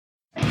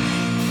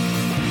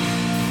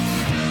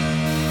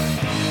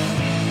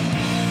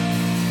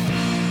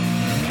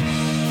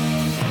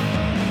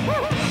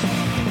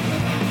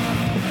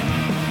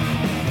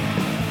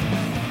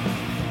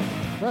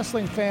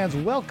wrestling fans,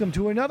 welcome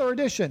to another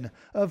edition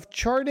of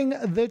Charting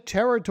the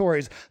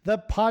Territories, the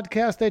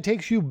podcast that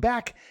takes you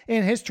back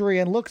in history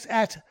and looks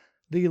at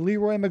the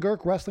Leroy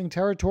McGuirk Wrestling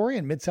Territory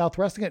and Mid-South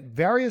Wrestling at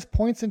various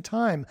points in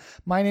time.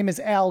 My name is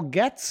Al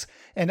Getz,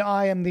 and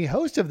I am the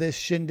host of this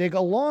shindig,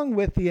 along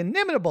with the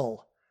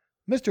inimitable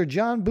Mr.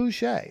 John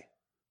Boucher.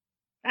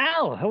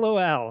 Al. Hello,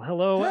 Al.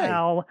 Hello, Hey.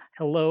 Al.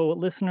 Hello,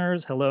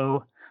 listeners.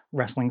 Hello,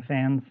 wrestling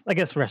fans. I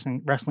guess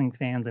wrestling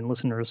fans and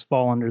listeners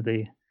fall under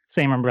the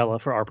same umbrella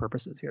for our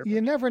purposes here.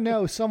 You never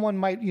know. Someone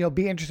might,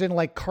 be interested in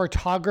like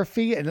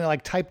cartography and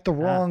like type the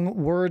wrong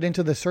word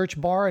into the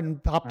search bar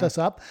and popped us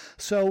up.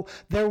 So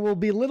there will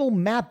be little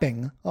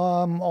mapping,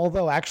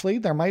 although actually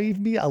there might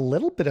even be a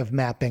little bit of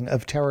mapping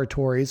of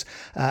territories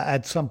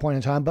at some point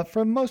in time. But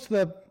for most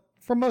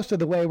of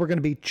the way, we're going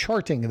to be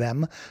charting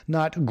them,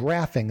 not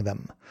graphing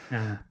them.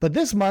 But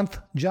this month,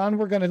 John,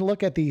 we're going to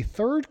look at the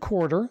third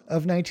quarter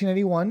of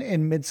 1981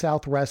 in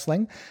Mid-South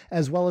Wrestling,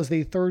 as well as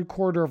the third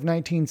quarter of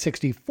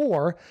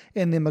 1964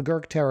 in the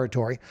McGuirk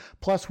territory.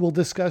 Plus, we'll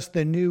discuss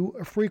the new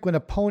frequent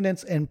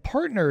opponents and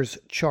partners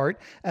chart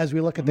as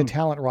we look at the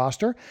talent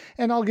roster.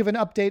 And I'll give an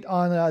update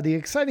on the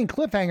exciting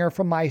cliffhanger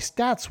from my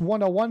Stats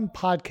 101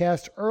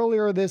 podcast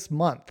earlier this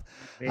month.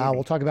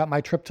 We'll talk about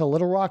my trip to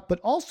Little Rock, but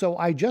also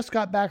I just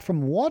got back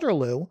from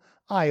Waterloo,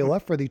 Iowa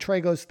for the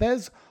Tragos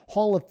Thez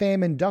Hall of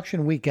Fame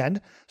induction weekend.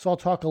 So I'll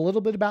talk a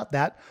little bit about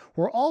that.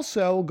 We're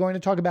also going to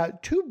talk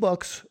about two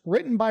books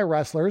written by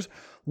wrestlers,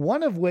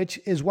 one of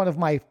which is one of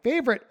my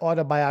favorite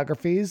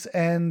autobiographies,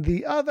 and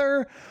the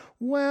other,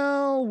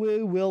 well,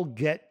 we will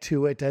get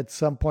to it at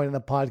some point in the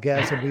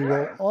podcast,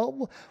 and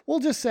we'll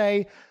just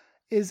say,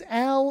 is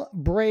Al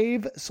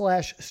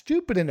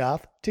brave/stupid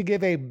enough to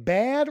give a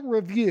bad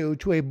review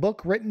to a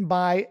book written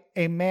by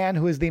a man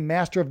who is the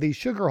master of the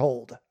sugar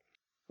hold?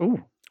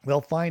 Ooh.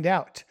 We'll find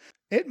out.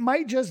 It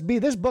might just be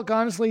this book,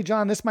 honestly,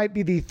 John. This might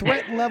be the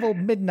threat level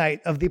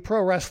midnight of the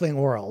pro wrestling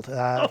world.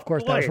 Of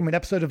course, that was from an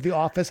episode of The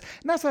Office.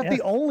 And that's not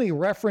the only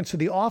reference to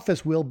The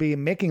Office we'll be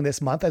making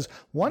this month, as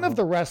one of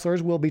the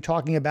wrestlers we'll be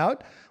talking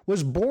about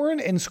was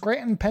born in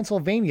Scranton,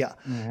 Pennsylvania,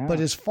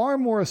 but is far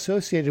more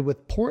associated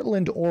with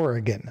Portland,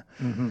 Oregon.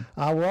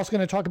 We're also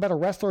going to talk about a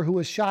wrestler who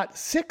was shot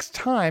 6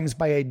 times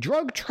by a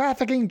drug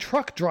trafficking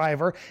truck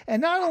driver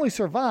and not only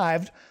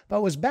survived,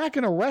 but was back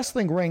in a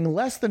wrestling ring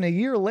less than a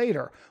year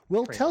later.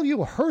 We'll tell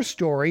you her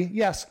story.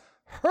 Yes,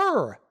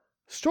 her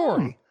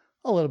story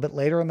a little bit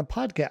later in the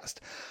podcast.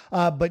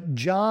 But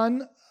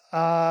John,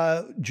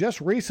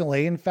 just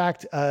recently, in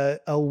fact,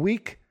 a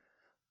week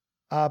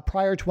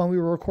prior to when we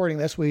were recording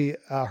this, we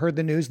heard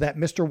the news that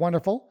Mr.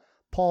 Wonderful,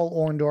 Paul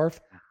Orndorff,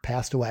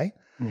 passed away.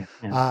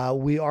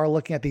 We are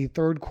looking at the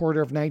third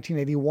quarter of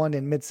 1981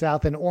 in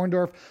Mid-South, and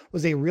Orndorff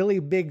was a really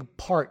big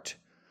part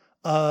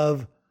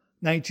of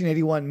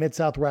 1981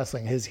 Mid-South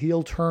Wrestling. His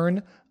heel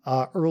turn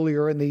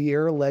earlier in the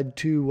year led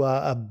to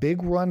a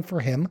big run for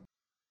him.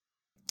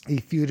 He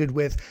feuded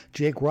with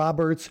Jake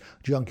Roberts,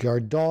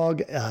 Junkyard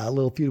Dog, a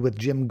little feud with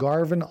Jim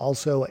Garvin,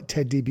 also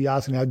Ted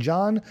DiBiase. Now,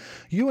 John,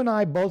 you and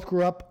I both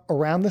grew up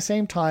around the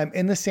same time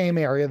in the same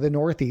area, the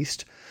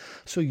Northeast.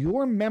 So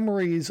your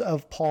memories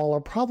of Paul are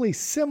probably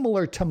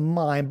similar to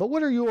mine, but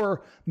what are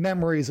your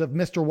memories of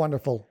Mr.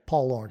 Wonderful,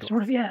 Paul Orndorff?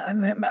 Sort of, yeah. I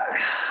mean,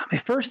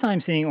 my first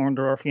time seeing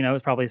Orndorff,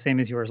 was probably the same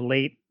as yours,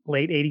 late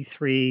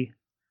 83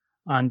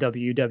 on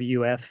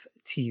WWF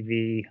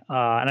TV.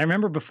 And I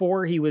remember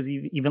before he was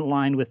even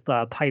lined with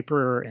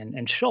Piper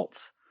and Schultz,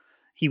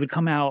 he would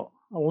come out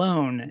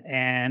alone,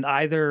 and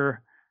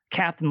either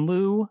Captain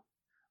Lou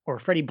or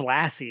Freddie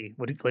Blassie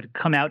would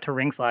come out to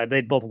ringside.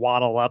 They'd both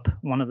waddle up,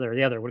 one of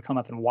the other would come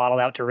up and waddle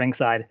out to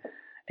ringside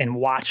and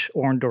watch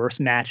Orndorff's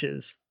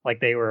matches like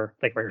they were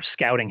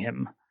scouting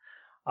him.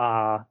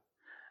 And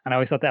I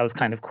always thought that was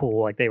kind of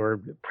cool. Like they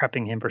were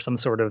prepping him for some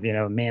sort of,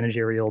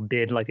 managerial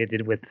bid like they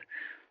did with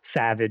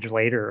Savage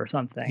later or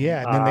something.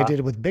 Yeah, and then they did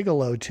it with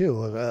Bigelow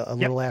too, a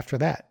little after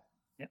that.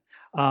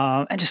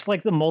 And just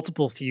like the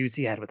multiple feuds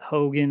he had with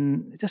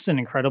Hogan, just an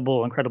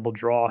incredible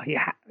draw.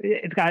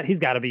 He's got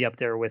to be up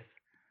there with,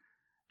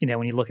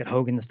 when you look at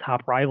Hogan's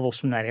top rivals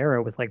from that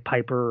era with like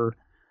Piper,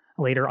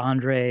 later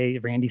Andre,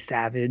 Randy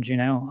Savage,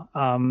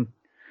 and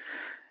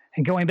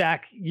going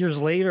back years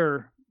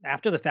later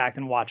after the fact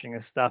and watching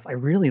his stuff, I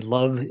really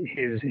love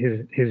his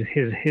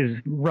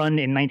run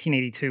in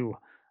 1982.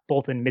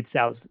 Both in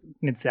Mid-South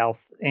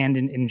and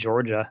in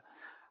Georgia.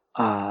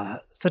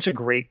 Such a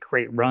great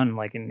run.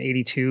 Like in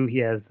 82, he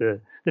has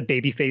the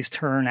babyface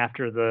turn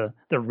after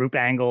the Roop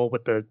Angle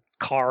with the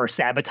car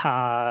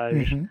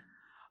sabotage.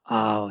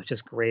 Oh, it's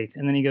just great.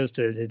 And then he goes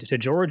to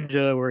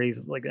Georgia, where he's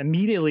like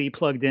immediately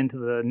plugged into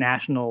the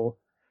national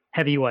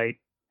heavyweight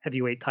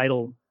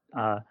title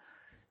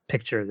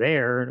picture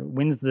there.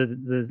 Wins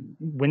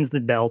the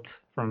belt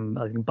from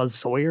Buzz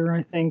Sawyer,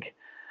 I think.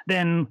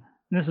 Then,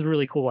 and this is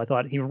really cool, I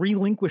thought, he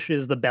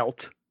relinquishes the belt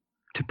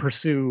to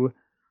pursue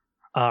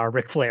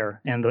Ric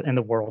Flair and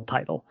the world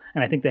title.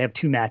 And I think they have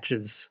 2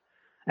 matches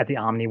at the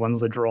Omni.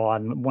 One's a draw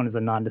and one is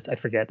a I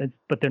forget.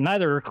 But they're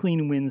neither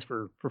clean wins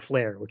for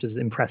Flair, which is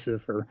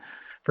impressive for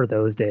for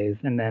those days.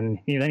 And then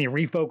then he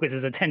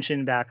refocuses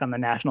attention back on the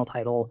national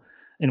title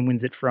and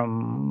wins it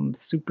from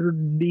Super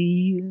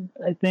D,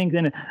 I think.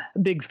 Then a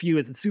big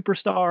feud as a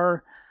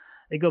Superstar.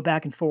 They go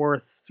back and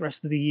forth the rest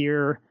of the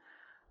year.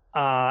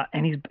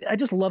 And I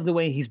just love the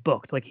way he's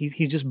booked. Like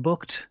he's just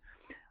booked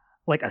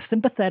like a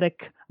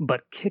sympathetic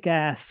but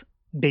kick-ass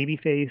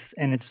babyface,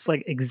 and it's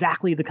like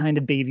exactly the kind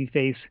of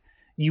babyface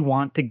you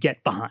want to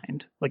get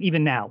behind. Like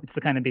even now, it's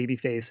the kind of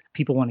babyface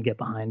people want to get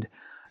behind.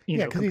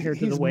 Because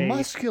he's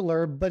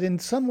muscular, but in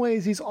some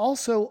ways he's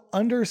also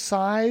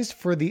undersized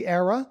for the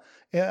era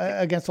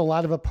against a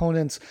lot of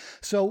opponents.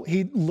 So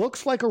he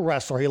looks like a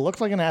wrestler. He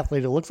looks like an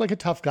athlete. He looks like a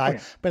tough guy.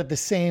 But at the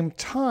same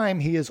time,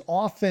 he is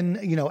often,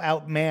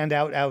 outmanned,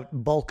 out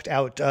bulked,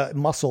 out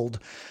muscled.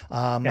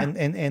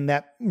 And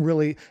that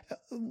really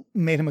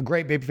made him a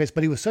great babyface.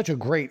 But he was such a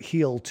great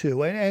heel,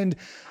 too. And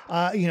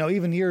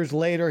even years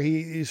later,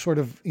 he sort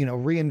of,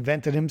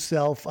 reinvented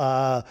himself.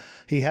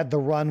 He had the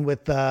run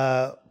with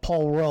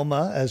Paul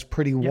Roma as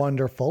Pretty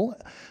Wonderful.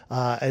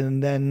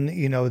 And then,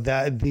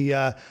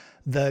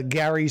 the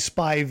Gary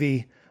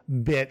Spivey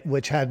bit,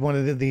 which had one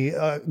of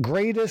the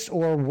greatest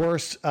or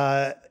worst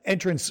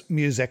entrance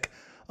music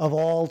of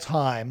all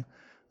time,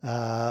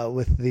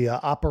 with the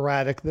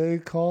operatic, they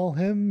call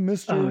him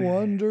Mr.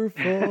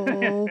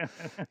 Wonderful.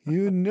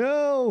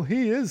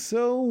 He is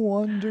so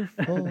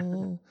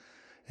wonderful,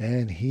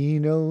 and he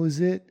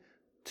knows it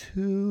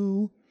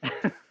too.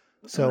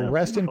 So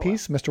rest in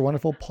peace, Mr.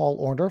 Wonderful, Paul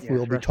Orndorff.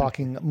 We'll be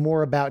talking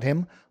more about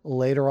him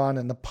later on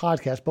in the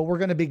podcast, but we're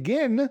going to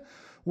begin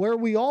where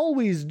we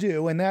always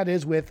do, and that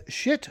is with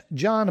Shit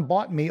John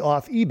Bought Me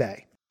off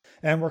eBay.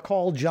 And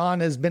recall, John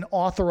has been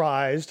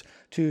authorized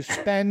to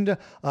spend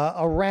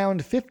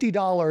around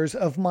 $50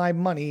 of my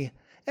money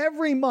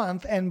every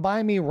month and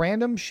buy me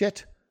random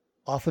shit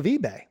off of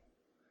eBay.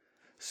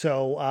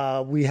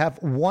 So we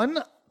have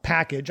one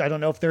package. I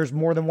don't know if there's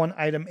more than one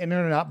item in it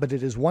or not, but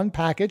it is one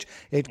package.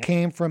 It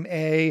came from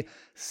a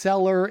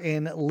seller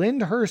in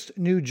Lyndhurst,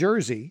 New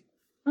Jersey.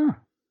 Huh.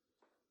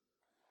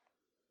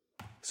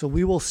 So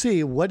we will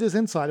see what is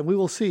inside, and we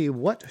will see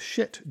what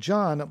shit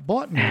John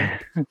bought me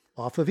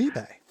off of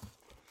eBay.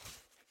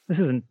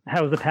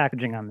 How is the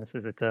packaging on this?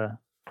 Is it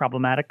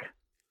problematic?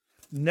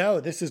 No,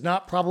 this is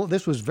not problem.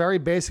 This was very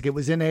basic. It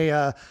was in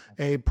a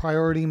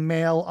priority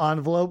mail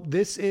envelope.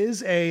 This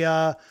is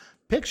a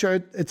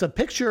picture. It's a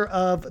picture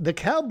of the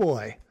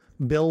cowboy,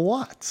 Bill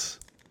Watts.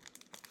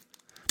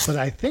 But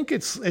I think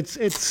it's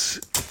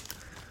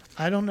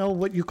I don't know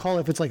what you call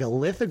it, if it's like a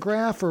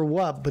lithograph or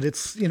what, but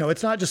it's,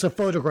 it's not just a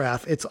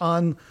photograph. It's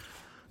on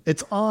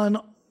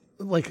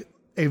like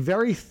a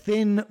very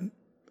thin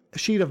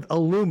sheet of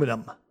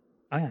aluminum.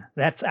 Oh yeah.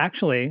 That's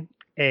actually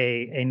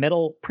a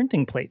metal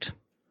printing plate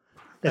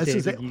that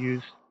they would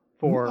use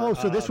for.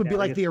 So this would be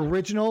like the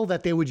original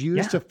that they would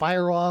use to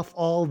fire off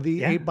all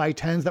the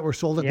 8x10s that were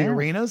sold at the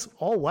arenas.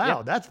 Oh,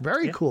 wow. That's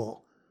very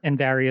cool. And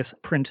various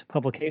print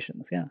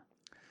publications. Yeah.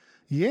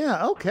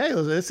 Yeah, okay.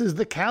 This is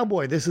the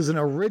cowboy. This is an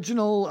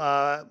original.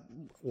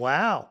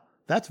 Wow,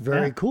 that's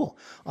very cool.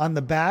 On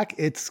the back,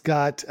 it's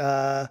got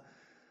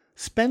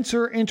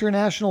Spencer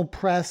International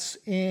Press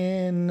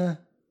in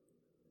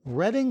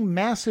Reading,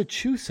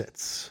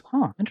 Massachusetts.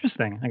 Huh,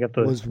 interesting. I got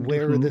the was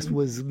where this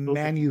was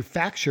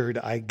manufactured,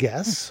 I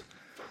guess.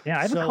 Yeah,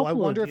 I have a couple I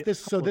wonder if this.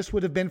 So this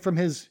would have been from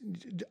his.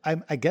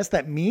 I guess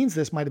that means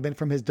this might have been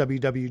from his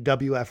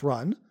WWF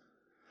run.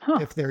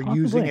 If they're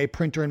using a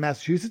printer in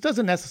Massachusetts.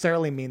 Doesn't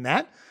necessarily mean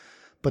that,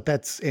 but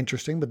that's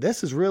interesting. But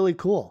this is really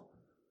cool.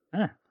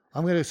 I'm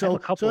going to, so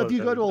if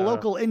you go to a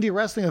local indie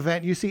wrestling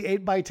event, you see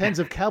 8x10s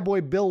of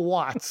Cowboy Bill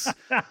Watts.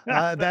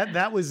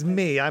 That was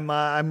me. I'm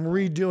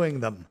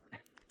redoing them.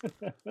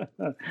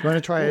 Going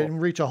to try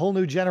and reach a whole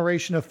new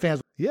generation of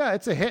fans. Yeah,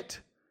 it's a hit.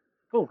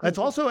 Cool. It's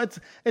also,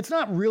 it's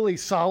not really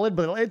solid,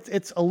 but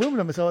it's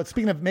aluminum. So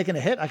speaking of making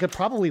a hit, I could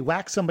probably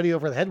whack somebody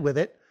over the head with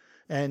it.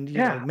 And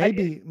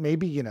maybe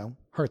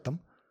hurt them.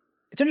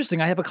 It's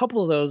interesting. I have a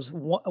couple of those.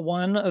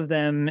 One of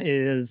them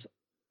is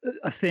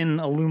a thin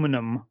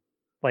aluminum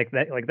like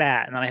that,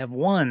 and then I have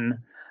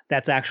one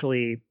that's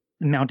actually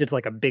mounted to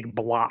like a big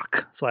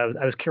block. So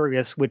I was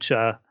curious which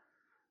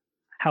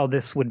how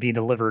this would be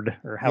delivered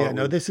or how.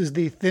 Yeah, this is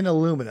the thin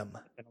aluminum.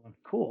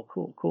 Cool.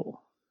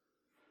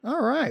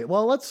 All right.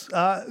 Well,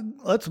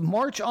 let's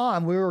march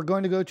on. We were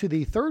going to go to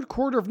the third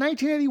quarter of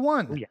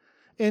 1981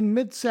 in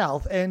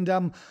Mid-South,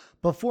 and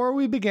before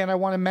we begin, I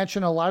want to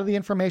mention a lot of the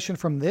information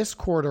from this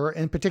quarter,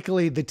 and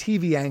particularly the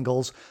TV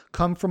angles,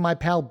 come from my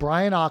pal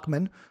Brian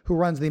Ockman, who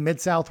runs the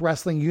Mid-South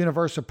Wrestling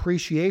Universe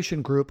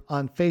Appreciation Group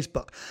on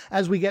Facebook.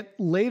 As we get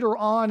later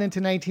on into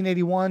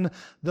 1981,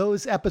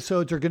 those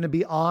episodes are going to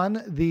be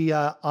on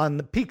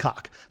the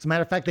Peacock. As a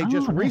matter of fact, they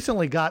just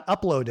recently got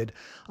uploaded.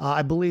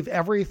 I believe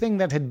everything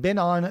that had been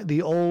on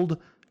the old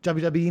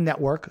WWE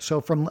Network,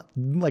 so from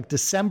like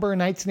December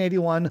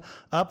 1981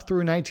 up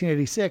through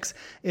 1986,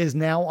 is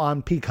now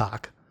on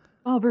Peacock.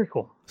 Oh, very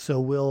cool. So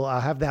we'll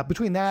have that.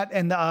 Between that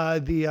and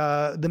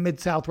the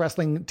Mid-South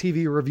Wrestling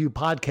TV Review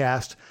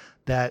podcast,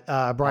 that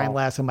Brian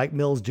Last and Mike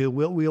Mills do.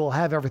 We will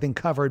have everything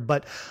covered,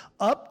 but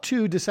up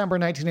to December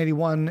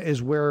 1981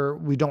 is where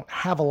we don't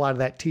have a lot of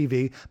that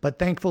TV. But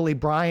thankfully,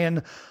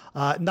 Brian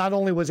not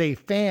only was a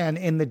fan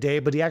in the day,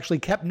 but he actually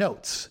kept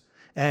notes.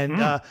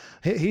 And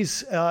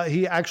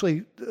he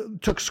actually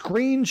took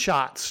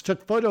screenshots,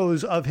 took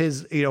photos of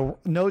his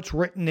notes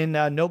written in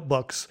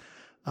notebooks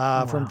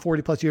from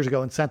 40 plus years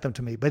ago and sent them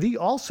to me. But he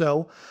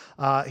also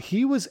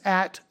he was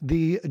at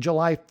the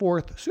July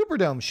 4th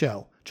Superdome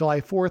show, July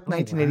 4th,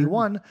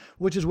 1981,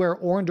 which is where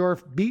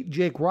Orndorff beat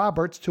Jake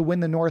Roberts to win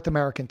the North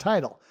American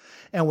title.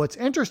 And what's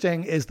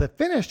interesting is the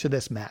finish to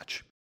this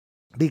match,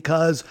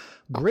 because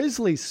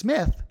Grizzly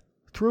Smith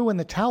threw in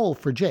the towel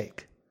for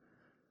Jake.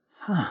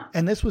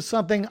 And this was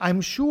something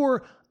I'm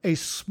sure a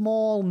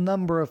small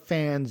number of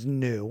fans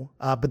knew,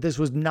 but this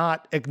was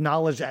not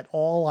acknowledged at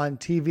all on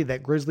TV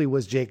that Grizzly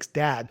was Jake's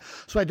dad.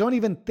 So I don't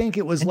even think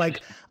it was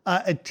like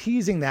a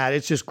teasing that.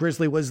 It's just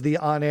Grizzly was the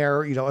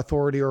on-air,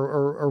 authority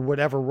or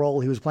whatever role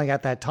he was playing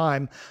at that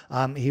time.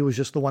 He was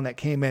just the one that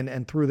came in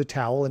and threw the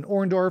towel. And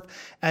Orndorff,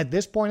 at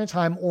this point in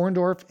time,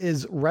 Orndorff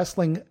is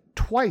wrestling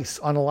twice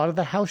on a lot of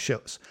the house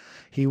shows.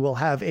 He will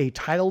have a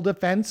title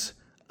defense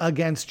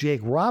against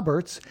Jake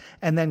Roberts,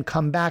 and then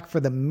come back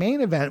for the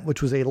main event,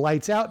 which was a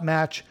lights out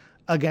match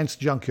against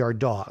Junkyard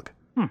Dog.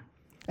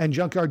 And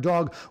Junkyard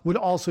Dog would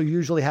also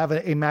usually have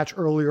a match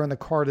earlier in the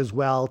card as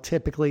well,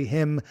 typically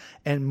him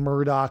and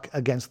Murdoch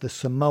against the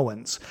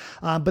Samoans.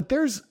 But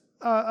there's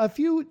a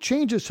few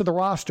changes to the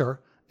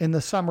roster in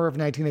the summer of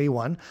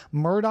 1981.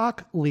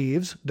 Murdoch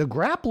leaves, the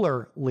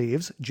Grappler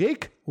leaves,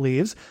 Jake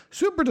leaves,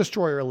 Super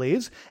Destroyer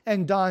leaves,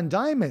 and Don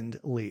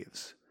Diamond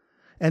leaves.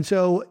 And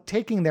so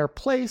taking their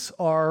place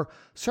are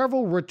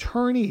several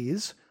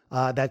returnees.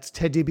 That's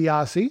Ted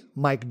DiBiase,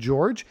 Mike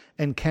George,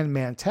 and Ken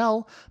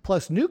Mantell,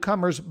 plus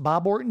newcomers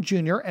Bob Orton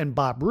Jr. and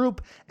Bob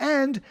Roop,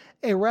 and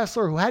a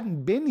wrestler who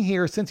hadn't been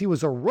here since he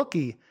was a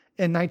rookie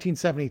in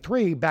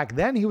 1973. Back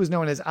then, he was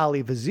known as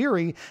Ali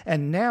Vaziri,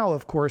 and now,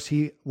 of course,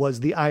 he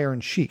was the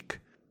Iron Sheik.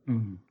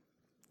 Mm-hmm.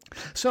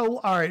 So,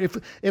 all right,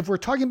 if we're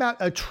talking about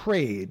a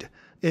trade,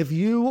 if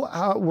you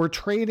were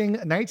trading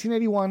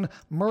 1981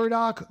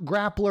 Murdoch,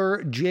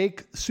 Grappler,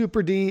 Jake,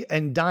 Super D,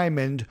 and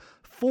Diamond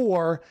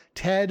for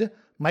Ted,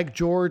 Mike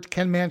George,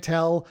 Ken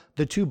Mantell,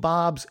 the two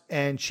Bobs,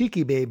 and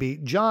Cheeky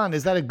Baby, John,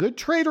 is that a good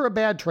trade or a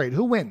bad trade?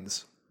 Who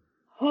wins?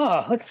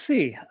 Let's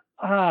see.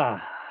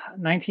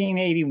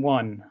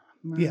 1981.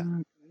 Yeah.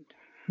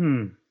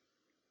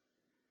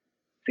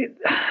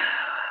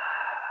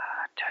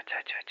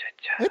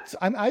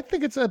 I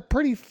think it's a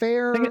pretty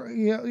fair,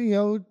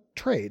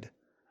 trade.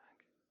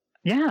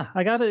 Yeah,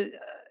 I got it.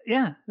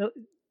 Yeah.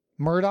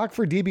 Murdoch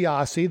for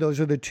DiBiase. Those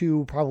are the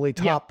two probably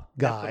top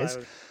guys.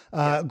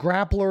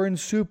 Grappler and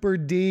Super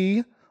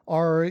D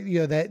are,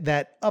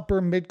 that upper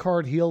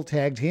mid-card heel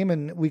tag team.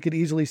 And we could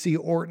easily see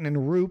Orton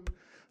and Roop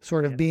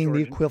sort of being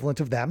the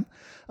equivalent of them.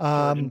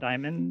 George and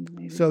Diamond.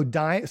 Maybe. So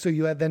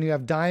you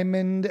have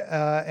Diamond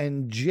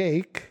and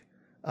Jake,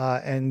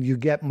 and you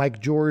get Mike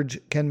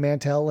George, Ken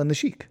Mantell, and the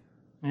Sheik.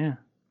 Yeah.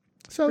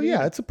 So,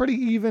 it's a pretty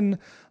even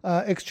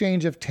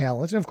exchange of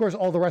talents. And, of course,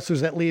 all the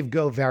wrestlers that leave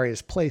go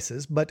various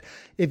places. But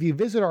if you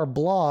visit our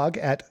blog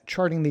at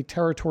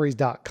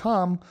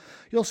chartingtheterritories.com,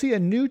 you'll see a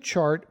new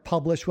chart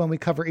published when we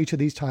cover each of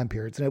these time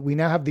periods. And we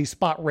now have these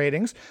spot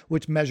ratings,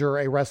 which measure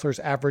a wrestler's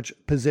average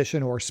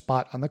position or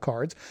spot on the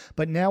cards.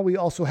 But now we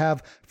also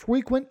have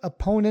frequent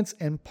opponents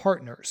and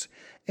partners.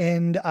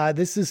 And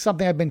this is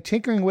something I've been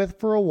tinkering with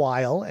for a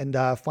while. And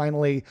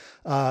finally,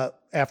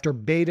 after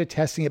beta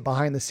testing it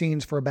behind the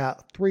scenes for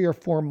about 3 or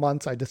 4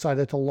 months, I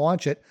decided to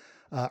launch it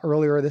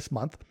earlier this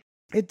month.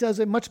 It does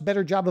a much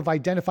better job of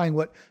identifying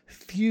what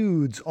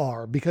feuds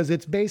are, because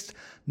it's based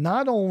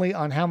not only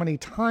on how many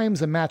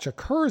times a match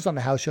occurs on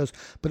the house shows,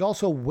 but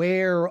also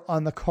where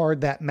on the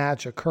card that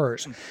match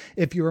occurs.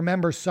 If you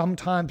remember,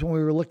 sometimes when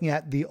we were looking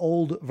at the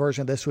old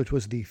version of this, which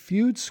was the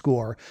feud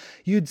score,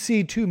 you'd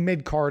see 2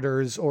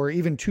 mid-carders or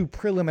even 2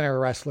 preliminary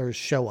wrestlers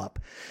show up.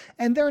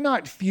 And they're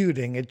not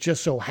feuding. It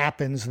just so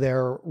happens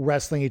they're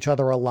wrestling each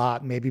other a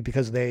lot, maybe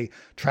because they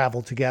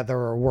travel together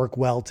or work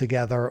well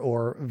together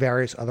or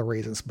various other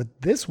reasons. But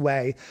this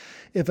way,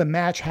 if a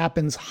match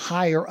happens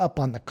higher up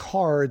on the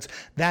cards,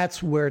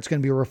 that's where it's going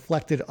to be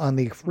reflected on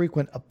the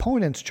frequent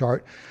opponents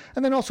chart.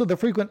 And then also the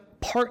frequent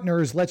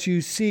partners lets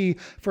you see,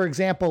 for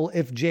example,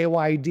 if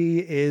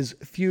JYD is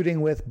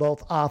feuding with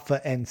both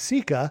Afa and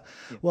Sika,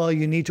 well,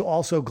 you need to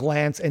also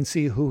glance and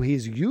see who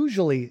he's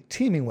usually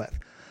teaming with.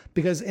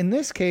 Because in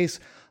this case,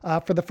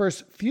 for the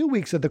first few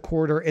weeks of the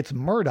quarter, it's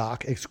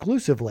Murdoch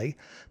exclusively.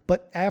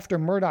 But after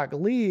Murdoch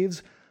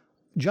leaves,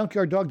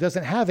 Junkyard Dog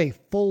doesn't have a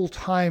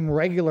full-time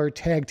regular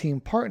tag team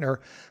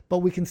partner, but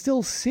we can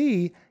still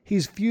see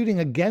he's feuding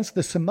against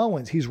the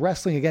Samoans. He's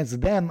wrestling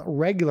against them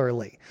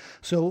regularly.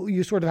 So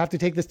you sort of have to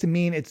take this to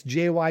mean it's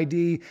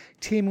JYD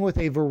teaming with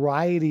a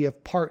variety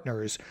of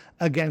partners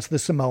against the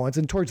Samoans.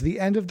 And towards the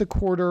end of the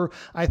quarter,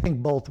 I think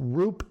both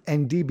Roop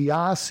and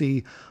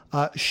DiBiase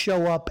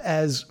show up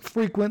as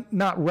frequent,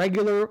 not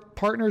regular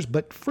partners,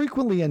 but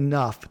frequently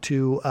enough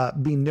to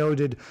be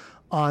noted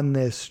on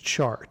this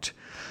chart.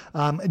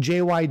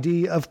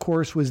 JYD, of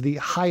course, was the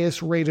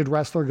highest rated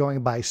wrestler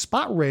going by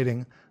spot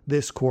rating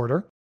this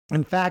quarter.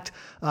 In fact,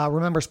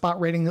 remember spot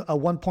rating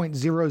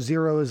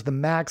 1.00 is the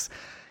max.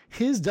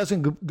 His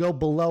doesn't go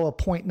below a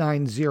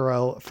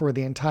 0.90 for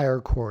the entire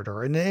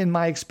quarter. And in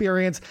my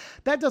experience,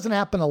 that doesn't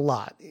happen a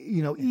lot.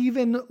 You know,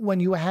 even when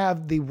you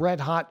have the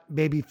red hot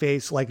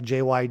babyface like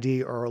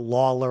JYD or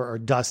Lawler or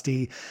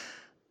Dusty,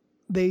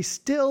 they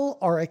still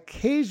are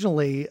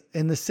occasionally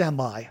in the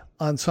semi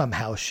on some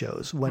house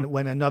shows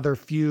when another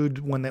feud,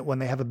 when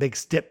they have a big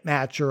stip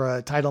match or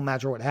a title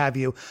match or what have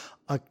you.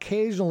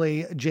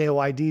 Occasionally,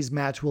 JYD's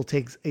match will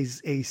take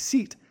a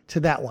seat to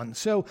that one.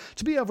 So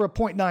to be over a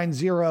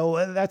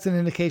 0.90, that's an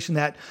indication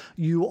that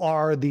you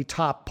are the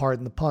top,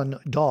 pardon the pun,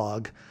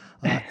 dog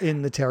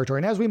in the territory.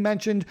 And as we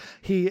mentioned,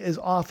 he is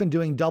often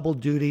doing double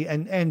duty.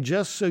 And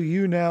just so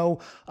you know,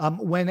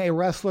 when a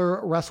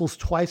wrestler wrestles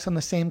twice on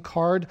the same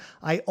card,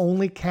 I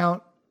only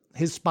count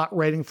his spot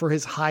rating for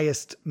his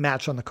highest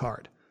match on the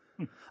card.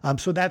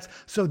 So that's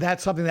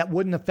something that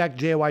wouldn't affect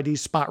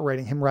JYD's spot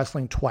rating, him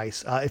wrestling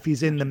twice. If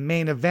he's in the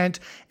main event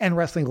and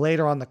wrestling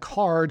later on the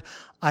card,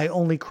 I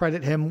only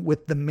credit him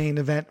with the main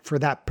event for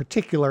that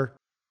particular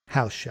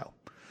house show.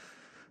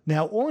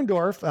 Now,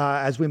 Orndorff,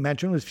 as we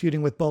mentioned, was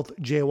feuding with both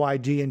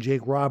JYD and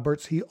Jake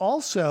Roberts. He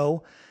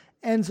also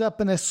ends up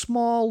in a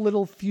small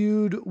little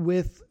feud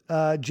with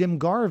Jim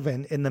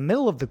Garvin in the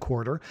middle of the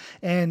quarter.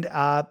 And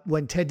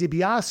when Ted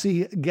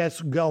DiBiase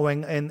gets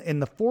going in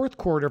the fourth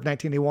quarter of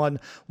 1981,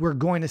 we're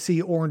going to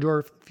see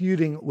Orndorff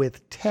feuding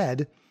with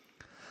Ted.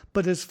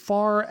 But as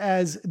far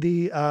as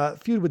the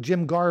feud with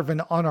Jim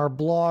Garvin on our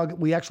blog,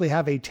 we actually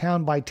have a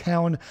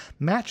town-by-town,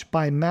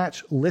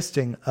 match-by-match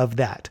listing of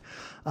that.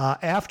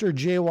 After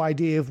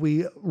JYD, if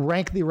we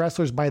rank the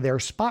wrestlers by their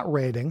spot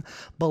rating,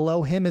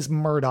 below him is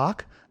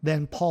Murdoch,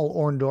 then Paul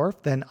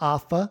Orndorff, then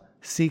Afa,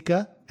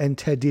 Sika, and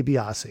Ted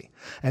DiBiase.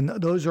 And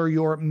those are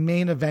your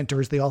main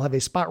eventers. They all have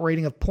a spot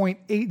rating of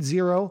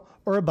 0.80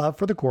 or above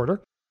for the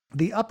quarter.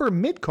 The upper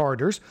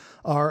mid-carders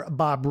are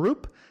Bob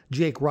Roop,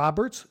 Jake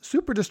Roberts,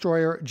 Super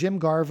Destroyer, Jim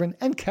Garvin,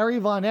 and Kerry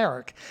Von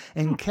Erich.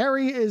 And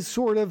Kerry is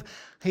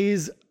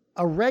he's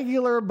a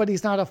regular, but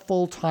he's not a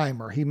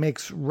full-timer. He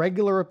makes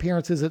regular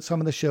appearances at some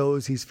of the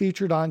shows. He's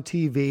featured on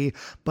TV,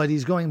 but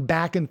he's going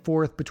back and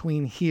forth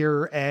between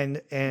here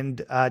and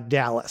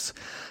Dallas.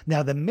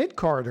 Now, the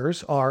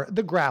mid-carders are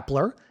the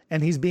Grappler,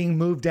 and he's being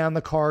moved down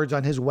the cards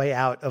on his way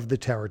out of the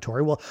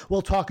territory.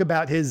 We'll talk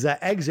about his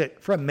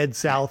exit from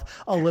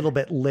Mid-South a little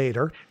bit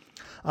later.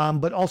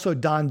 But also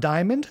Don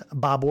Diamond,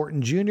 Bob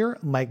Orton Jr.,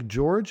 Mike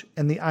George,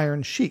 and the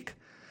Iron Sheik.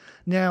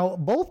 Now,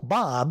 both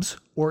Bobs,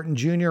 Orton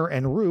Jr.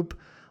 and Roop,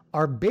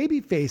 are baby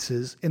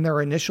faces in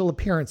their initial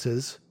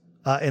appearances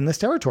in this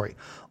territory.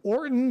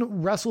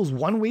 Orton wrestles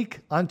 1 week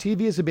on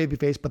TV as a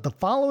babyface, but the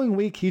following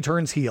week he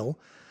turns heel.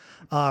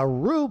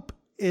 Roop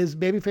is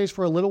babyface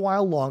for a little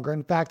while longer.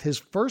 In fact, his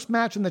first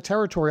match in the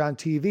territory on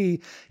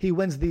TV, he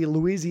wins the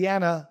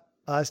Louisiana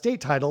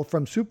state title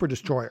from Super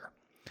Destroyer.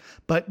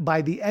 But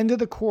by the end of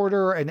the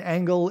quarter, an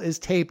angle is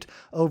taped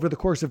over the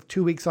course of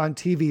 2 weeks on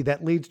TV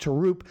that leads to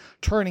Roop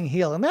turning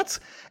heel. And that's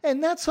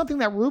something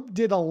that Roop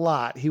did a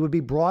lot. He would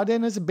be brought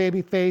in as a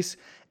babyface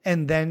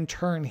and then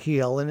turn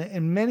heel. And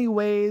in many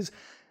ways,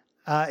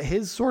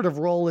 his sort of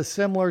role is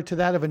similar to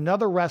that of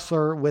another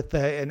wrestler with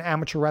an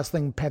amateur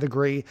wrestling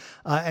pedigree,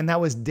 and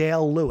that was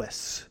Dale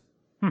Lewis.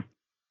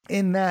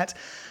 In that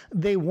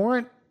they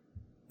weren't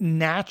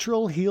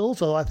natural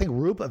heels, although I think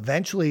Roop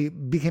eventually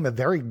became a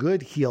very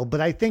good heel. But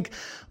I think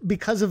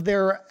because of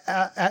their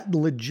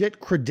legit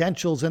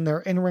credentials and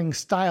their in-ring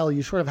style,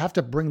 you sort of have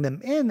to bring them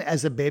in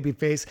as a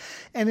babyface.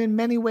 And in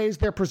many ways,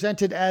 they're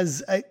presented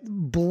as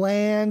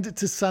bland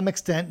to some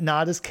extent,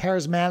 not as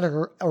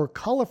charismatic or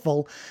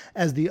colorful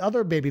as the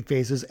other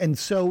babyfaces. And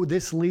so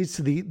this leads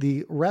to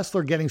the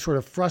wrestler getting sort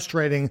of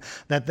frustrating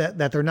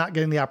that they're not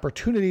getting the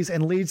opportunities,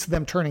 and leads to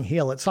them turning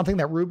heel. It's something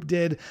that Roop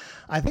did,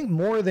 I think,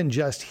 more than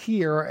just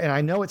here. And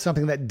I know it's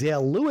something that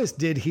Dale Lewis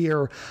did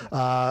here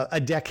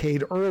a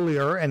decade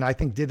earlier, and I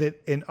think did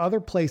it in other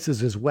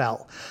places as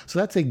well. So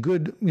that's a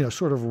good,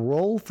 sort of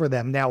role for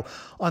them. Now,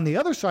 on the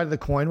other side of the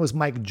coin was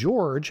Mike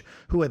George,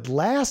 who had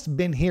last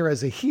been here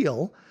as a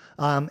heel.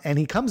 And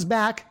he comes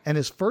back, and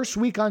his first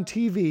week on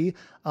TV,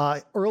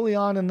 early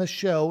on in the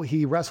show,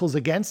 he wrestles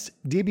against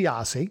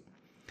DiBiase.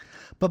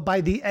 But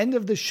by the end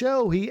of the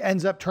show, he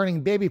ends up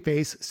turning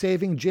babyface,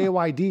 saving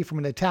JYD from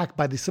an attack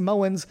by the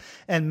Samoans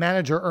and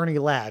manager Ernie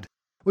Ladd.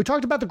 We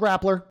talked about the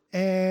Grappler,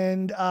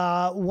 and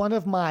one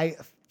of my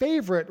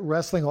favorite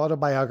wrestling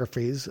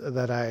autobiographies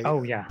that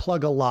I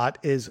plug a lot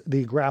is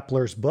the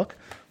Grappler's book,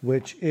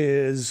 which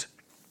is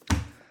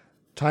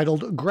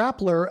titled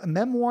Grappler,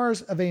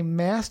 Memoirs of a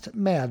Masked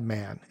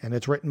Madman. And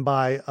it's written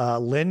by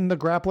Lynn the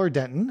Grappler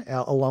Denton,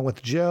 along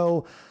with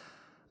Joe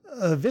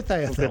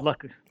Vithayathil. Good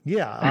luck.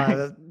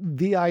 Yeah,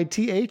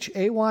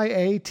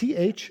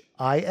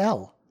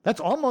 Vithayathil. That's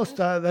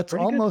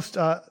almost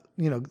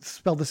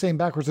spelled the same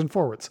backwards and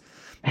forwards.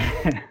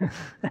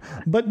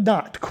 But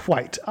not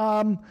quite.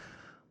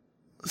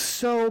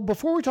 So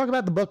before we talk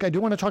about the book, I do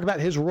want to talk about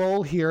his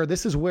role here.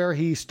 This is where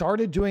he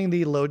started doing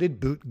the loaded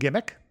boot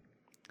gimmick.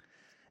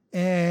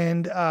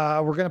 And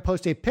we're going to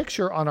post a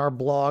picture on our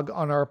blog,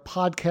 on our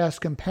podcast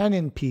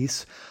companion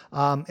piece.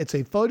 It's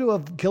a photo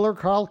of Killer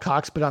Carl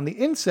Cox, but on the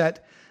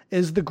inset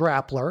is the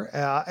grappler.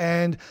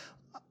 And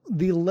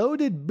the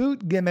loaded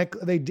boot gimmick,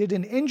 they did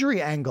an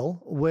injury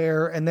angle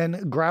and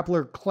then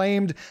Grappler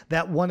claimed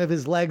that one of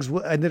his legs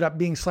ended up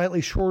being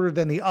slightly shorter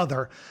than the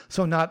other.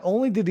 So not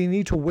only did he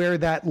need to wear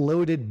that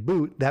loaded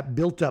boot, that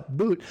built up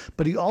boot,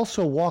 but he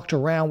also walked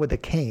around with a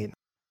cane.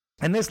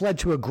 And this led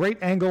to a great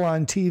angle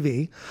on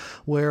TV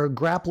where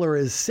Grappler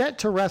is set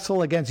to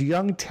wrestle against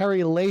young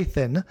Terry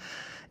Lathan,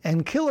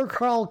 and Killer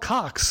Carl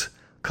Cox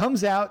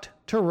comes out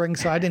to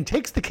ringside and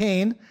takes the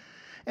cane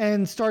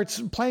and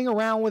starts playing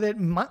around with it,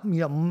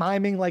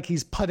 miming like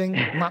he's putting,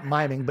 not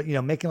miming, but,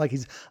 making like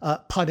he's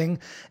putting.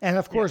 And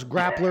of course,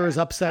 Grappler is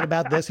upset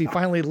about this. He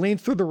finally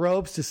leans through the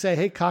ropes to say,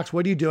 "Hey, Cox,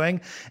 what are you doing?"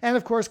 And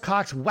of course,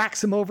 Cox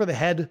whacks him over the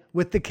head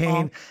with the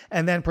cane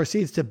and then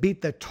proceeds to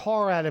beat the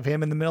tar out of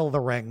him in the middle of the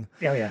ring.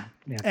 Yeah.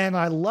 And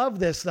I love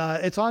this.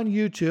 It's on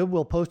YouTube.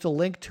 We'll post a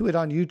link to it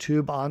on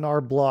YouTube on our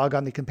blog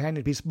on the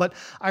companion piece. But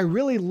I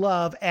really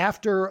love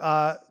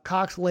after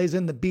Cox lays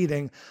in the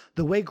beating,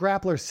 the way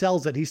Grappler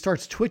sells it. He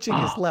starts twitching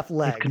his left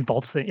leg. He's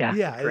convulsing. Yeah.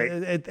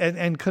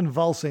 And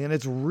convulsing. And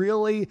it's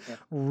really,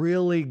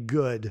 really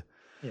good.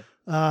 Yeah.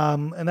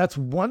 And that's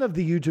one of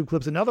the YouTube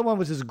clips. Another one,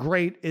 which is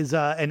great, is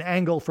an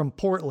angle from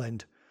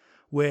Portland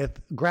with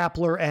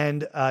Grappler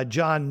and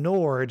John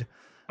Nord.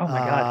 Oh, my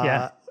God,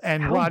 yeah.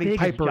 And How Roddy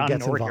Piper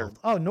gets Nord involved.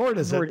 Oh, Nord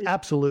is an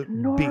absolute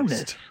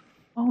beast.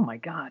 Oh my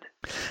God.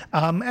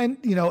 And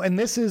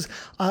this is,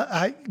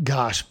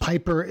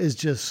 Piper is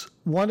just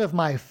one of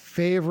my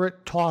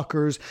favorite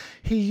talkers.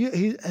 He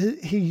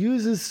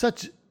uses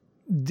such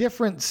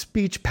different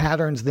speech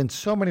patterns than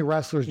so many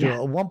wrestlers do.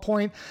 At one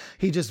point,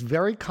 he just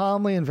very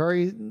calmly and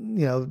very,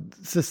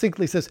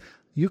 succinctly says,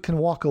 "You can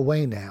walk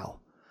away now."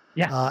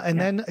 Yeah.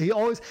 Then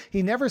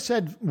he never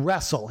said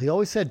wrestle. He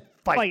always said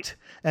fight.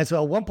 And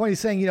so at one point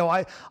he's saying,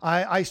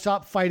 I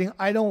stopped fighting.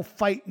 I don't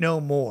fight no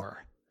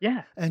more.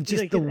 Yeah. And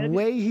just the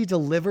way he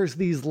delivers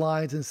these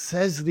lines and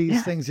says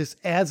these things just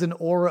adds an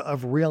aura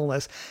of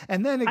realness.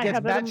 And then it gets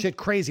batshit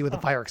crazy with the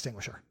fire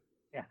extinguisher.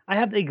 Yeah. I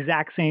have the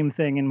exact same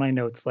thing in my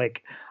notes.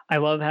 Like, I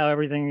love how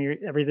everything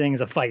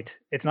is a fight.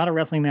 It's not a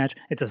wrestling match.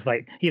 It's a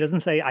fight. He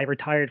doesn't say, "I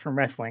retired from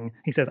wrestling."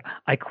 He says,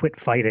 "I quit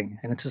fighting."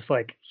 And it's just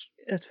like,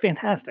 it's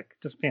fantastic.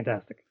 Just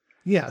fantastic.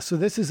 Yeah, so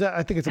this is,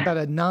 I think it's about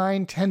a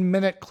 9-10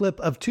 minute clip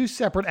of two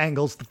separate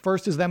angles. The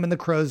first is them in the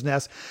crow's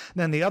nest.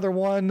 And then the other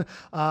one,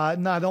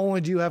 not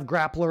only do you have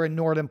Grappler and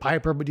Nord and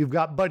Piper, but you've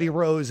got Buddy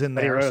Rose in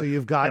there. So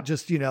you've got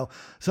just,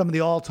 some of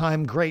the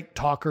all-time great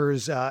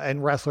talkers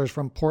and wrestlers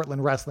from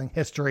Portland wrestling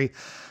history.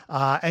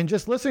 And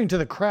just listening to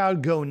the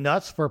crowd go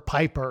nuts for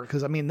Piper.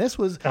 Because, this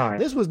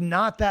was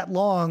not that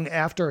long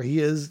after he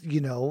is,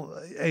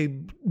 a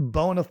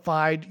bona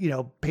fide,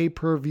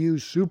 pay-per-view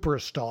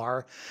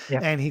superstar.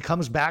 Yeah. And he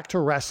comes back to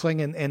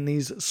wrestling in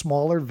these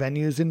smaller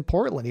venues in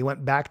Portland. He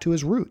went back to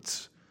his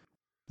roots.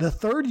 The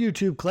third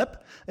YouTube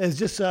clip is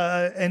just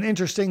an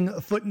interesting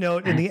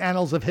footnote in the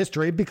annals of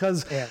history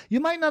because you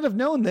might not have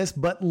known this,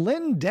 but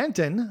Lynn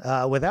Denton,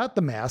 without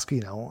the mask,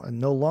 and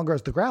no longer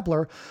as the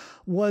Grappler,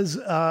 was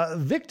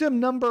victim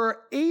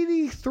number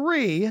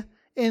 83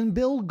 in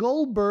Bill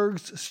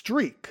Goldberg's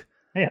streak.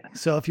 Yeah.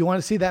 So if you want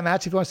to see that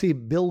match, if you want to see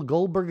Bill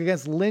Goldberg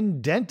against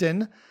Lynn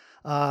Denton,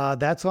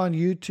 that's on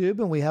YouTube,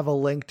 and we have a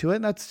link to it.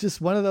 And that's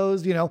just one of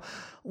those,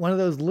 one of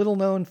those little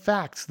known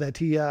facts that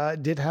he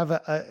did have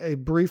a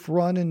brief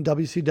run in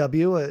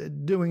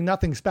WCW, doing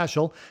nothing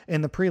special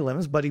in the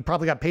prelims, but he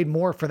probably got paid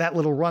more for that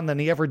little run than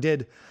he ever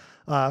did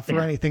for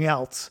anything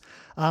else.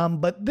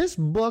 But this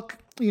book,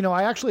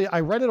 I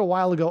read it a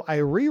while ago. I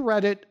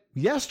reread it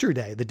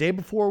yesterday, the day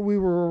before we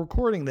were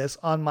recording this,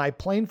 on my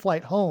plane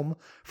flight home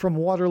from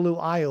Waterloo,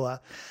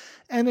 Iowa.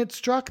 And it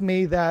struck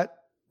me that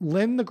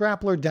Lynn the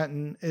Grappler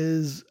Denton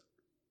is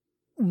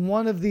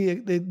one of the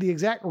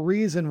exact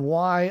reason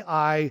why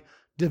I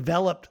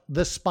developed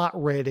the spot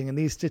rating and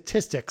these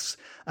statistics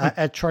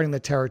at Charting the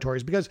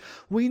Territories, because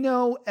we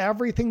know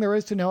everything there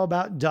is to know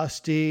about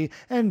Dusty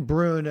and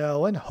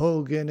Bruno and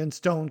Hogan and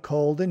Stone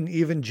Cold and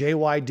even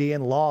JYD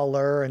and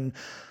Lawler,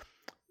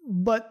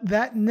 but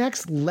that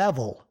next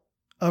level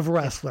of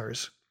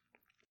wrestlers,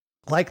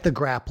 like the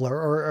Grappler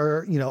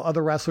or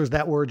other wrestlers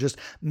that were just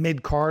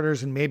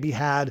mid-carders and maybe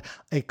had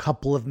a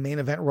couple of main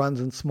event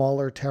runs in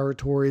smaller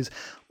territories,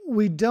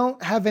 we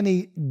don't have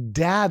any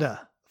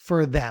data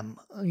for them.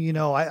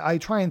 I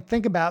try and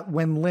think about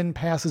when Lynn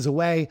passes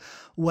away,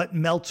 what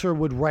Meltzer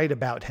would write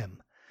about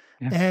him.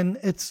 Yeah. And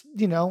it's,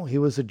 he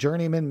was a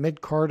journeyman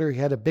mid-carder. He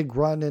had a big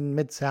run in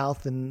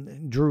Mid-South,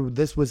 and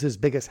this was his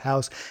biggest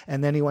house.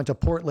 And then he went to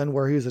Portland,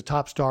 where he was a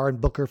top star and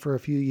booker for a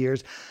few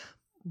years.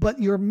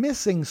 But you're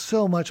missing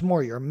so much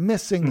more. You're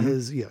missing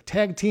his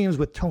tag teams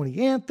with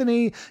Tony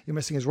Anthony. You're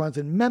missing his runs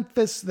in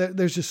Memphis.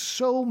 There's just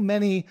so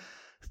many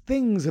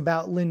things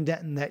about Lynn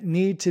Denton that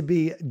need to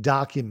be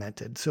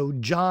documented. So,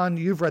 John,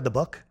 you've read the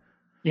book.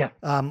 Yeah.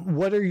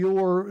 What are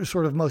your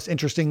sort of most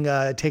interesting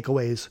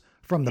takeaways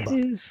from the book?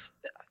 It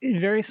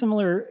is very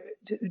similar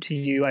to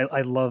you.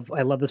 I love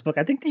this book.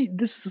 I think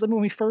this is when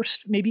we first,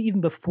 maybe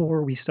even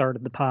before we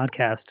started the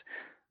podcast,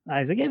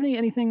 I was like,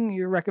 anything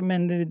you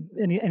recommended,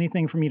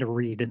 anything for me to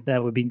read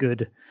that would be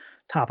good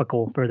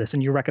topical for this,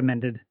 and you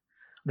recommended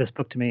this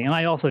book to me, and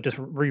I also just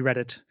reread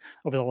it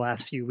over the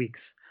last few weeks.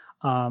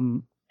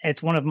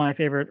 It's one of my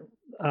favorite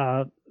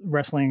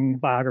wrestling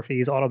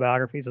biographies,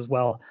 autobiographies as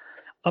well.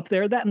 Up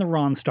there, that and the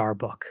Ron Starr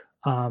book,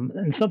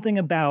 and something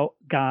about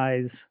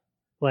guys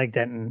like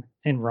Denton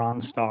and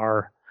Ron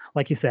Starr.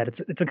 Like you said,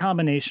 it's a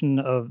combination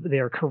of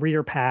their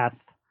career path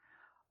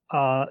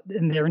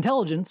and their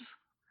intelligence,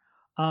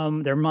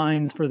 their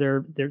minds for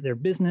their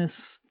business,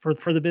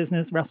 for the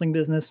business, wrestling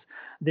business,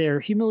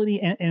 their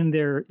humility and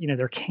their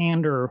their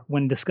candor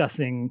when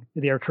discussing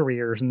their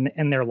careers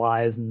and their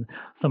lives and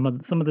some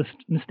of the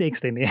mistakes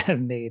they may have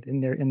made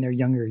in their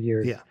younger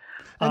years. Yeah.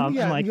 And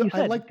like you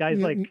said, guys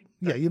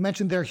you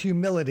mentioned their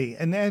humility,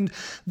 and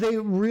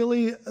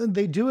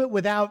they do it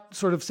without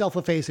sort of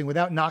self-effacing,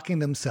 without knocking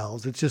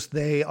themselves. It's just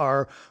they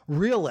are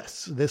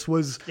realists. This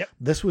was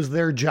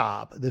their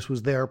job. This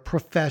was their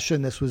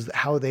profession. This was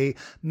how they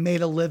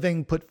made a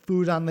living, put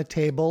food on the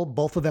table.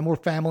 Both of them were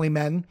family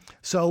men.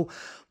 So,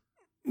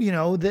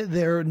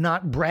 they're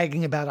not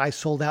bragging about, I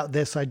sold out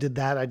this, I did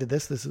that, I did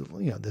this. This is,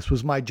 this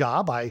was my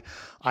job. I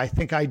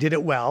think I did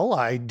it well.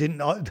 I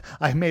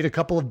made a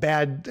couple of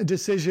bad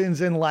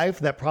decisions in life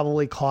that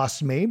probably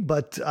cost me,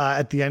 but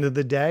at the end of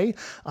the day,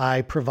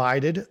 I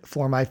provided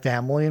for my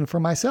family and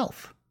for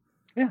myself.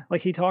 Yeah.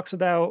 Like he talks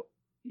about,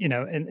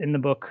 in the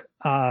book,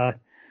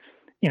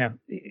 he's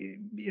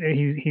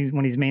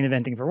when he's main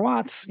eventing for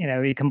Watts,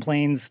 he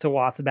complains to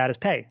Watts about his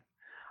pay.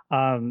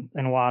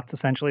 And Watts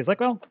essentially is like,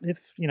 well, if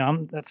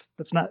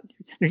that's not,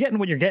 you're getting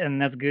what you're getting,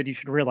 that's good. You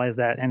should realize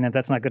that. And if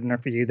that's not good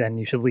enough for you, then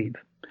you should leave.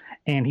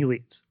 And he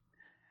leaves.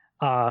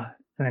 And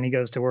then he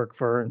goes to work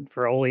for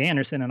Ole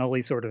Anderson, and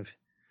Ole sort of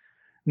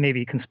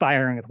maybe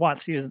conspiring with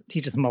Watts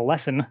teaches him a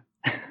lesson.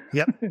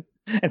 Yep.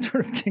 And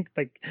sort of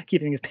like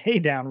keeping his pay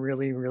down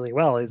really, really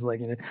well. He's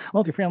like,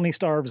 well, if your family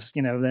starves,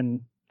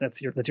 then that's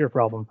your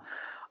problem.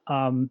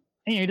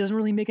 And he doesn't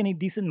really make any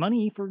decent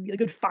money for a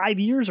good 5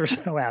 years or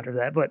so after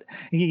that, but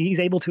he's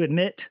able to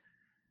admit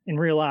and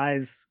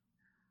realize,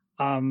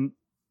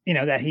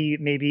 that he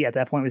maybe at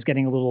that point was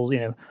getting a little,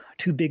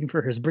 too big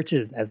for his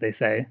britches, as they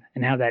say,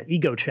 and how that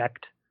ego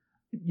checked,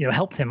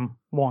 helped him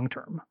long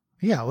term.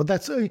 Yeah, well,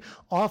 that's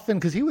often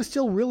because he was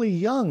still really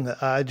young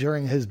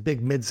during his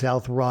big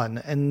Mid-South run.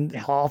 And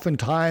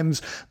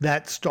oftentimes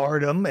that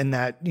stardom and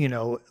that,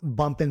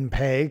 bump in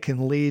pay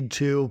can lead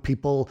to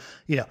people,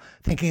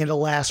 thinking it'll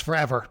last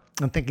forever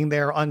and thinking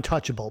they're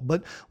untouchable.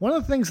 But one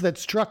of the things that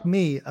struck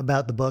me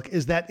about the book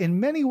is that in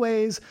many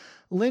ways,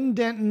 Lynn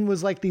Denton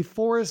was like the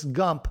Forrest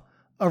Gump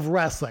of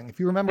wrestling. If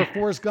you remember,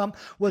 Forrest Gump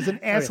was an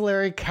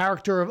ancillary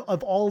character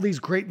of all these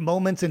great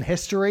moments in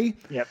history.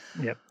 Yep.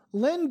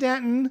 Lynn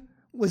Denton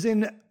was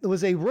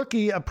a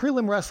rookie, a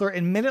prelim wrestler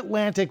in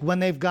Mid-Atlantic when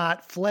they've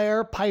got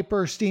Flair,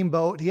 Piper,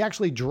 Steamboat. He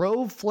actually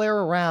drove Flair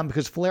around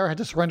because Flair had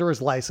to surrender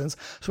his license.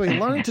 So he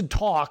learned to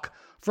talk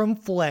from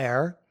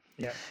Flair.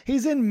 Yeah.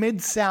 He's in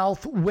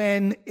Mid-South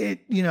when it,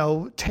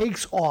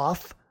 takes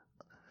off.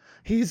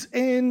 He's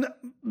in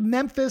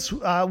Memphis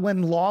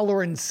when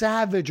Lawler and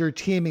Savage are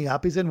teaming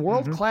up. He's in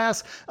World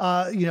Class,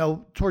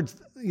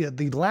 towards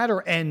the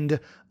latter end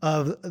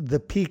of the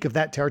peak of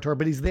that territory.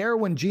 But he's there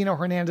when Gino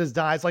Hernandez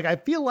dies. Like, I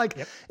feel like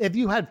if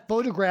you had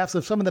photographs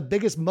of some of the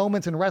biggest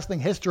moments in wrestling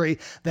history,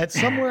 that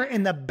somewhere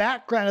in the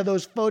background of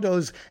those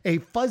photos, a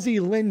fuzzy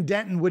Lynn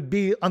Denton would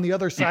be on the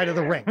other side of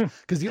the ring.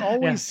 Because he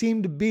always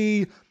seemed to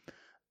be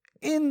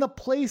in the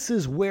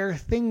places where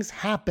things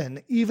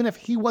happen, even if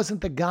he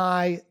wasn't the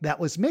guy that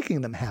was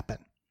making them happen.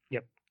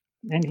 Yep.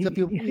 And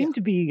he seemed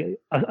to be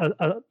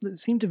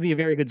a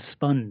very good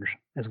sponge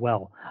as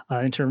well,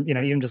 in terms,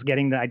 even just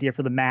getting the idea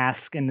for the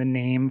mask and the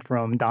name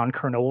from Don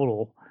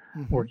Kernodle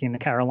working in the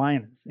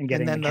Carolinas and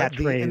getting the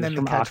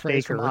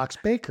catchphrase from Ox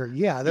Baker.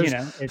 Yeah,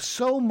 there's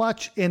so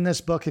much in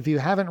this book. If you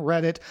haven't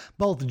read it,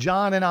 both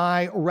John and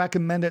I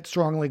recommend it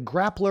strongly.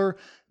 Grappler,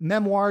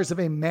 Memoirs of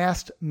a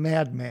Masked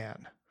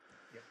Madman.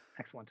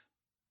 Excellent.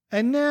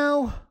 And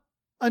now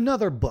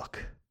another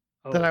book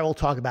that I will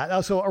talk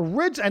about. So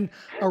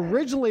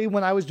originally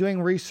when I was doing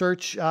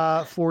research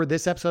for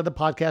this episode of the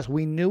podcast,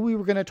 we knew we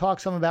were going to talk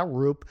some about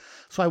Roop.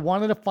 So I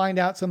wanted to find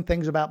out some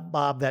things about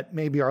Bob that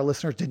maybe our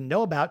listeners didn't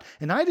know about.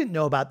 And I didn't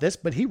know about this,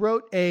 but he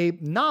wrote a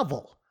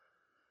novel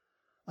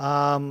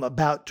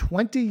about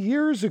 20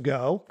 years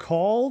ago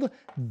called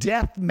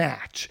Death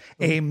Match,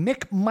 a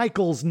Mick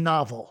Michaels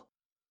novel.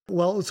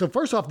 Well, so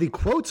first off, the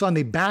quotes on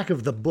the back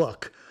of the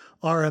book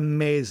are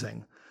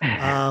amazing.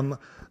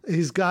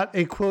 He's got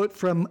a quote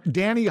from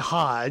Danny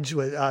Hodge.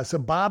 So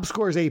Bob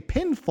scores a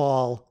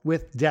pinfall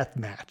with Death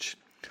Match.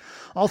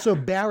 Also,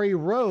 Barry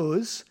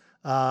Rose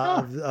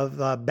of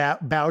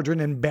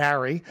Bowdrin and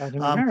Barry.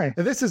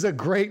 This is a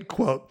great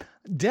quote.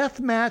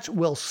 Deathmatch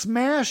will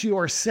smash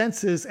your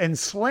senses and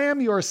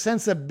slam your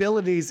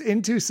sensibilities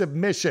into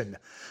submission.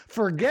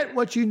 Forget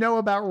what you know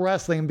about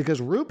wrestling because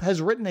Roop has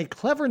written a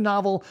clever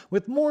novel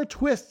with more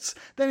twists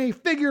than a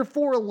figure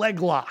 4 leg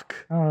lock.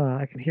 Oh,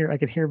 I can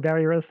hear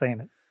Barry Rose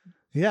saying it.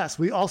 Yes,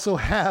 we also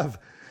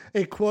have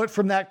a quote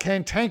from that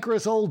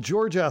cantankerous old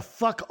Georgia,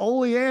 fuck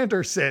Ole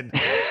Anderson.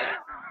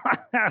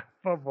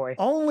 Oh boy.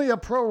 Only a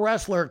pro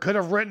wrestler could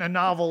have written a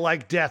novel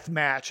like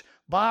Deathmatch.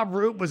 Bob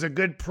Roop was a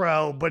good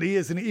pro, but he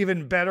is an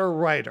even better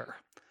writer.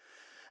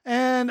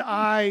 And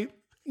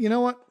you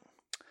know what?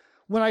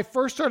 When I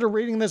first started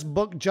reading this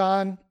book,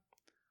 John,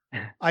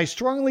 I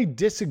strongly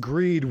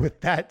disagreed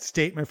with that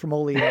statement from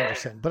Ole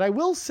Anderson. But I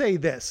will say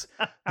this.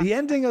 The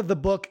ending of the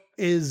book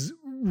is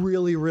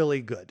really,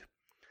 really good.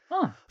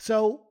 Huh.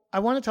 So I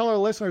want to tell our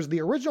listeners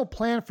the original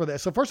plan for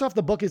this. So first off,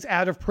 the book is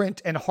out of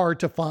print and hard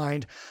to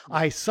find.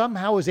 I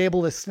somehow was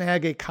able to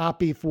snag a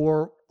copy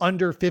for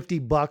under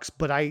 $50,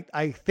 but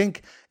I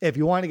think if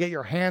you want to get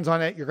your hands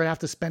on it, you're going to have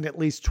to spend at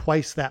least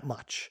twice that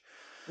much.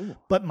 Ooh.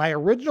 But my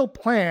original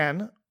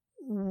plan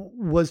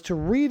was to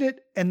read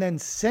it and then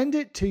send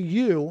it to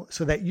you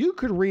so that you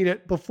could read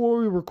it before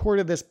we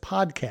recorded this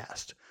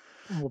podcast.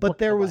 But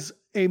there was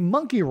a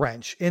monkey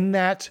wrench in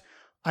that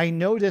I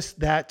noticed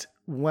that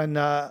when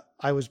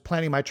I was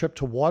planning my trip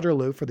to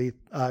Waterloo for the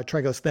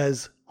Tragos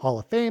Thesz Hall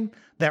of Fame,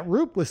 that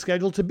Roop was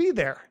scheduled to be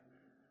there.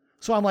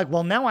 So I'm like,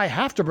 well, now I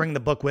have to bring the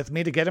book with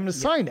me to get him to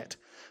sign it.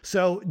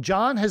 So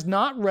John has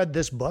not read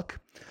this book.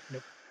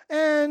 Nope.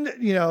 And,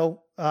 you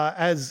know,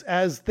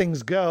 as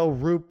things go,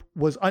 Roop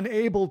was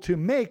unable to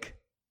make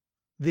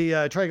the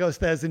Tragos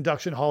Thesz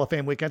Induction Hall of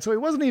Fame weekend. So he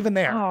wasn't even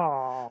there.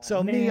 Oh,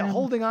 so man. Me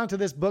holding on to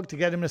this book to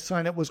get him to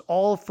sign it was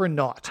all for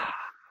naught.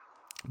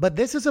 But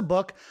this is a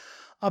book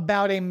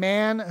about a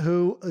man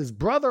whose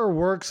brother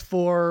works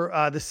for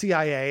the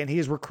CIA, and he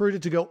is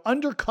recruited to go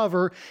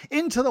undercover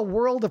into the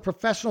world of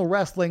professional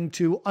wrestling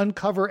to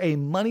uncover a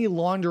money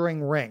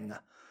laundering ring.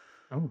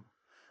 Oh.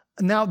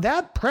 Now,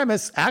 that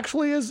premise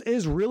actually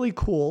is really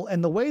cool,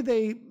 and the way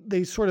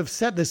they sort of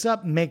set this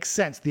up makes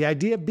sense. The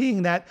idea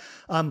being that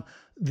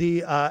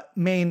the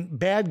main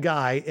bad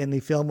guy in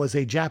the film was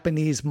a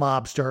Japanese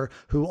mobster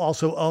who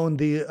also owned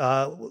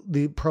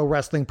the pro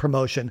wrestling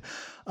promotion.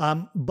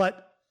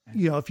 But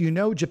you know, if you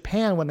know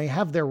Japan, when they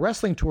have their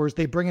wrestling tours,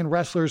 they bring in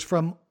wrestlers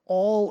from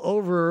all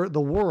over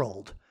the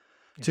world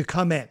to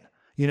come in.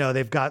 You know,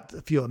 they've got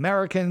a few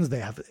Americans, they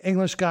have an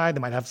English guy, they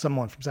might have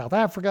someone from South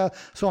Africa,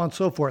 so on and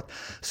so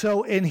forth.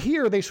 So in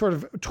here, they sort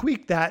of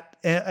tweak that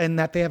and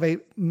that they have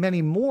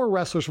many more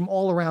wrestlers from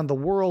all around the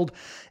world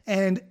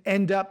and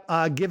end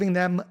up giving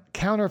them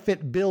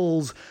counterfeit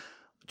bills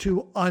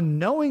to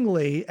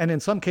unknowingly, and in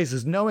some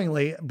cases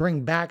knowingly,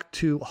 bring back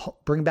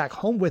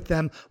home with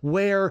them,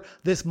 where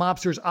this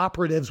mobster's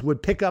operatives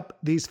would pick up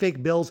these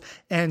fake bills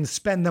and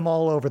spend them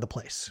all over the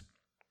place.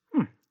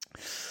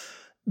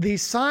 The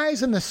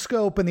size and the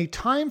scope and the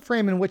time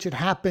frame in which it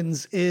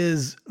happens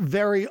is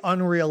very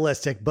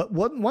unrealistic. But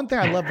one thing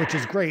I love, which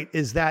is great,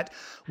 is that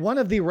one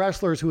of the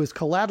wrestlers who is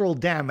collateral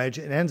damage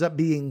and ends up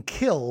being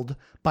killed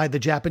by the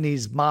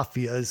Japanese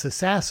mafia's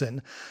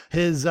assassin,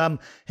 his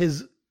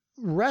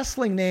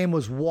wrestling name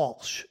was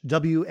Walsh,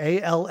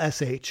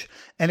 Walsh,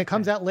 and it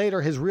comes out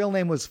later his real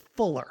name was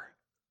Fuller.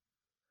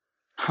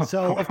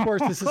 So, of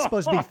course, this is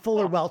supposed to be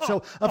Fuller Welch.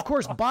 So, of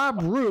course, Bob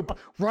Roop,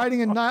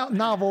 writing a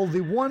novel, the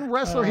one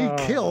wrestler he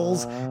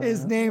kills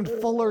is named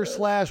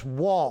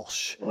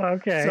Fuller/Walsh.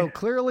 Okay. So,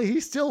 clearly,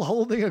 he's still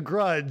holding a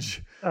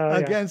grudge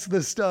against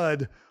the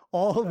stud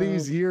all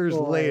these years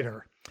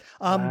later.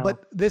 Wow.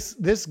 But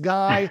this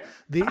guy,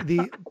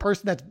 the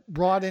person that's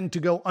brought in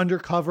to go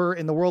undercover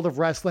in the world of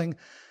wrestling,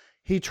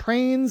 he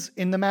trains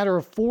in the matter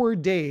of 4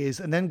 days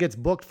and then gets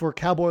booked for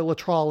Cowboy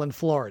Latrell in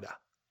Florida.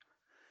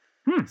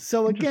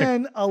 So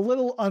again, a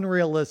little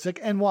unrealistic.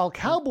 And while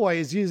Cowboy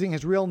is using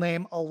his real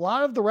name, a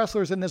lot of the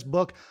wrestlers in this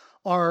book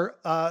are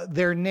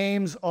their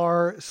names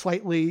are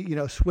slightly,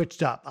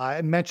 switched up.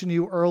 I mentioned to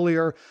you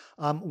earlier,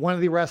 one of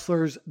the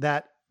wrestlers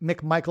that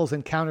Mick Michaels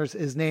encounters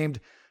is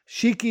named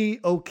Shiki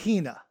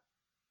Okina.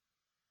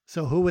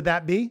 So who would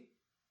that be?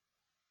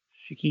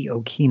 Shiki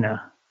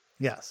Okina.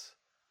 Yes.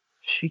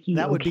 Shiki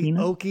that Okina? Would be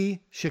Oki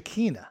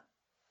Shikina.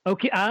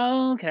 Okay.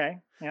 Oh, okay.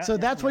 Yeah, so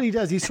that's what he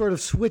does. He sort of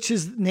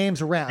switches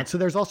names around. So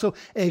there's also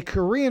a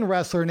Korean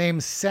wrestler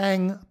named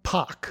Sang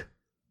Pak.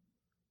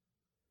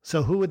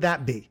 So who would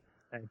that be?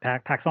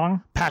 Pak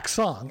Song? Pak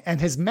Song.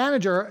 And his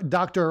manager,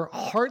 Dr.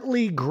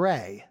 Hartley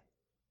Gray.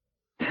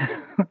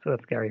 So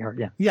that's Gary Hart,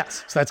 yeah.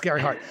 Yes, so that's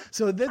Gary Hart.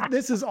 So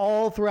this is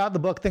all throughout the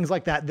book, things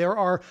like that. There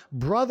are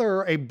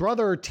a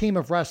brother team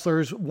of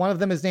wrestlers. One of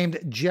them is named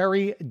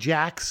Jerry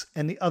Jacks,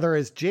 and the other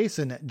is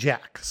Jason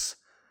Jacks.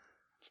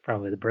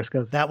 Probably the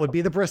Briscoes. That would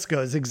be the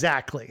Briscoes,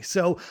 exactly.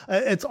 So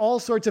it's all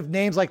sorts of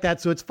names like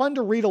that. So it's fun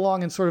to read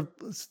along and sort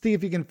of see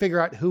if you can figure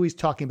out who he's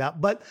talking about.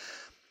 But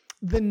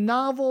the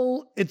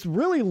novel, it's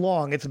really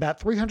long. It's about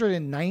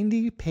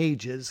 390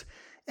 pages,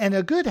 and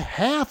a good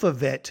half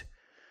of it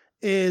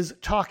is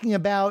talking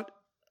about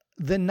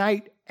the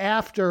night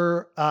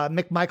after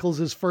Mick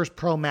Michaels' first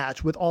pro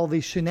match with all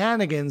these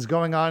shenanigans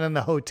going on in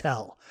the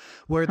hotel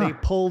where they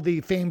pull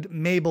the famed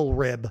Mabel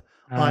rib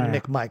on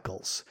Mick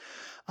Michaels.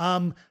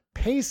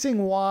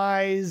 Pacing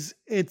wise,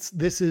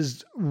 this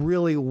is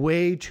really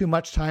way too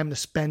much time to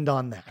spend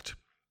on that.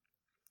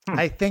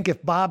 I think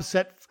if Bob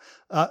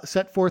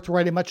set forth to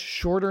write a much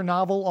shorter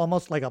novel,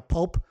 almost like a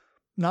pulp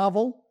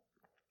novel,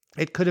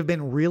 it could have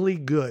been really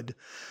good.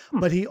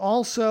 But he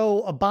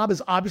also, Bob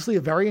is obviously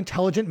a very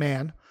intelligent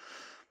man,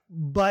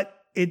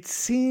 but it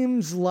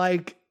seems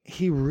like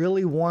he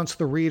really wants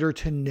the reader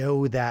to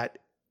know that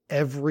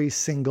every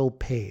single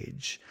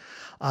page.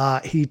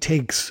 He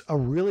takes a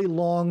really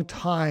long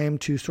time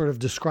to sort of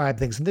describe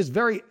things. And this is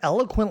very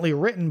eloquently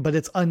written, but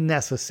it's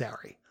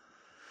unnecessary.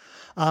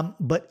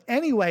 But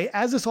anyway,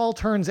 as this all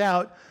turns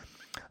out,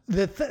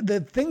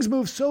 the things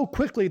move so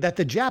quickly that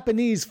the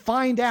Japanese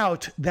find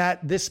out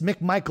that this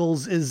Mick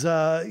Michaels is,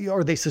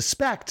 or they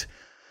suspect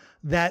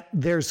that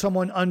there's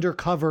someone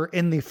undercover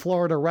in the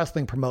Florida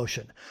wrestling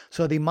promotion.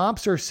 So the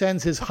mobster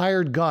sends his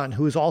hired gun,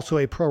 who is also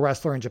a pro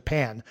wrestler in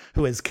Japan,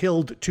 who has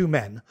killed 2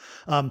 men,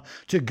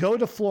 to go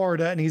to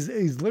Florida. And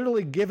he's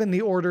literally given the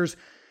orders,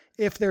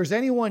 if there's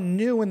anyone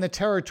new in the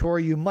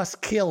territory, you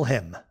must kill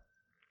him.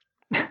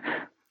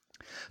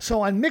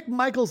 So on Mick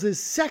Michaels'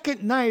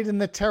 second night in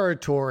the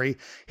territory,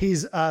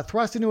 he's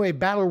thrust into a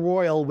battle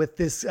royal with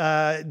this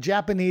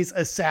Japanese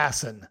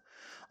assassin.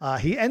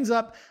 He ends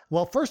up,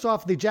 well, first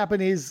off, the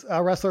Japanese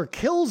wrestler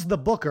kills the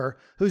booker,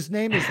 whose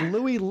name is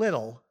Louis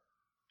Little.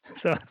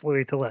 So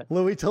Louis Tillet.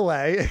 Louis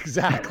Tillet,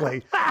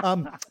 exactly.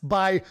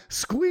 By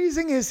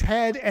squeezing his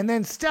head and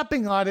then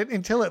stepping on it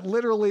until it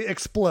literally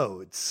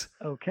explodes.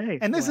 Okay.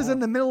 And this is in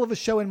the middle of a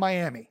show in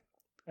Miami.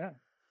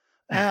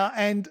 Yeah.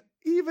 And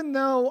even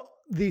though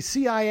the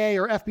CIA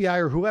or FBI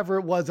or whoever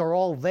it was are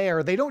all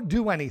there, they don't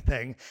do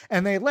anything.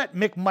 And they let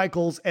Mick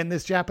Michaels and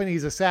this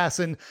Japanese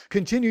assassin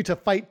continue to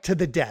fight to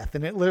the death.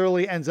 And it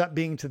literally ends up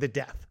being to the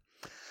death.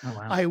 Oh,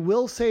 wow. I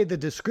will say the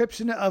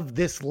description of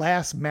this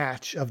last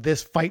match, of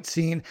this fight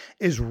scene,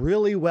 is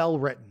really well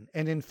written.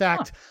 And in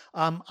fact,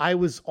 I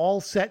was all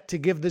set to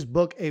give this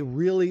book a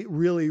really,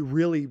 really,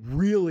 really,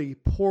 really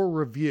poor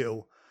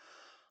review.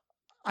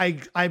 I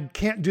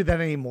can't do that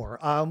anymore.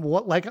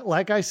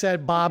 Like I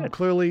said, Bob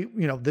clearly,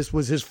 this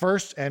was his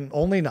first and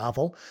only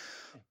novel.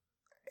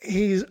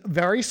 He's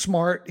very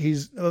smart.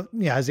 He's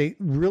has a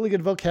really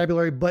good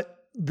vocabulary, but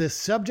the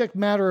subject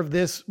matter of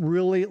this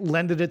really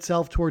lended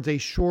itself towards a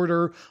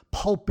shorter,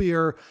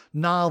 pulpier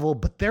novel.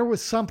 But there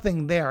was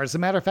something there. As a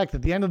matter of fact,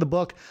 at the end of the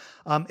book,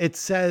 it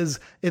says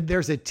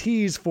there's a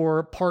tease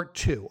for part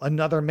 2,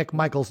 another Mick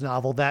Michaels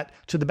novel that,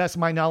 to the best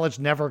of my knowledge,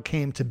 never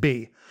came to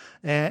be.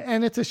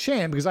 And it's a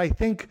shame because I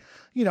think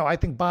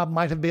Bob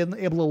might have been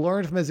able to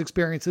learn from his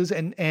experiences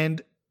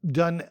and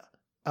done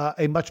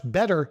a much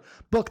better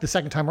book the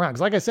second time around.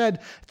 Because like I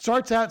said, it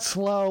starts out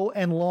slow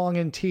and long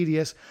and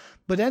tedious,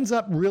 but ends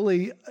up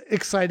really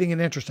exciting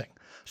and interesting.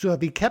 So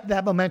if he kept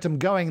that momentum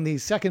going, the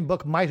second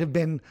book might have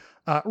been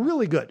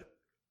really good.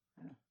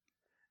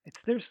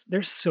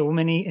 There's so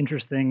many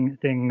interesting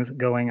things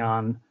going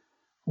on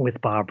with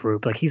Bob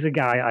Roop. Like, he's a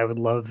guy I would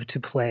love to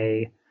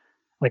play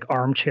like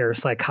armchair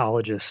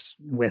psychologist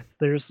with.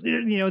 There's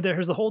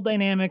the whole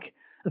dynamic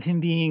of him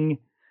being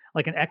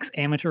like an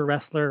ex-amateur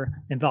wrestler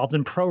involved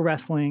in pro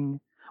wrestling,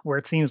 where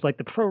it seems like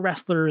the pro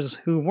wrestlers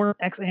who weren't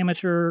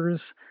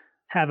ex-amateurs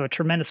have a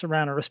tremendous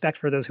amount of respect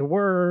for those who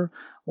were,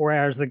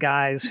 whereas the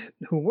guys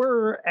who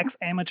were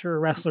ex-amateur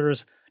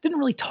wrestlers didn't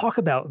really talk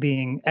about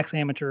being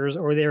ex-amateurs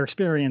or their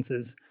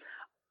experiences.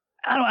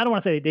 I don't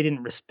want to say they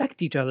didn't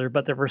respect each other,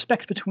 but the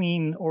respect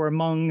between or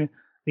among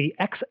the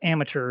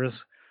ex-amateurs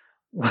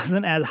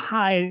wasn't as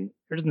high,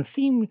 or doesn't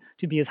seem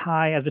to be as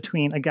high as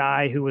between a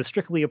guy who was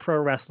strictly a pro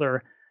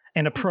wrestler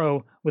and a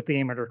pro with the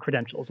amateur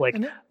credentials. Like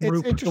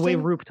the way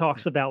Roop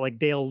talks about like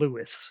Dale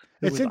Lewis.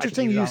 It's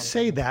interesting you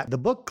say that. The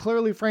book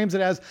clearly frames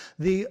it as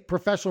the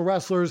professional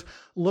wrestlers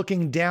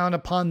looking down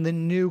upon the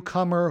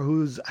newcomer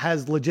who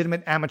has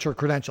legitimate amateur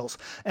credentials.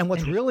 And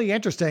what's really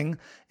interesting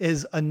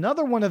is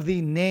another one of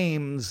the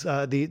names,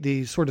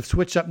 the sort of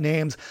switched up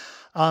names,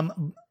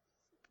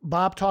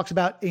 Bob talks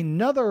about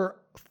another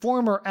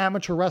former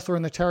amateur wrestler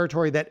in the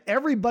territory that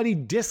everybody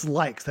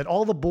dislikes, that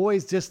all the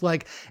boys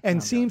dislike,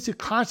 and seems to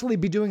constantly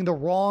be doing the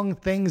wrong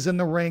things in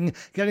the ring,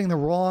 getting the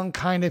wrong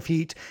kind of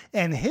heat.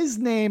 And his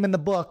name in the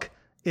book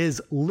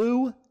is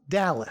Lou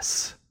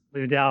Dallas.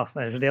 Lou Dallas,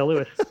 there's Dale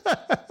Lewis.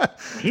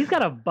 He's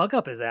got a bug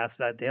up his ass,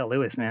 that Dale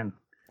Lewis, man.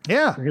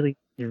 Yeah.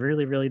 He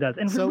really does.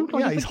 And so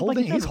he's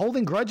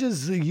holding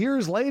grudges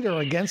years later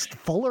against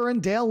Fuller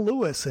and Dale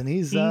Lewis, and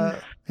he's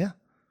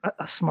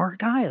a smart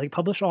guy, like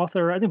published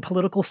author, I think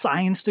political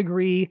science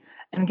degree.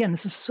 And again,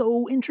 this is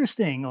so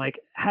interesting, like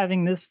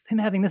him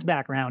having this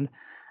background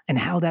and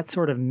how that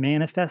sort of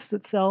manifests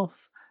itself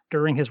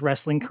during his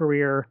wrestling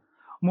career,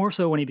 more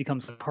so when he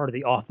becomes a part of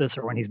the office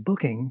or when he's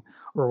booking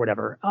or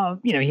whatever.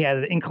 He had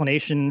an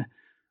inclination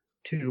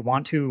to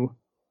want to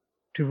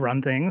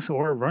run things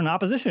or run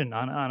opposition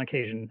on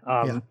occasion.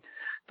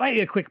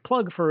 a quick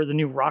plug for the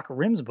new Rock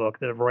Rims book,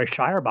 the Roy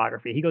Shire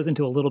biography. He goes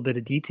into a little bit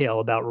of detail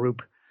about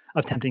Roop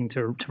attempting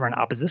to run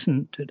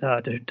opposition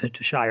to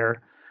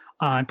Shire,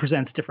 and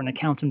presents different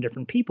accounts from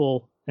different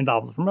people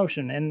involved with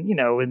promotion. And,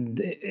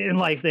 in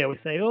life, they always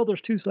say, oh,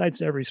 there's two sides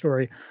to every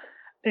story.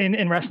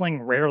 In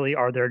wrestling, rarely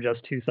are there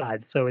just two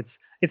sides. So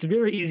it's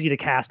very easy to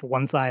cast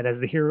one side as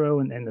the hero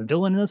and the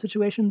villain in those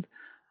situations,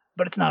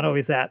 but it's not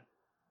always that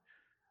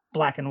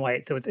black and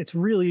white. So it's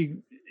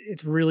really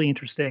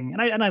interesting.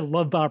 And I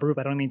love Bob Roop.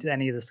 I don't mean to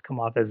any of this to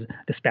come off as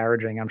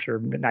disparaging. I'm sure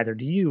neither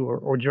do you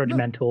or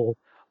judgmental,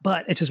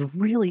 but it's just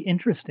really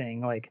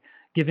interesting, like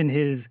given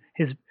his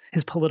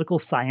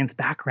political science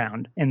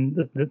background and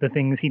the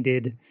things he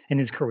did in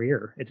his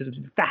career. It's just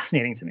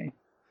fascinating to me.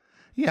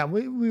 Yeah,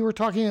 we were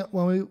talking,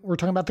 when we were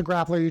talking about the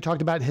grappler, you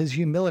talked about his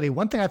humility.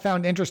 One thing I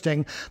found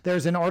interesting,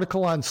 there's an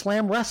article on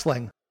Slam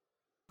Wrestling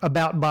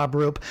about Bob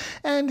Roop,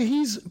 and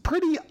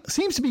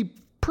seems to be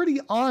pretty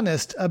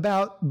honest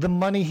about the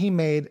money he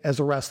made as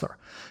a wrestler.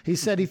 He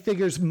said he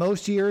figures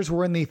most years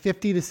were in the $50,000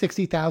 to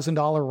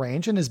 $60,000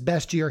 range, and his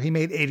best year he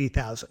made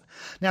 $80,000.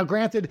 Now,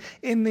 granted,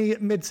 in the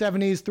mid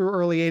 70s through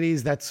early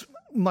 80s, that's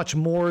much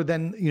more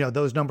than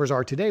those numbers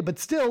are today, but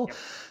still,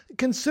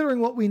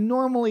 considering what we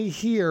normally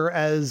hear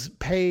as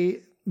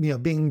pay,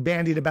 being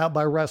bandied about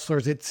by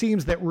wrestlers, it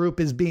seems that Roop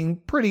is being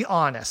pretty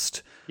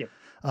honest.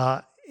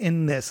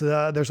 In this.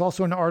 There's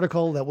also an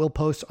article that we'll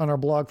post on our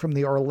blog from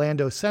the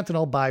Orlando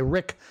Sentinel by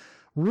Rick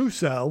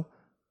Russo.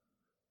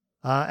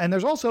 And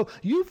there's also,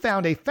 you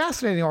found a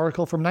fascinating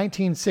article from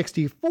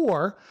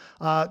 1964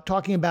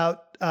 talking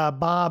about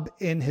Bob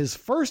in his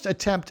first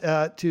attempt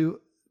to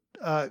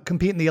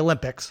compete in the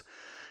Olympics.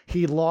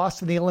 He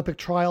lost in the Olympic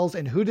trials,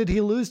 and who did he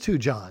lose to,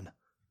 John?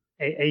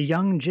 A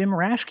young Jim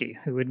Raschke,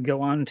 who would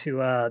go on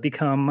to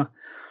become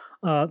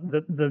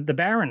the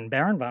Baron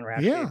von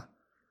Raschke. Yeah.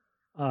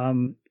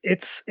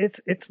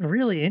 It's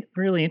really,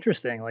 really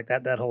interesting, like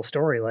that whole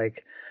story.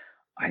 Like,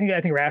 I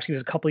think Raschke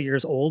was a couple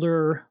years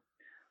older.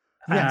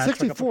 Yeah,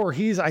 64.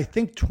 He's, I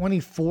think,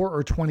 24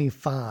 or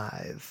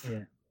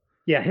 25.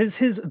 Yeah.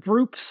 His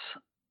Roop's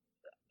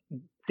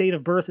date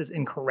of birth is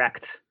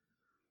incorrect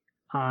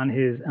on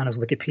his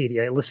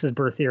Wikipedia. It lists his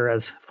birth year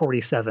as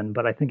 47,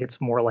 but I think it's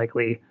more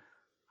likely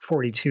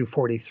 42,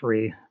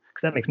 43, because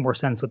that makes more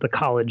sense with the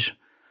college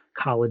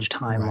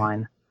timeline.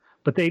 Right.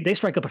 But they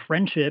strike up a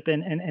friendship,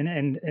 and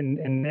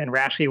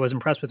Raschke was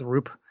impressed with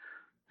Roop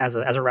as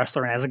a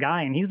wrestler and as a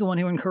guy, and he's the one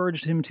who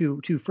encouraged him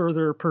to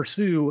further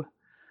pursue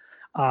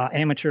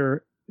amateur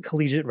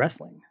collegiate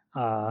wrestling.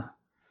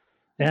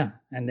 He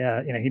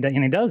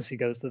does. He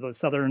goes to the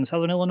Southern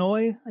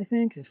Illinois, I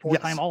think. He's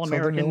four-time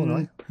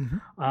All-American,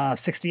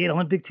 68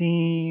 Olympic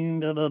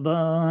team, blah, blah,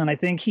 blah. And I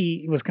think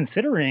he was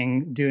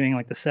considering doing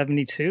like the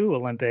 72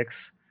 Olympics,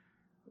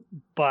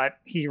 but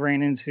he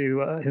ran into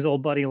his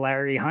old buddy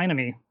Larry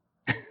Heineme,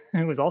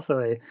 who was also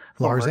a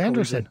Lars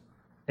Anderson.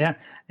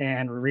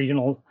 And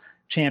regional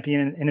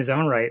champion in his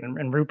own right.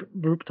 And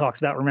Roop talks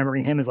about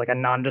remembering him as like a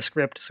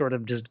nondescript sort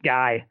of just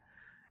guy.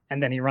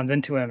 And then he runs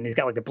into him, and he's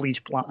got like the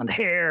bleached blonde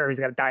hair. He's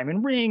got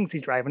diamond rings.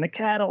 He's driving a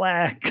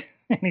Cadillac,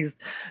 and he's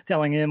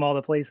telling him all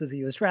the places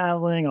he was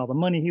traveling, all the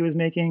money he was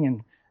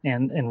making,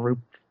 and Roop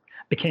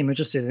became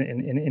interested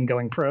in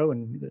going pro,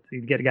 and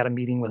he got a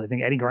meeting with, I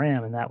think, Eddie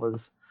Graham, and that was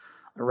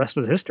the rest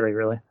was history,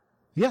 really.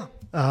 Yeah.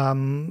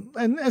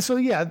 And so,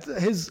 yeah,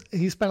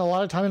 he spent a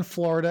lot of time in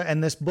Florida,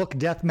 and this book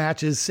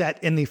Deathmatch is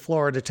set in the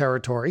Florida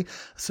territory.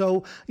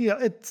 So,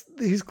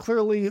 he's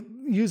clearly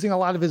using a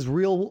lot of his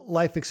real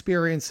life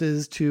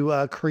experiences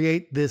to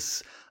create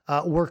this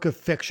work of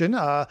fiction.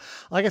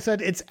 Like I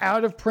said, it's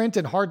out of print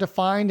and hard to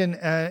find.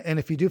 And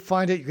if you do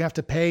find it, you're gonna have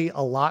to pay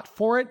a lot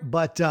for it.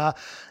 But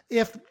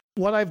if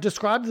what I've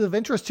described is of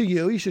interest to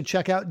you, you should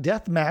check out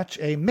Deathmatch,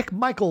 a Mick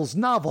Michaels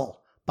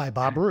novel by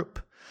Bob Roop.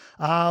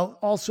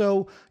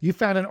 Also, you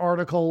found an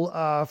article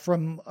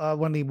from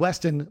one of the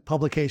Weston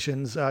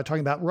publications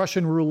talking about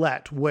Russian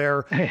roulette,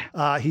 where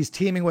he's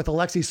teaming with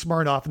Alexei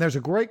Smirnov. And there's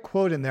a great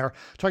quote in there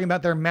talking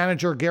about their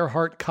manager,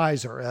 Gerhard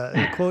Kaiser.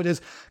 The quote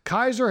is,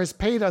 "Kaiser has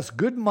paid us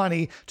good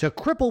money to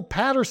cripple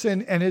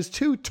Patterson and his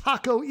two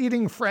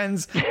taco-eating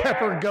friends,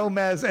 Pepper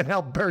Gomez and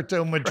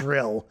Alberto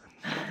Madril."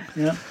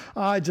 Yeah,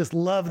 I just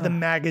love the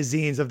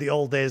magazines of the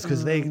old days,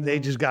 because they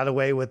just got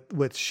away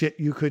with shit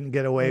you couldn't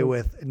get away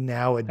with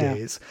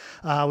nowadays.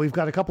 Yeah. We've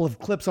got a couple of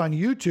clips on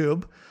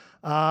YouTube.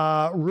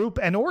 Roop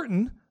and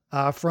Orton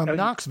from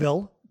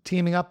Knoxville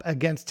teaming up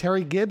against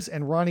Terry Gibbs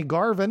and Ronnie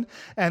Garvin.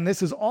 And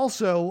this is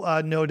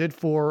also noted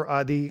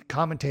for the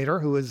commentator,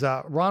 who is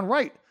Ron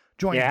Wright,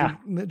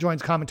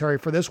 joins commentary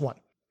for this one.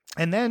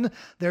 And then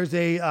there's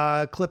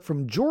a clip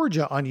from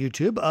Georgia on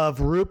YouTube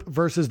of Roop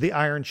versus the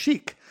Iron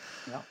Sheik.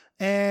 Yeah.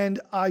 And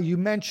you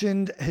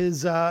mentioned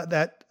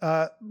that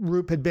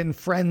Roop had been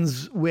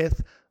friends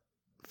with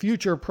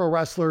future pro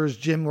wrestlers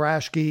Jim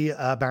Raschke,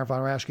 Baron von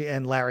Raschke,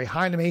 and Larry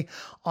Heineme.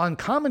 On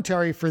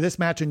commentary for this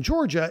match in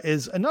Georgia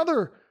is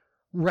another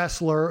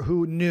wrestler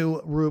who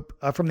knew Roop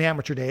from the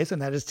amateur days,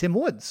 and that is Tim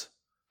Woods.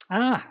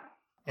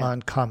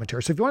 on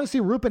commentary. So if you want to see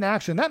Roop in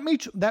action,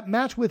 that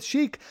match with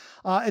Sheik,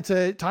 it's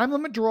a time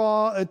limit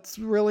draw. It's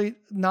really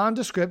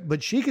nondescript,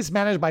 but Sheik is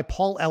managed by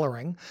Paul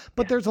Ellering.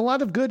 But there's a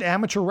lot of good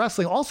amateur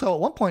wrestling. Also, at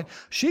one point,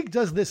 Sheik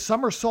does this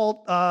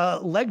somersault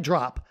leg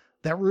drop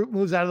that Roop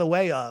moves out of the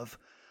way of,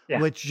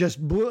 which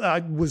just blew,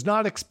 was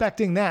not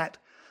expecting that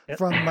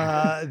from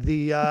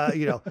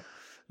the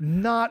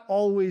not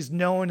always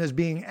known as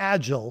being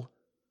agile,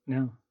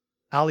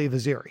 Ali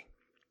Vaziri.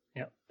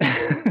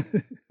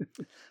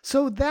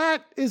 So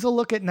that is a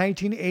look at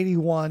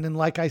 1981. And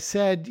like I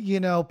said,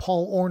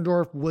 Paul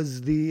Orndorff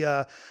was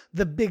the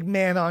big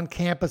man on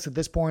campus at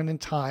this point in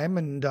time.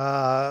 And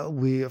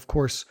we, of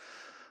course,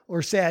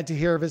 were sad to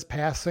hear of his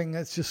passing.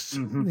 It's just,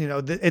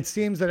 it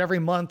seems that every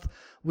month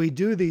we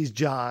do these,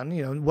 John.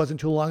 It wasn't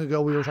too long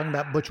ago we were talking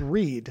about Butch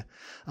Reed,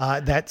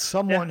 that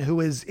someone who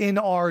is in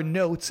our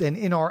notes and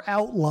in our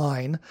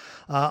outline,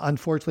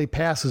 unfortunately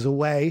passes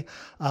away.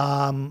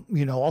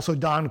 Also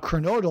Don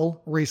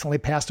Kernodle recently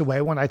passed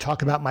away. When I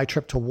talk about my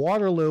trip to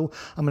Waterloo,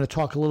 I'm going to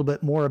talk a little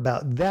bit more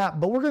about that.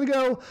 But we're going to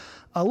go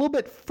a little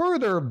bit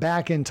further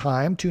back in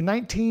time to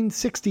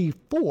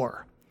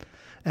 1964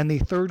 and the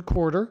third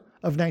quarter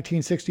of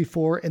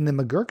 1964 in the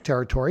McGurk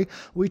territory.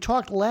 We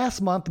talked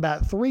last month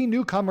about three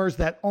newcomers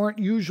that aren't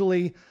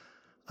usually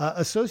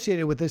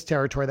associated with this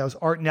territory. That was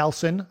Art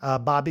Nelson,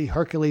 Bobby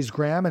Hercules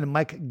Graham, and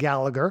Mike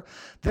Gallagher.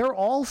 They're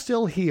all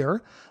still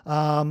here.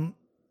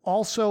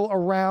 Also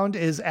around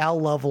is Al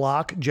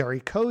Lovelock,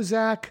 Jerry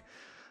Kozak,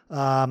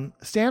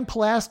 Stan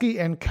Pulaski,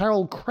 and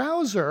Carol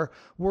Krauser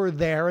were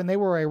there, and they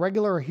were a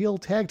regular heel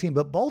tag team,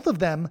 but both of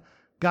them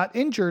got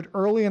injured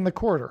early in the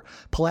quarter.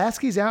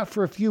 Pulaski's out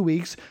for a few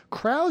weeks.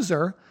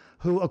 Krauser,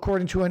 who,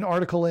 according to an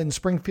article in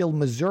Springfield,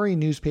 Missouri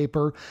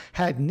newspaper,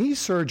 had knee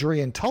surgery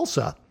in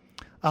Tulsa,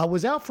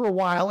 was out for a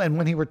while, and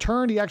when he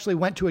returned, he actually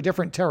went to a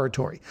different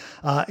territory.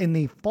 In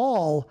the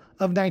fall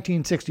of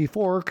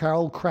 1964,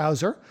 Carol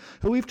Krauser,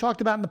 who we've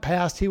talked about in the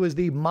past, he was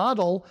the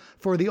model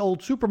for the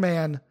old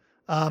Superman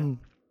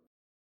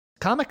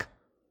comic.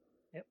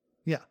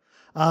 Yeah.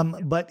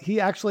 But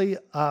he actually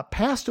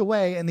passed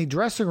away in the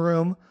dressing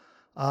room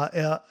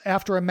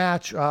after a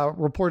match,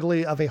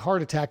 reportedly of a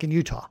heart attack in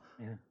Utah.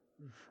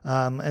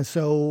 And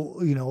so,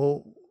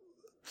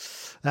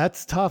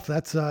 that's tough.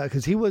 That's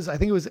because I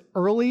think he was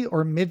early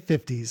or mid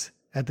 50s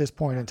at this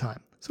point in time.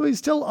 So he's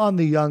still on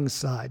the young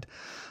side.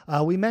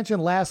 We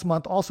mentioned last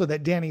month also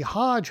that Danny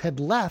Hodge had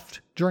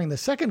left during the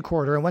second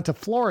quarter and went to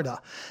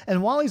Florida.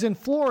 And while he's in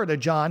Florida,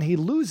 John, he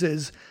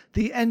loses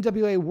the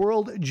NWA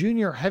World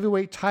Junior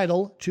Heavyweight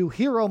title to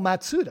Hiro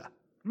Matsuda.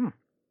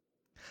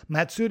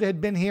 Matsuda had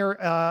been here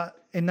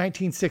in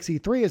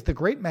 1963 as the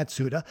Great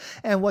Matsuda.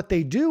 And what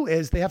they do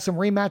is they have some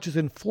rematches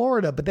in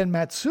Florida, but then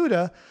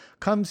Matsuda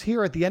comes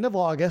here at the end of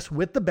August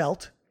with the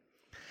belt,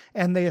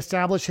 and they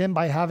establish him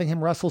by having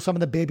him wrestle some of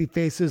the baby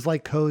faces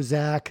like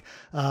Kozak,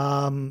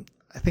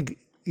 I think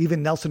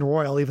even Nelson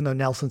Royal, even though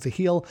Nelson's a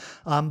heel.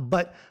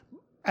 But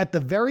at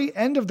the very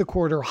end of the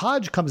quarter,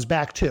 Hodge comes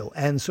back too.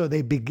 And so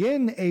they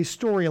begin a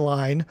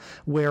storyline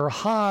where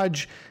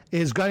Hodge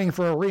is gunning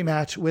for a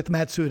rematch with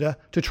Matsuda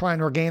to try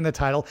and regain the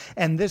title.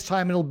 And this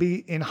time it'll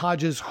be in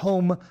Hodge's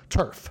home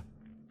turf.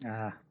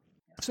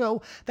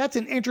 So that's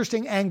an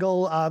interesting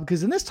angle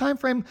because in this time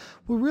frame,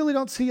 we really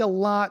don't see a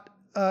lot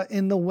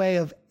in the way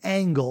of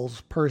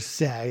angles per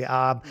se.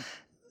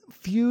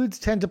 Feuds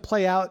tend to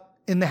play out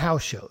in the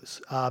house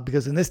shows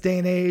because in this day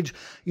and age,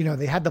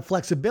 they had the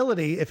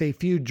flexibility. If a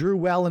feud drew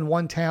well in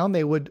one town,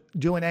 they would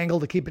do an angle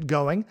to keep it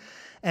going.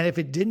 And if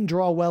it didn't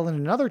draw well in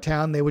another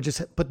town, they would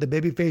just put the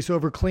babyface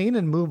over clean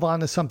and move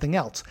on to something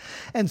else.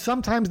 And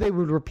sometimes they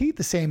would repeat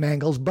the same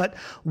angles. But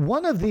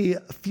one of the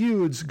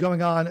feuds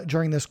going on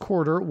during this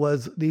quarter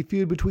was the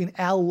feud between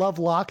Al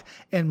Lovelock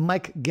and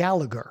Mike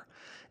Gallagher.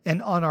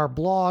 And on our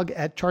blog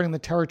at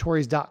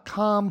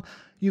chartingtheterritories.com,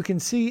 you can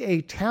see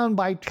a town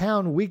by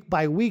town, week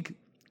by week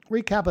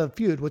recap of the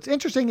feud. What's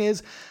interesting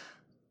is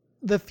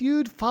the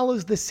feud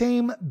follows the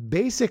same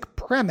basic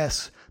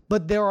premise,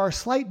 but there are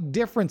slight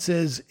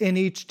differences in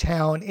each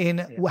town in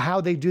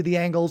how they do the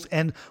angles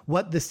and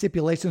what the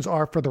stipulations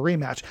are for the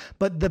rematch.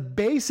 But the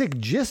basic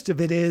gist of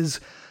it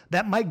is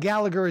that Mike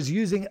Gallagher is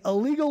using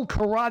illegal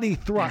karate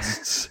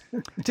thrusts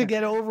to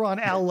get over on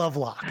Al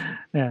Lovelock.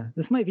 Yeah,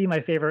 this might be my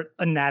favorite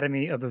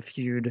anatomy of a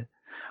feud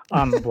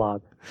on the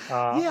blog.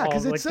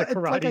 Because it's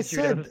like I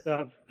said,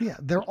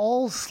 they're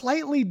all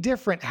slightly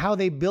different how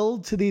they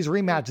build to these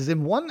rematches.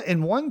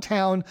 In one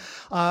town,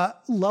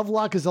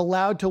 Lovelock is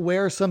allowed to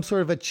wear some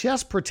sort of a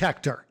chest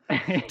protector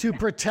to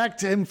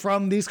protect him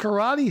from these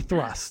karate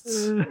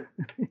thrusts.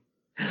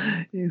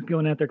 He's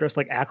going out there dressed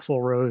like Axl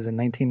Rose in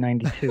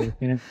 1992.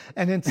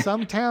 And in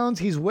some towns,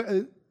 he's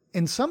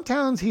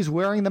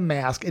wearing the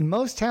mask. In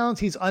most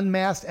towns, he's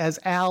unmasked as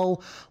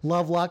Al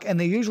Lovelock, and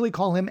they usually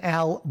call him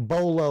Al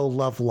Bolo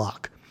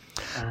Lovelock.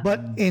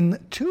 But in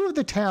two of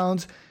the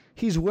towns,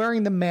 he's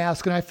wearing the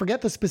mask, and I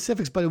forget the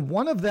specifics, but in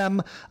one of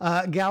them,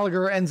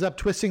 Gallagher ends up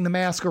twisting the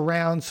mask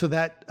around so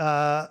that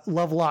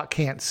Lovelock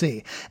can't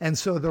see. And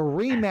so the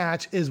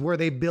rematch is where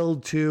they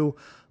build to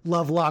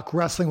Lovelock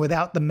wrestling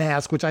without the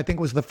mask, which I think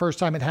was the first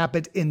time it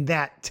happened in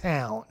that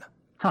town.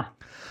 Huh.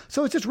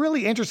 So it's just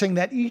really interesting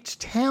that each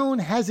town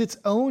has its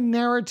own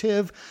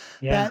narrative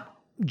that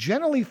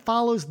generally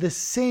follows the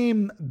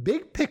same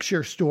big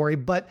picture story,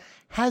 but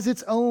has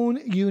its own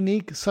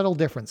unique, subtle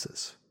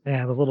differences.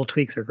 Yeah, the little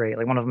tweaks are great.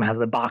 Like one of them has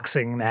the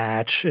boxing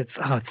match. It's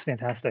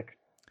fantastic.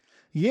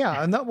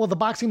 Yeah, and the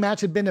boxing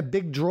match had been a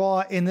big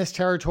draw in this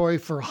territory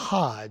for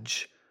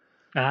Hodge.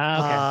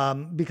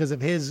 Okay. Because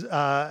of his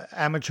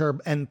amateur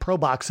and pro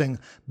boxing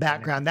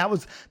background. That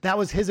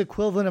was his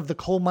equivalent of the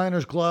coal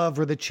miner's glove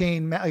or the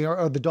chain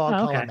or the dog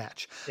collar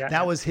match.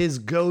 That was his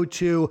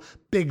go-to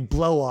big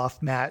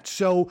blow-off match.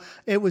 So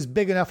it was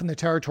big enough in the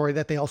territory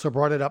that they also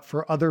brought it up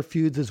for other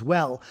feuds as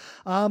well.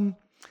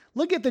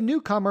 Look at the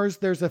newcomers.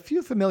 There's a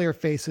few familiar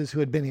faces who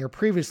had been here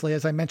previously.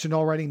 As I mentioned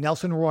already,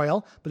 Nelson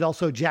Royal, but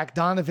also Jack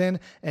Donovan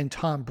and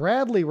Tom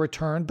Bradley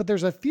returned. But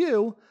there's a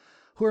few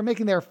who are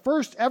making their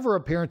first ever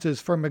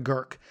appearances for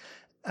McGurk.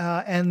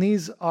 And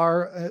these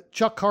are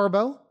Chuck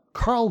Carbo,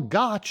 Carl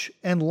Gotch,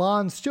 and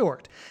Lon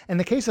Stewart. In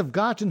the case of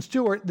Gotch and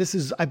Stewart, this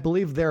is, I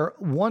believe, their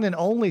one and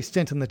only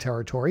stint in the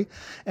territory.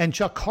 And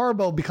Chuck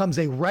Carbo becomes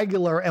a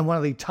regular and one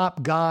of the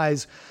top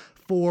guys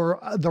for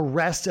the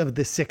rest of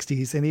the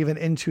 60s and even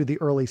into the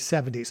early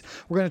 70s.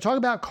 We're going to talk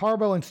about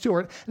Carbo and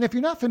Stewart. And if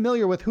you're not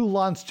familiar with who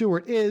Lon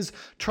Stewart is,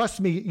 trust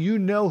me, you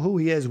know who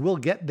he is. We'll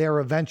get there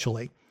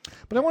eventually.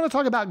 But I want to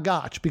talk about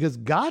Gotch because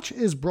Gotch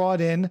is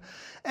brought in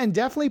and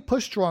definitely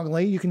pushed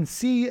strongly. You can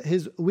see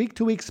his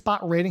week-to-week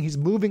spot rating. He's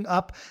moving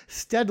up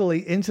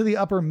steadily into the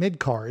upper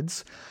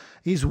mid-cards.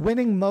 He's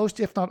winning most,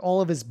 if not all,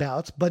 of his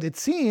bouts, but it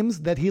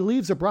seems that he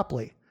leaves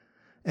abruptly.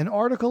 An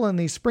article in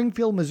the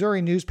Springfield,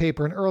 Missouri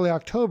newspaper in early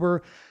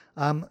October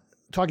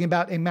talking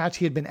about a match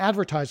he had been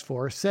advertised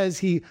for says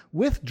he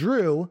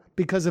withdrew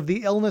because of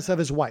the illness of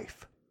his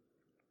wife.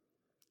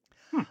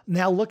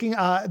 Now, looking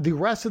the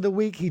rest of the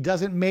week, he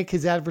doesn't make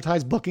his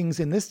advertised bookings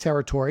in this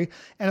territory.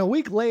 And a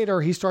week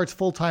later, he starts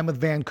full-time with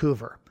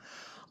Vancouver.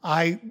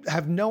 I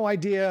have no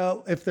idea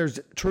if there's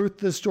truth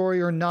to the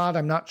story or not.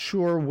 I'm not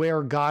sure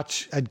where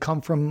Gotch had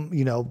come from,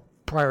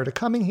 prior to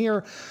coming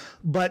here.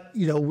 But,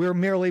 we're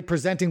merely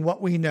presenting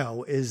what we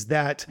know is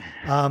that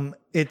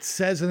it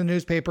says in the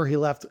newspaper he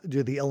left due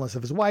to the illness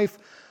of his wife.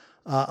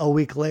 A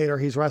week later,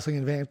 he's wrestling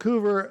in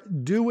Vancouver.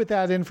 Do with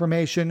that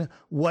information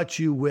what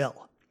you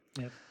will.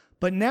 Yep.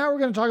 But now we're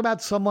going to talk about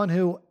someone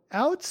who,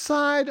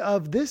 outside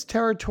of this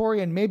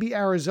territory and maybe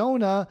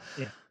Arizona,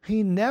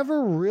 he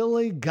never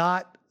really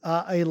got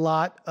a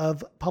lot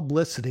of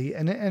publicity.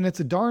 And it's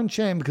a darn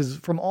shame because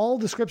from all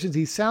descriptions,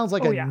 he sounds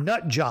like a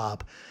nut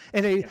job.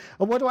 And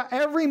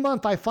every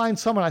month I find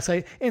someone, I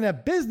say, in a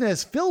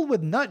business filled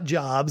with nut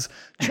jobs,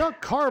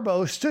 Chuck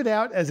Carbo stood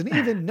out as an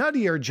even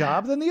nuttier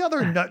job than the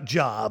other nut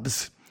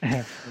jobs.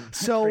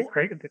 So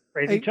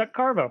crazy Chuck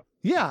Carbo.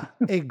 Yeah,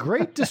 a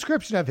great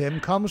description of him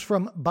comes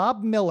from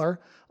Bob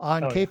Miller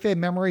on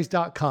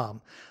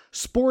kayfabememories.com.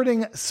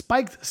 Sporting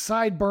spiked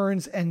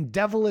sideburns and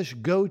devilish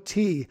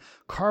goatee,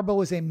 Carbo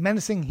was a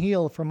menacing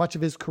heel for much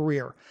of his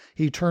career.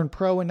 He turned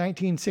pro in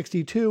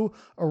 1962,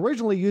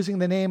 originally using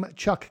the name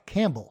Chuck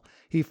Campbell.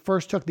 He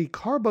first took the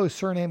Carbo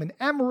surname in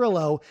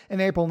Amarillo in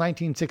April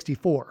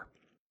 1964.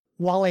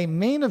 While a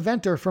main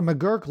eventer for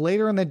McGurk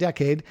later in the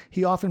decade,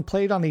 he often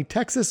played on the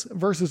Texas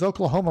versus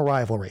Oklahoma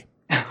rivalry.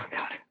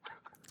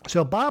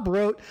 So Bob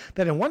wrote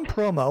that in one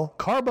promo,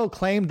 Carbo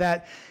claimed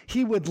that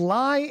he would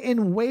lie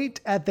in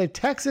wait at the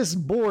Texas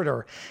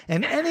border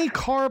and any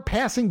car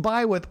passing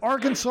by with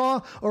Arkansas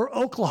or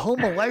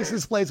Oklahoma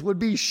license plates would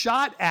be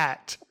shot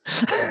at.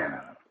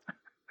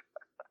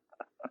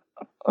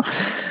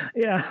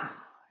 Yeah.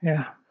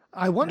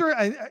 I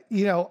wonder,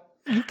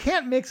 you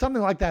can't make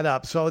something like that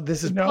up. So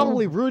this is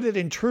probably rooted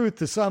in truth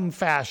to some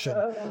fashion,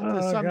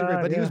 to some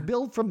degree. But he was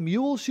billed from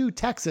Muleshoe,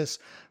 Texas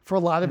for a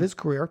lot of his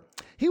career.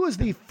 He was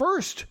the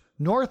first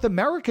North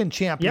American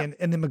champion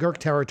in the McGurk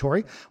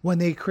territory when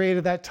they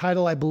created that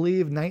title, I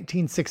believe,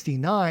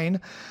 1969.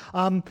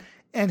 And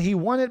he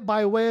won it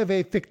by way of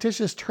a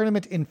fictitious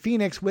tournament in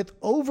Phoenix with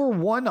over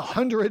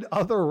 100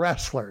 other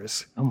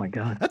wrestlers. Oh, my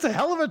God. That's a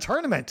hell of a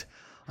tournament.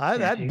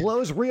 That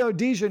blows Rio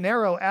de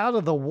Janeiro out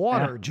of the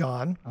water,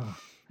 John. Oh.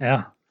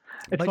 Yeah.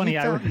 It's funny.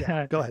 Go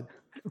ahead.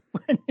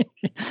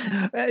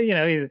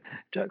 He's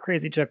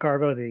crazy Chuck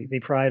Carbo, the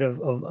pride of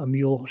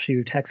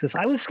Muleshoe, Texas.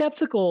 I was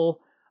skeptical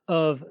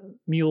of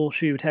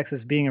Muleshoe,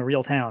 Texas being a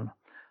real town,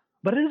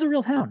 but it is a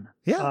real town.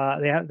 Yeah.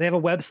 They have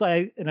a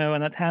website, and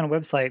that town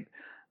website,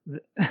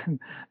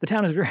 the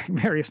town is very,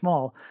 very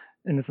small.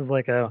 And this is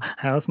like,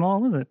 how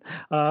small is it?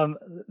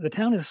 The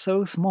town is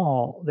so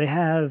small. They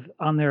have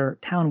on their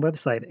town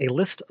website a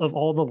list of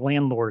all the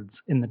landlords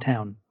in the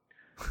town.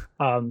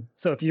 So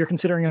if you're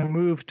considering a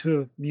move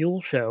to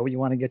Muleshoe, you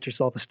want to get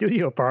yourself a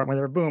studio apartment,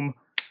 or boom,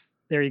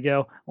 there you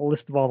go, a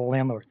list of all the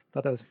landlords.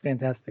 Thought that was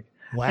fantastic.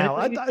 Wow,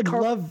 I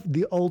love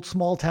the old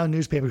small town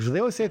newspapers. They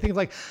always say things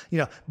like,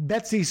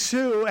 Betsy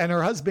Sue and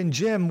her husband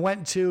Jim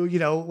went to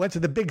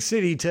the big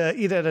city to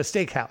eat at a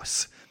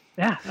steakhouse.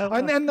 Yeah,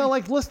 and then they'll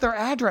list their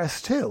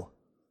address too.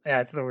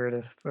 Yeah, it's the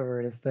weirdest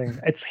thing.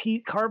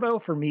 Carbo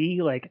for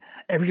me. Like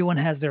everyone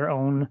has their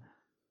own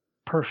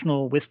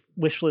personal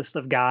wish list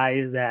of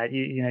guys that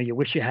you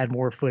wish you had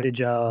more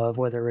footage of,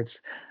 whether it's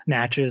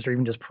matches or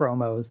even just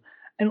promos.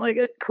 And like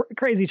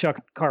Crazy Chuck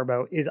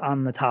Carbo is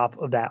on the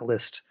top of that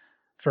list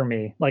for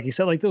me. Like you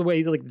said, like the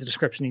way, like the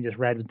description you just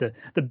read with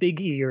the big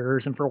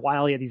ears, and for a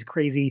while he had these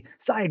crazy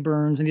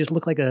sideburns, and he just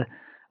looked like a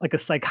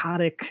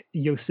psychotic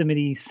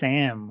Yosemite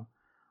Sam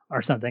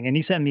or something. And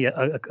you sent me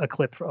a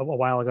clip a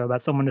while ago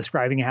about someone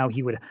describing how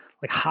he would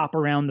like hop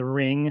around the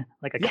ring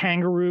like a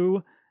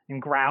kangaroo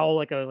and growl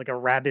like a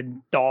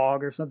rabid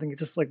dog or something. It's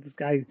just like this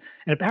guy.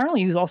 And apparently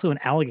he was also an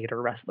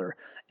alligator wrestler.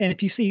 And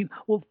if you see,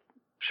 well,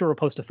 sure, we'll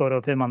post a photo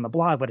of him on the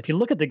blog, but if you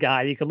look at the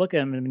guy, you could look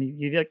at him and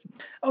you'd be like,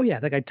 oh yeah,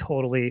 that guy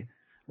totally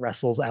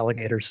wrestles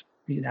alligators.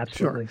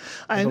 Absolutely.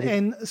 Sure.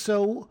 And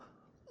so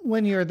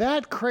when you're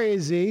that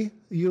crazy,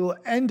 you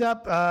end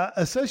up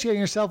associating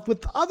yourself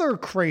with other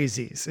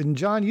crazies. And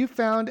John, you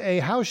found a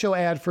house show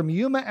ad from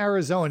Yuma,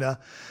 Arizona,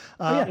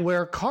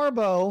 where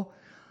Carbo,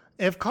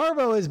 if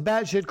Carbo is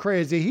batshit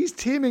crazy, he's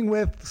teaming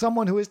with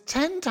someone who is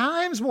 10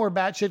 times more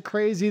batshit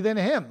crazy than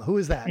him. Who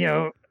is that?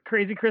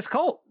 Crazy Chris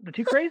Colt, the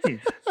two crazies.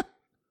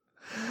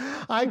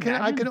 I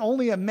can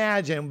only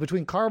imagine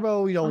between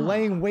Carbo,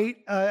 laying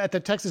wait at the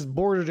Texas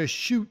border to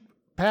shoot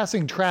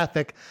passing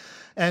traffic,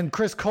 and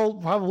Chris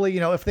Colt probably,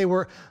 if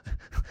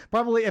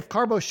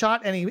Carbo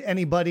shot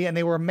anybody and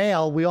they were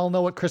male, we all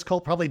know what Chris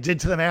Colt probably did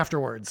to them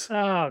afterwards.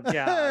 Oh god!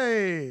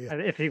 Hey.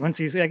 I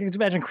can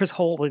imagine Chris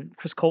Colt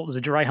was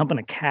a dry hump on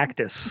a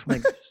cactus,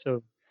 like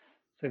so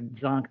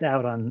zonked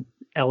out on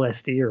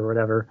LSD or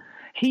whatever.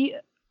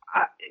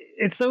 I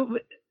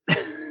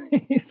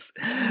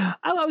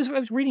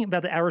was reading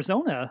about the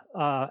Arizona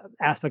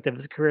aspect of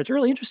his career. It's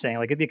really interesting.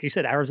 Like you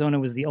said, Arizona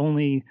was the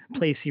only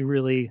place he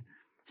really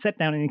set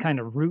down any kind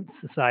of roots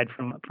aside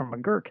from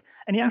McGurk.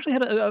 And he actually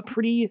had a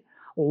pretty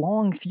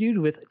long feud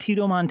with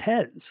Tito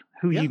Montez,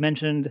 who you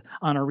mentioned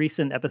on a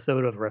recent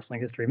episode of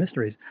Wrestling History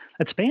Mysteries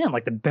that spanned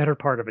like the better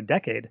part of a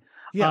decade.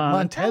 Yeah,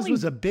 Montez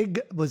was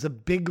a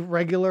big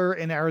regular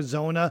in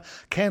Arizona.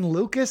 Ken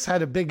Lucas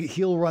had a big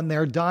heel run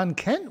there. Don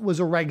Kent was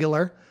a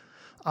regular.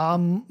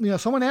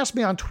 Someone asked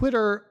me on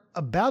Twitter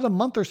about a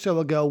month or so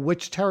ago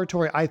which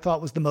territory I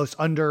thought was the most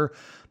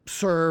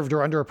underserved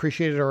or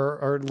underappreciated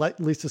or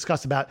at least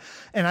discussed about.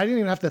 And I didn't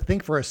even have to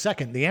think for a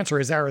second. The answer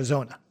is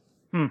Arizona.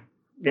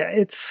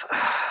 Yeah,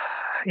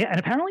 and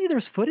apparently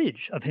there's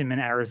footage of him in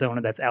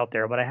Arizona that's out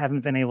there, but I haven't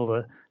been able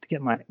to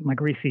get my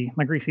greasy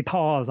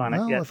paws on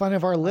it yet. If any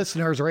of our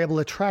listeners are able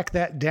to track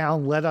that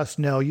down, let us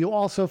know. You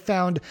also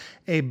found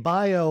a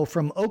bio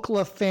from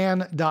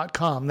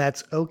oklafan.com.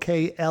 That's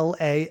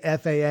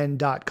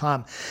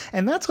OKLAFAN.com.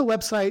 And that's a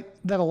website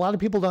that a lot of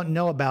people don't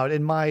know about.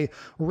 In my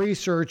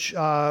research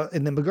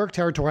in the McGurk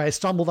territory, I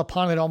stumbled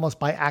upon it almost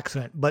by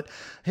accident. But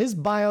his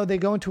bio, they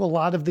go into a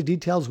lot of the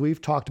details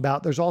we've talked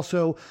about. There's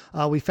also,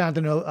 we found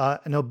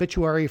an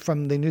obituary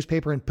from the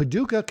newspaper in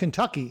Paducah,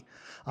 Kentucky.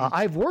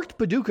 I've worked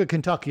Paducah,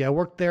 Kentucky. I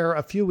worked there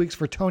a few weeks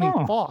for Tony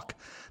Falk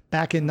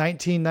back in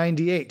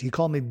 1998. He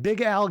called me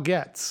Big Al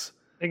Getz.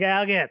 Big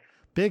Al Getz.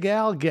 Big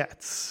Al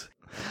Getz.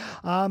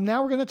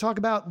 Now we're going to talk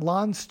about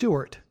Lon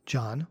Stewart,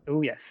 John.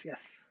 Oh, yes.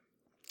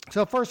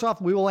 So first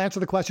off, we will answer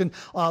the question.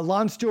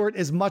 Lon Stewart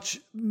is much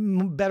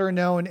better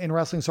known in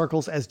wrestling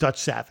circles as Dutch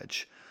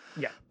Savage.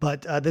 Yeah.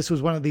 But this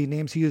was one of the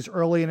names he used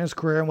early in his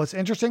career. And what's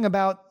interesting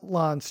about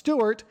Lon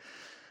Stewart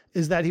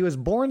is that he was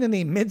born in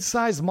the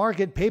mid-sized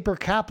market paper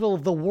capital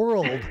of the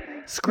world,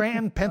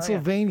 Scranton,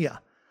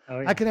 Pennsylvania. Oh,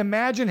 yeah. I can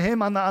imagine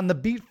him on the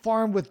beet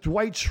farm with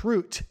Dwight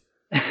Schrute,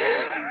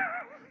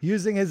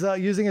 using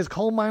his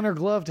coal miner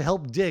glove to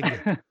help dig,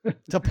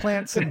 to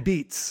plant some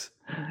beets.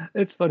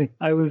 It's funny.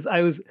 I was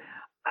over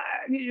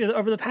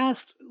the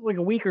past like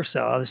a week or so,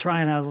 I was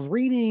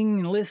reading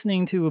and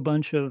listening to a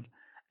bunch of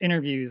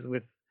interviews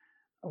with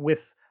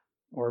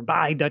or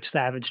by Dutch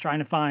Savage, trying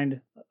to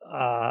find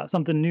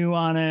something new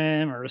on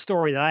him or a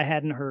story that I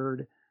hadn't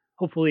heard.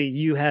 Hopefully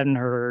you hadn't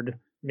heard.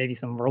 Maybe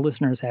some of our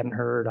listeners hadn't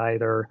heard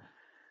either.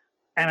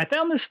 And I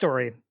found this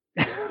story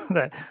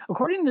that,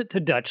 according to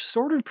Dutch,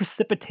 sort of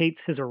precipitates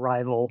his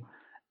arrival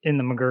in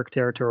the McGurk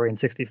territory in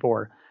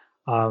 '64.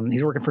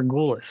 He's working for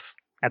Goulas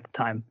at the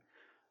time,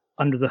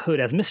 under the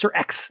hood as Mr.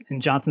 X in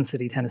Johnson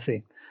City,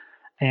 Tennessee.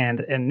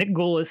 And Nick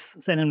Goulas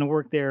sent him to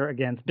work there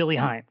against Billy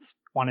Hines,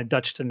 wanted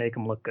Dutch to make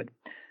him look good.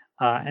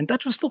 And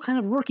Dutch was still kind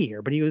of rookie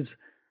here, but he was,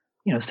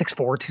 6'4",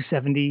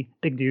 270,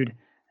 big dude.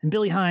 And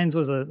Billy Hines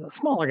was a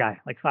smaller guy,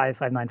 like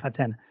 5'9",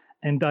 5'10".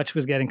 And Dutch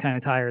was getting kind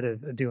of tired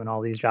of doing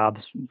all these jobs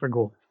for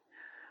Goulas.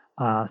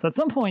 So at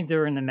some point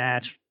during the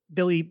match,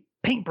 Billy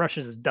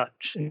paintbrushes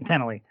Dutch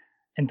intentionally,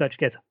 and Dutch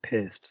gets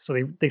pissed. So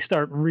they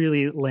start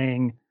really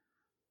laying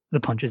the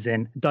punches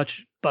in. Dutch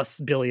busts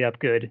Billy up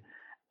good.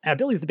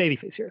 Billy's the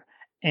babyface here.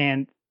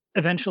 And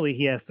eventually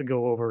he has to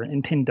go over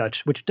and pin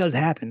Dutch, which does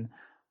happen.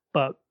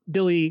 But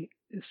Billy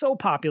is so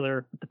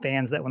popular with the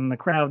fans that when the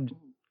crowd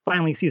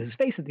finally sees his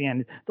face at the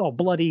end, it's all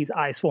bloody, his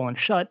eyes swollen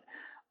shut.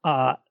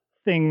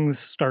 Things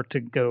start to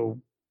go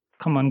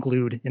come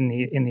unglued in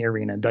the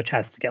arena. Dutch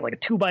has to get like a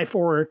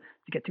 2x4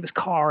 to get to his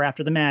car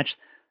after the match.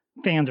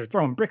 Fans are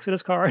throwing bricks at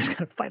his car. He's got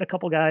to fight a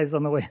couple guys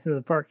on the way to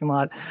the parking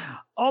lot.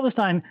 All this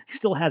time, he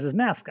still has his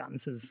mask on.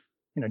 This is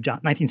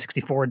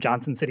 1964,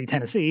 Johnson City,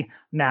 Tennessee.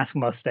 Mask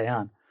must stay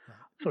on.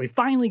 So he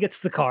finally gets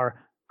to the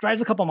car,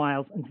 drives a couple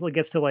miles until he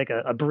gets to like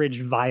a bridge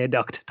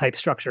viaduct type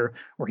structure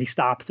where he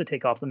stops to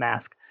take off the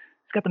mask.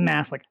 He's got the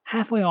mask like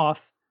halfway off,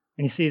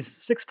 and he sees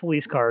 6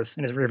 police cars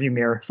in his rearview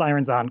mirror,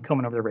 sirens on,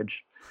 coming over the ridge.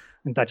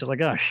 And Dutch is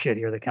like, oh shit,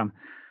 here they come.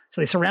 So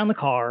they surround the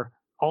car.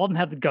 All of them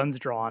have the guns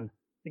drawn.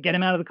 They get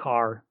him out of the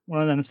car.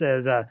 One of them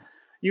says,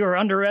 you are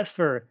under arrest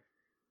for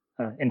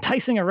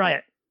enticing a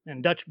riot.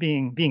 And Dutch,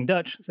 being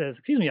Dutch, says,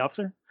 excuse me,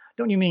 officer,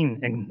 don't you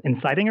mean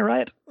inciting a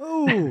riot?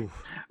 Oh.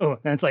 Oh,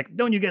 and it's like,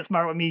 don't you get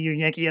smart with me, you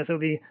Yankee SOB.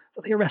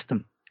 So they arrest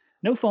him.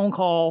 No phone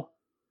call.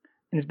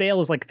 And his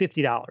bail is like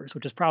 $50,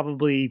 which is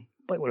probably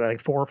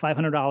like $400 or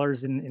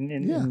 $500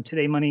 in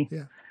today money.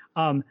 Yeah.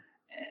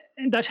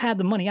 And Dutch had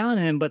the money on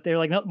him, but they're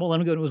like, no, well, let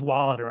him go to his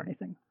wallet or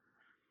anything.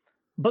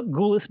 But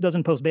Gulas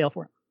doesn't post bail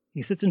for him.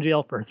 He sits in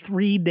jail for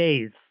 3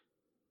 days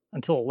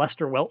until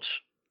Lester Welch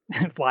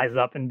flies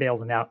up and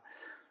bails him out.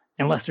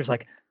 And Lester's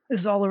like,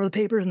 this is all over the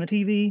papers and the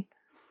TV.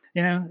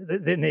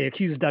 Then they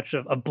accuse Dutch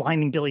of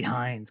blinding Billy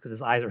Hines because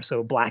his eyes are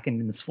so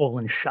blackened and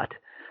swollen shut.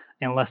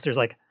 And Lester's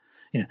like,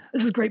 this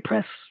is great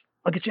press.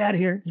 I'll get you out of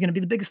here. You're going to be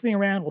the biggest thing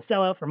around. We'll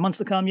sell out for months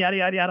to come, yada,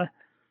 yada, yada.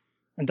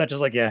 And Dutch is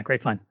like, yeah,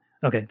 great, fine.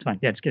 Okay, it's fine.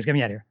 Yeah, just get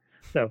me out of here.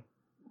 So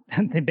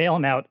they bail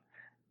him out.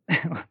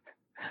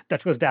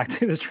 Dutch goes back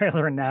to his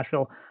trailer in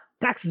Nashville,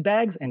 packs his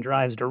bags, and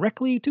drives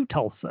directly to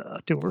Tulsa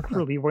to work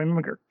for Leroy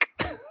McGurk.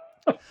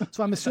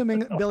 So I'm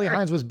assuming Billy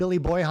Hines was Billy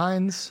Boy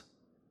Hines,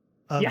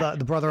 yes.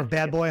 the brother of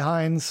Bad Boy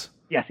Hines.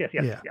 Yes.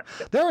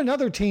 They're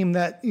another team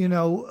that,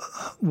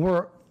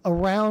 were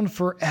around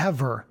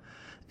forever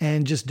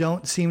and just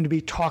don't seem to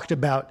be talked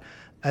about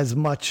as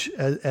much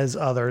as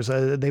others.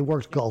 They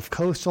worked Gulf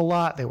Coast a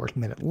lot. They worked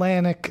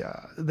Mid-Atlantic.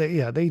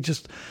 They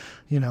just,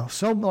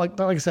 so like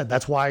I said,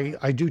 that's why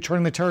I do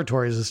Turning the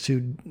Territories, is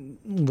to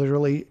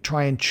literally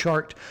try and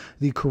chart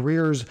the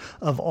careers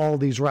of all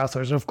these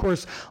wrestlers. And of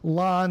course,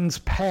 Lon's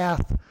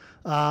path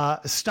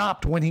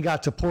stopped when he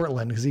got to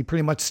Portland, because he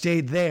pretty much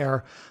stayed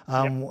there,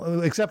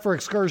 except for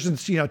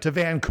excursions, to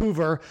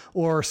Vancouver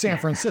or San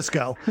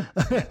Francisco.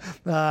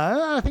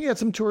 I think he had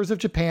some tours of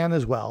Japan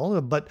as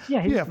well. But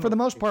for the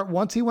most part,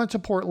 once he went to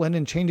Portland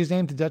and changed his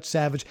name to Dutch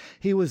Savage,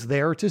 he was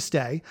there to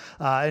stay.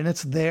 And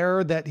it's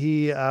there that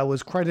he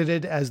was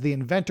credited as the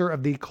inventor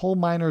of the coal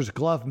miners'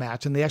 glove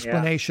match. And the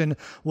explanation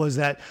was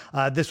that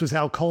this was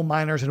how coal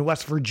miners in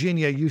West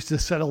Virginia used to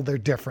settle their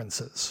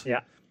differences. Yeah.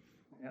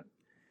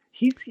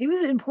 He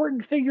was an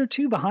important figure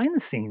too behind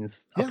the scenes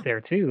up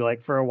there too.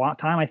 Like for a long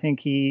time, I think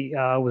he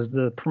was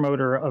the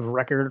promoter of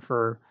record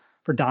for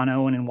Don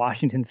Owen in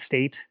Washington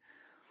State.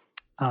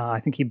 I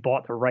think he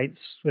bought the rights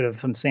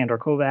from Sandor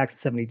Kovacs in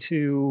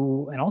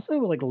 '72, and also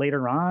like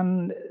later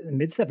on,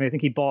 mid '70s, I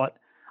think he bought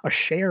a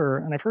share,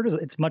 and I've heard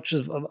it's much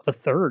as a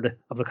third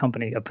of the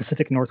company of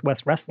Pacific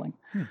Northwest Wrestling,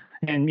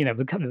 and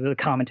the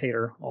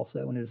commentator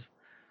also in his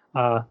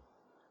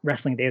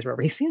wrestling days.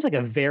 Wherever he seems like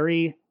a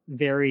very,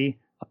 very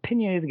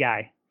opinionated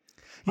guy.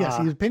 Yes,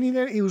 he's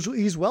opinionated.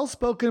 He's well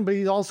spoken, but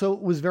he also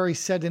was very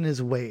set in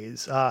his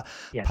ways.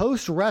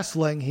 Post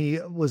wrestling, he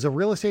was a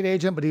real estate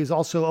agent, but he's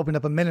also opened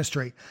up a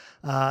ministry.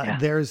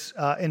 There's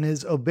in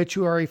his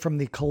obituary from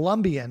the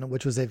Columbian,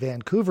 which was a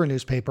Vancouver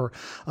newspaper.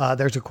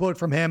 There's a quote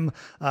from him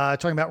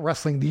talking about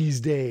wrestling these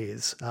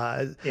days.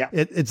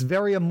 It's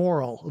very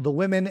immoral. The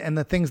women and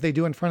the things they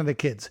do in front of the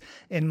kids.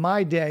 In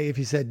my day, if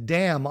you said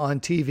 "damn" on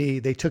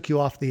TV, they took you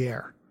off the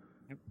air.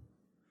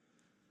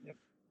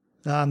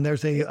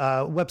 There's a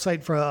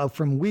website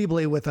from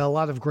Weebly with a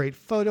lot of great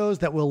photos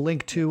that we'll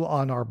link to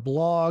on our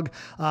blog.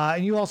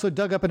 And you also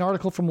dug up an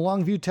article from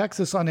Longview,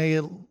 Texas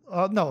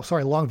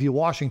Longview,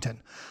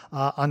 Washington,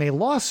 on a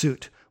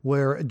lawsuit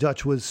where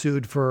Dutch was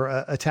sued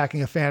for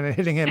attacking a fan and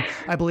hitting him,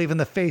 I believe, in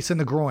the face and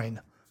the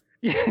groin.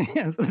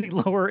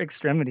 The lower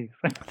extremities.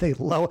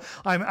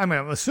 I'm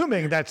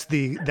assuming that's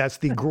the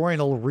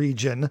groinal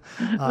region.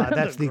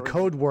 That's the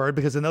code word,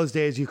 because in those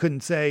days you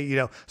couldn't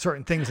say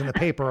certain things in the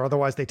paper,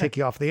 otherwise they take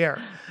you off the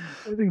air.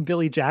 I think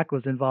Billy Jack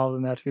was involved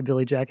in that for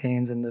Billy Jack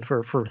Haynes and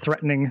for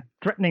threatening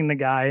the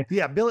guy.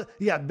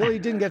 Billy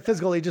didn't get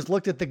physical. He just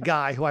looked at the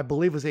guy, who I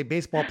believe was a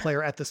baseball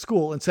player at the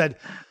school, and said,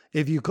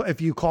 "If you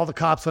call the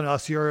cops on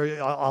us,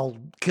 I'll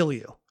kill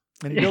you."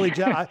 And Billy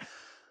Jack.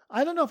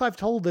 I don't know if I've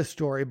told this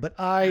story, but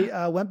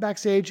I went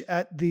backstage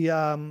at the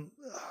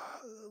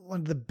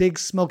one of the big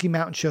Smoky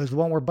Mountain shows, the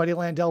one where Buddy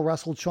Landel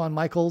wrestled Shawn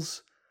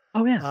Michaels.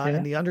 Oh, yeah.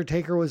 And The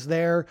Undertaker was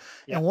there.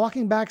 Yeah. And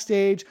walking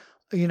backstage,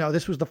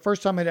 this was the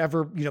first time I'd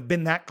ever,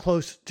 been that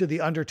close to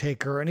The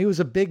Undertaker. And he was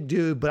a big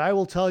dude, but I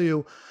will tell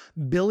you,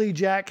 Billy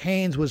Jack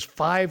Haynes was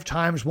 5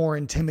 times more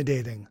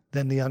intimidating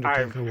than The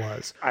Undertaker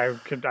was. I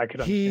could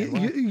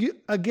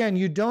understand.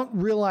 You don't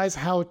realize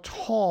how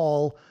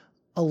tall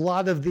a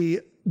lot of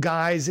the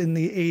guys in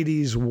the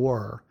 80s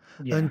were.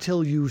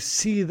 until you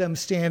see them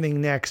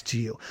standing next to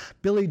you.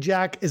 Billy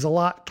Jack is a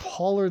lot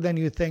taller than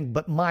you think,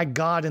 but my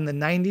God, in the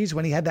 90s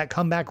when he had that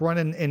comeback run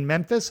in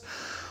Memphis,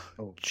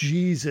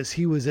 Jesus,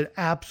 he was an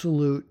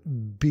absolute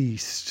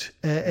beast.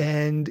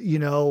 And,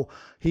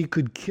 he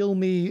could kill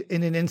me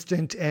in an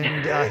instant,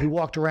 and he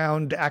walked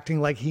around acting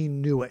like he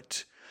knew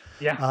it.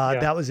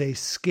 That was a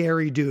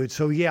scary dude.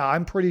 So yeah,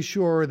 I'm pretty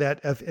sure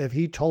that if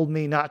he told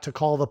me not to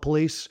call the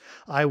police,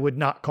 I would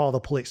not call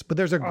the police. But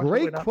there's a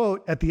great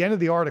quote at the end of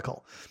the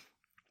article.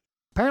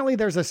 Apparently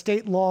there's a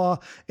state law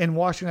in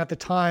Washington at the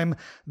time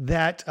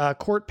that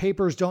court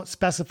papers don't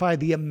specify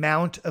the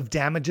amount of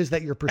damages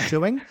that you're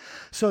pursuing.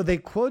 So they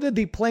quoted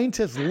the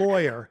plaintiff's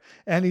lawyer,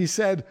 and he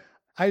said,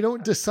 "I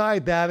don't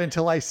decide that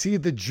until I see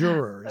the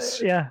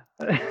jurors."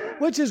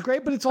 Which is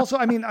great, but it's also,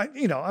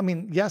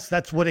 yes,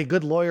 that's what a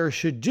good lawyer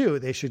should do.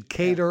 They should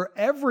cater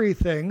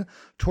everything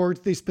towards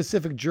the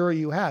specific jury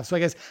you have. So I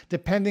guess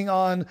depending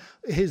on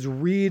his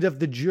read of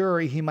the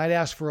jury, he might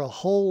ask for a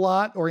whole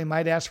lot, or he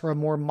might ask for a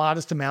more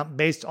modest amount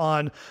based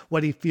on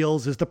what he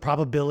feels is the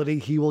probability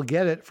he will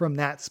get it from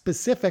that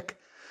specific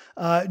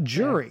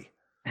jury.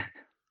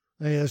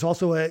 There's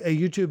also a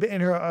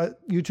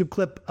YouTube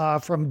clip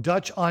from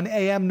Dutch on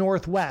AM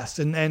Northwest.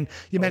 And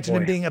you mentioned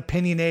him being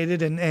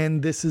opinionated,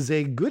 and this is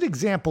a good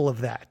example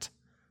of that.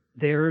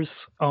 There's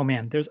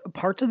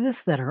parts of this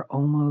that are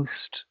almost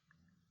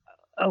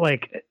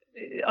like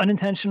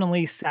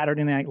unintentionally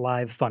Saturday Night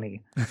Live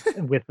funny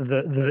with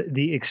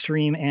the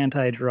extreme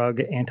anti-drug,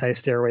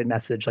 anti-steroid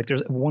message. Like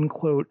there's one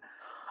quote,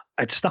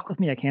 it stuck with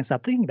me. I can't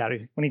stop thinking about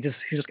it. When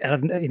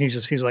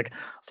he's like,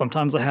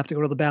 "Sometimes I have to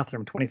go to the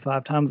bathroom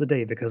 25 times a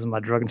day because of my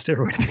drug and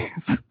steroid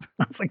abuse."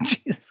 I was like,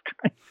 Jesus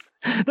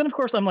Christ. Then of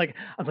course I was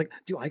like,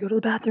 do I go to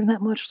the bathroom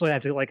that much? So I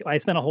have to I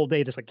spent a whole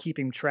day just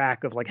keeping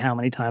track of how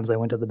many times I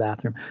went to the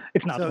bathroom.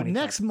 It's not. So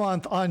next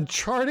month on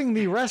Charting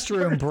the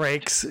Restroom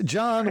Breaks,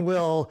 John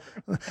will.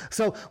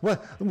 So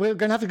we're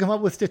gonna have to come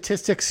up with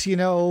statistics.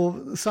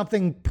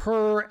 Something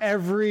per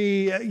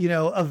every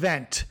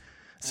event.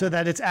 So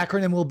that its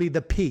acronym will be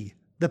the P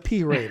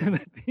rating.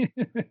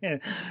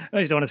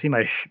 I just want to see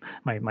my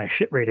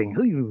shit rating.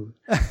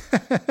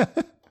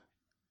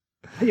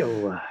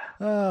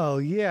 Oh,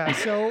 yeah.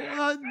 So,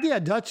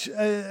 Dutch,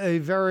 a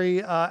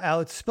very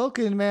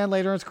outspoken man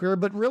later in his career,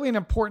 but really an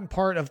important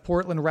part of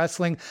Portland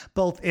wrestling,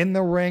 both in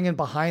the ring and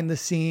behind the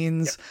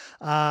scenes.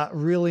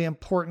 Really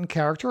important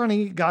character. And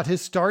he got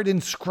his start in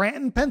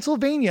Scranton,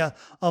 Pennsylvania,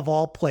 of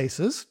all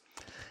places.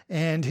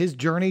 And his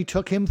journey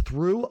took him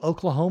through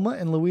Oklahoma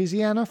and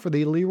Louisiana for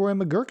the Leroy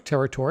McGuirk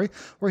territory,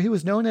 where he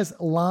was known as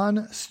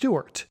Lon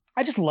Stewart.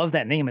 I just love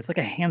that name. It's like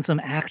a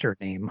handsome actor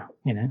name,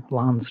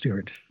 Lon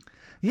Stewart.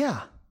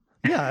 Yeah.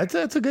 Yeah,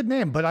 it's a good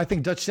name, but I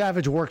think Dutch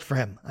Savage worked for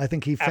him. I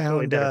think he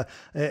found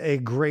a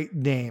great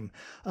name.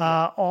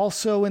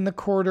 Also in the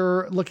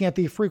quarter, looking at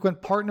the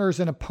frequent partners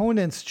and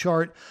opponents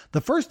chart,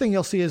 the first thing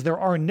you'll see is there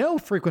are no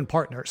frequent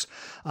partners.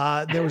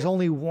 There was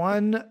only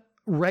one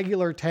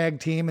regular tag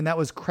team, and that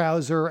was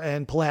Krauser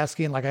and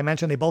Pulaski. And like I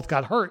mentioned, they both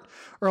got hurt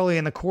early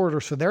in the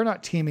quarter, so they're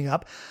not teaming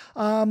up.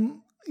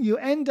 You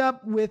end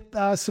up with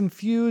some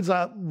feuds.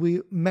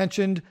 We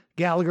mentioned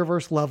Gallagher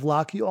versus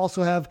Lovelock. You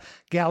also have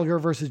Gallagher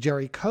versus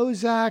Jerry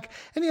Kozak,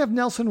 and you have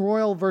Nelson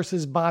Royal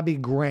versus Bobby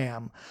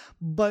Graham.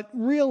 But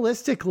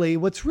realistically,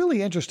 what's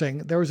really interesting,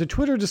 there was a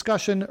Twitter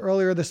discussion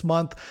earlier this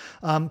month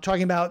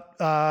talking about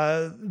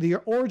the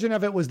origin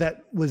of it was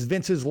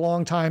Vince's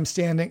longtime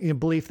standing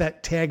belief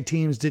that tag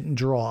teams didn't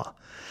draw.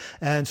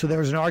 And so there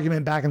was an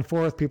argument back and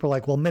forth. People were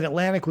like, well,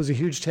 Mid-Atlantic was a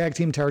huge tag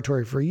team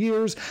territory for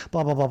years,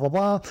 blah, blah, blah, blah,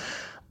 blah.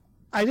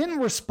 I didn't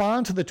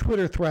respond to the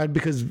Twitter thread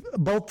because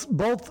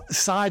both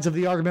sides of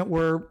the argument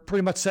were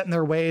pretty much set in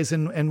their ways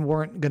and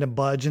weren't going to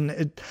budge.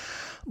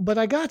 But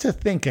I got to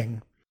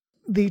thinking,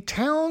 the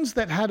towns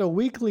that had a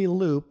weekly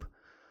loop,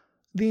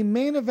 the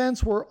main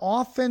events were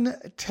often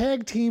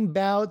tag team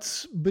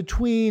bouts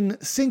between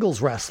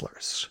singles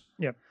wrestlers.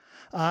 Yep.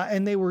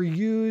 And they were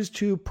used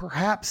to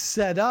perhaps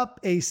set up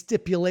a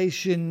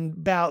stipulation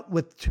bout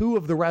with two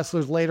of the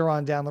wrestlers later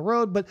on down the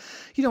road. But,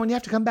 when you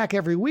have to come back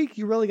every week,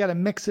 you really got to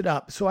mix it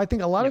up. So I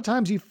think a lot of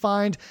times you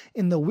find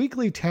in the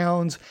weekly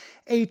towns,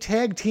 a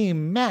tag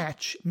team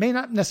match may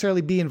not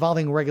necessarily be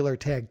involving regular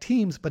tag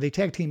teams, but a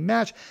tag team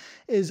match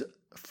is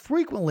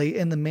frequently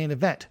in the main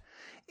event.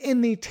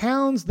 In the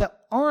towns that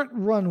aren't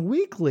run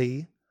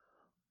weekly,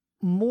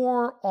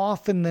 more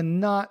often than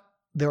not,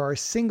 there are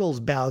singles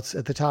bouts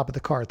at the top of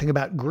the card. Think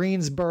about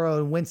Greensboro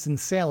and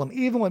Winston-Salem.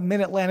 Even when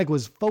Mid-Atlantic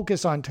was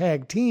focused on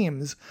tag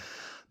teams,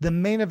 the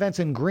main events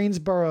in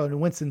Greensboro and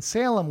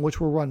Winston-Salem,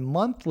 which were run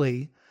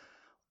monthly,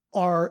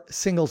 are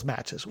singles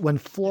matches. When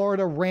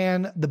Florida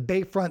ran the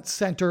Bayfront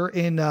Center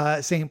in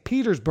St.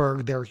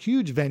 Petersburg, their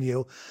huge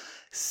venue,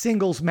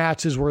 singles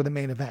matches were the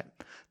main event.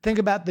 Think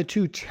about the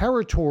two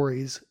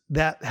territories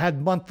that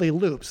had monthly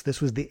loops.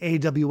 This was the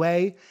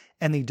AWA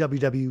and the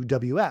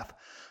WWF.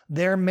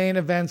 Their main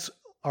events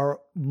are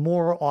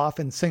more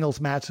often singles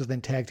matches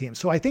than tag teams.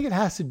 So I think it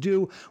has to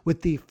do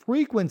with the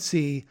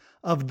frequency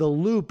of the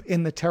loop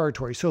in the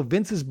territory. So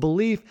Vince's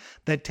belief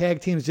that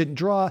tag teams didn't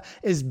draw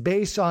is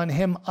based on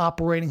him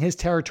operating his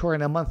territory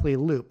in a monthly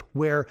loop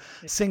where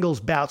singles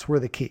bouts were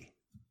the key.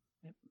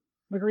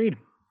 Agreed.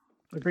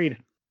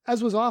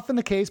 As was often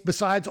the case,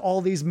 besides all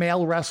these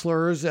male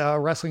wrestlers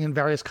wrestling in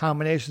various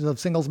combinations of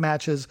singles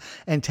matches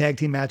and tag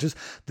team matches,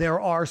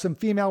 there are some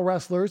female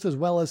wrestlers as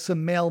well as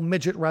some male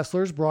midget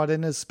wrestlers brought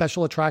in as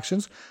special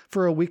attractions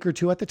for a week or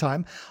two at a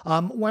time.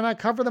 When I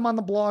cover them on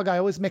the blog, I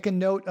always make a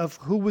note of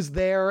who was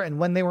there and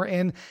when they were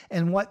in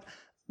and what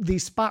the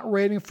spot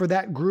rating for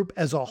that group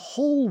as a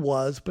whole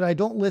was, but I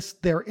don't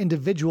list their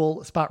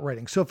individual spot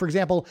rating. So, for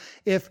example,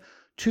 if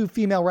 2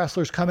 female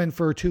wrestlers come in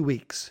for 2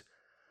 weeks,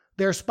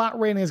 their spot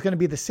rating is going to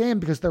be the same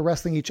because they're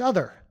wrestling each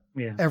other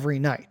every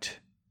night.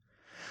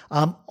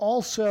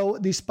 Also,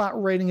 the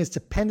spot rating is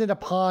dependent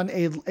upon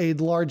a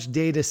large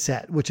data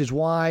set, which is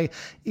why,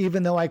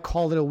 even though I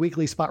called it a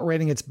weekly spot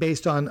rating, it's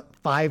based on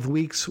 5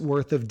 weeks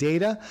worth of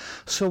data.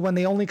 So when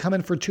they only come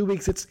in for 2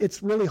 weeks,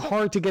 it's really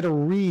hard to get a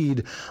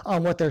read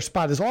on what their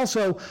spot is.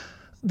 Also,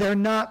 they're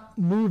not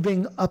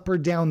moving up or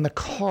down the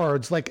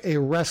cards like a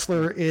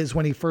wrestler is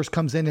when he first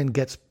comes in and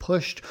gets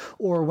pushed,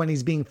 or when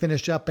he's being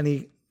finished up and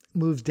he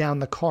moves down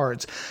the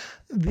cards.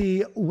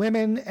 The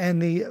women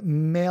and the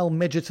male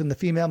midgets and the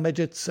female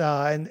midgets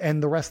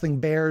and the wrestling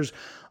bears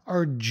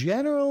are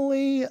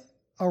generally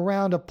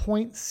around a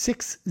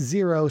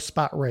 0.60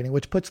 spot rating,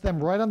 which puts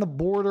them right on the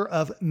border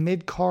of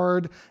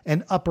mid-card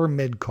and upper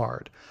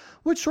mid-card,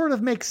 which sort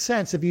of makes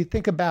sense if you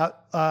think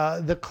about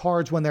the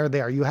cards when they're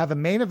there. You have a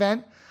main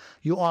event,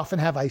 you often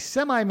have a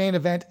semi-main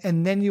event,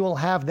 and then you will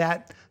have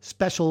that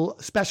special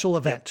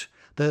event.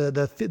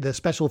 The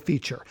special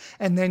feature.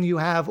 And then you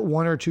have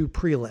 1 or 2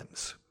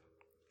 prelims.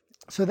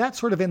 So that's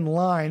sort of in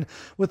line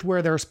with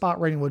where their spot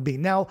rating would be.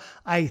 Now,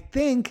 I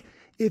think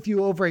if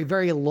you over a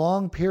very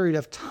long period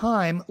of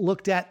time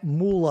looked at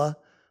Moolah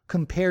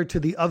compared to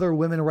the other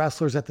women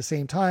wrestlers at the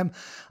same time,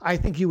 I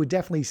think you would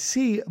definitely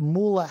see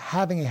Moolah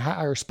having a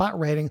higher spot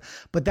rating,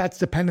 but that's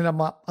dependent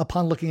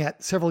upon looking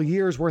at several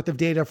years worth of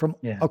data from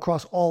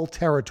across all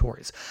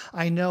territories.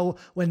 I know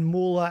when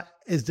Moolah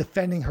is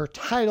defending her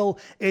title,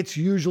 it's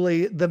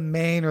usually the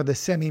main or the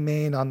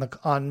semi-main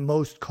on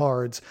most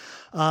cards.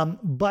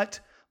 But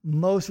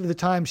most of the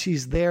time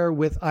she's there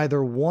with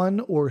either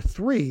 1 or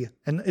 3,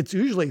 and it's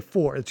usually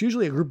 4. It's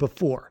usually a group of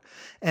 4,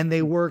 and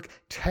they work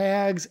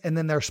tags and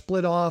then they're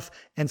split off,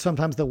 and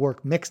sometimes they'll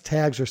work mixed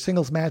tags or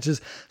singles matches.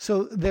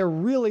 So they're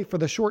really, for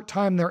the short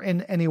time they're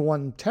in any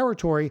one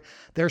territory,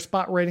 their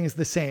spot rating is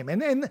the same.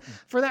 And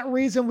for that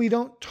reason, we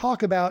don't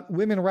talk about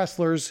women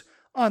wrestlers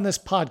on this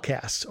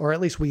podcast, or at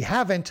least we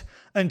haven't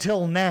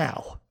until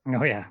now.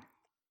 Oh, yeah.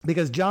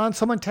 Because, John,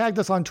 someone tagged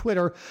us on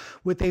Twitter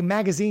with a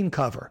magazine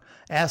cover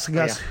asking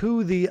us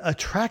who the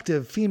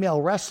attractive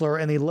female wrestler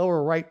in the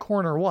lower right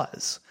corner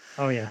was.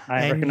 Oh, yeah.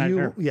 I recognize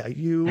her. Yeah,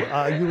 you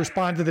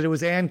responded that it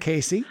was Ann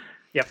Casey.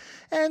 Yep.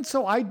 And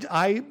so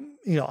I,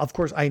 of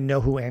course, I know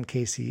who Ann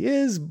Casey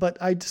is, but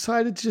I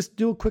decided to just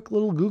do a quick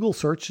little Google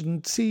search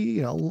and see,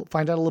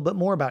 find out a little bit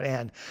more about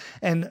Ann.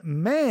 And,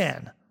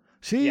 man,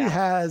 she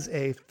has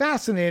a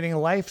fascinating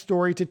life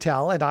story to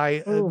tell. And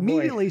I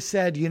immediately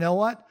said, you know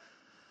what?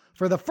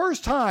 For the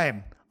first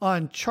time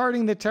on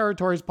Charting the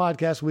Territories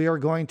podcast, we are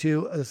going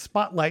to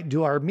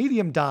do our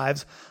medium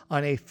dives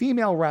on a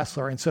female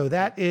wrestler. And so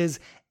that is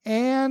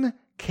Ann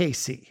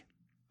Casey.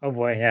 Oh,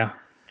 boy, yeah.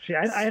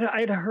 I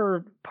had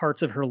heard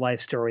parts of her life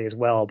story as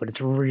well, but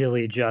it's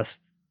really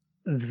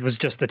it was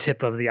just the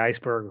tip of the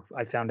iceberg,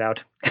 I found out.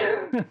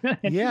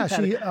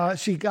 Yeah,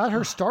 she got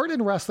her start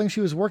in wrestling. She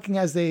was working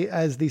as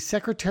the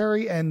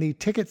secretary and the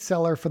ticket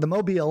seller for the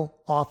Mobile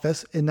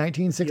office in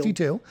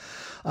 1962.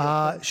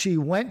 She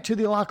went to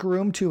the locker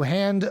room to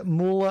hand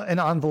Moolah an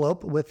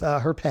envelope with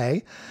her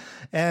pay,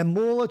 and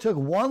Moolah took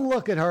one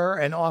look at her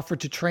and offered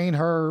to train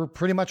her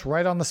pretty much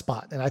right on the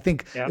spot. And I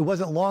think it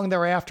wasn't long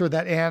thereafter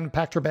that Ann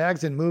packed her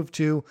bags and moved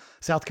to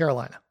South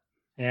Carolina.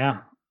 Yeah.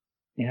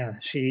 Yeah,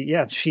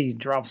 she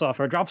drops off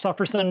her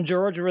son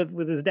George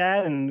with his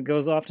dad and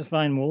goes off to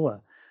find Moolah.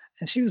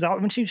 And she was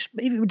out when she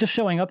even just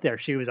showing up there,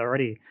 she was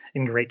already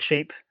in great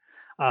shape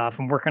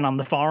from working on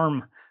the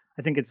farm.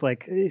 I think it's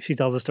like she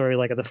tells a story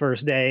like at the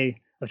first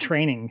day of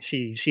training,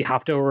 she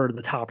hopped over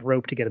the top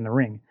rope to get in the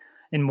ring,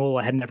 and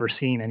Moolah had never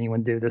seen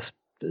anyone do this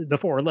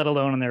before, let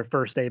alone on their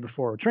first day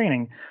before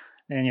training.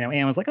 And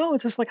Ann was like, "Oh,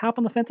 it's just like hop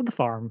on the fence of the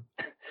farm."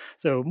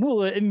 So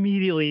Moolah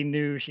immediately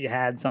knew she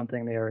had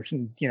something there.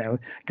 She,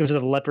 goes to the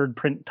leopard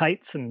print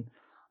tights and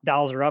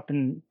dials her up,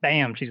 and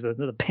bam, she's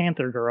the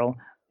Panther girl,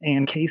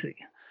 Ann Casey.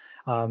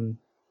 And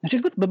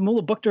but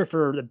Moolah booked her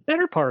for the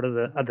better part of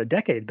the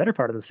decade, better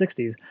part of the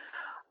 60s.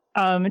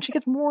 And she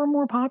gets more and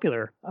more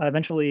popular.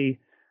 Eventually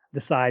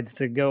decides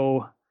to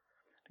go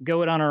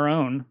it on her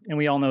own. And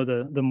we all know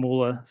the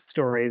Moolah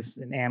stories.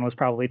 And Ann was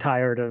probably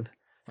tired of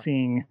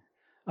seeing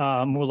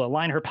Moolah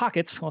line her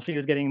pockets while she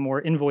was getting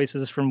more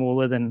invoices from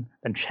Moolah than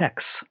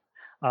checks.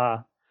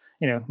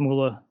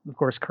 Moolah, of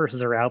course,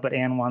 curses her out, but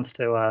Ann wants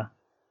to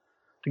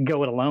to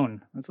go it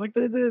alone. It's like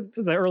the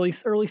early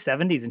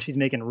 70s, and she's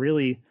making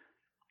really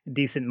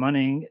decent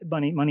money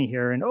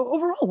here. And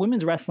overall,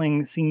 women's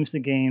wrestling seems to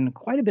gain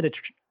quite a bit of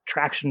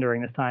traction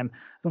during this time.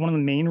 So one of the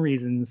main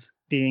reasons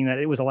being that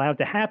it was allowed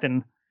to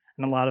happen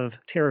in a lot of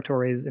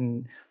territories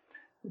and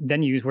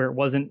venues where it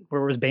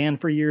was banned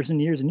for years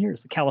and years and years.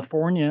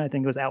 California, I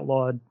think, it was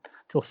outlawed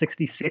till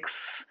 66.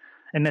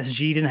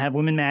 MSG didn't have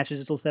women matches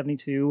until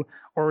 72.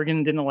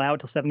 Oregon didn't allow it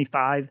till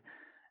 75.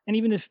 And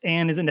even if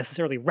Anne isn't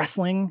necessarily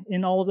wrestling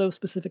in all of those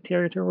specific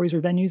territories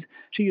or venues,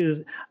 she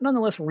is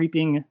nonetheless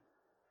reaping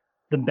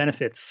the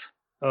benefits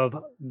of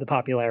the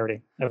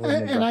popularity of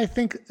women's wrestling. And I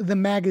think the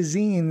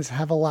magazines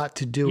have a lot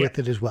to do with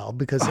it as well,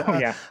 because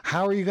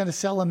how are you going to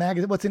sell a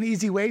magazine? What's an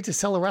easy way to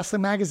sell a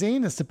wrestling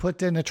magazine is to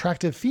put an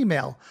attractive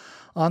female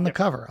on the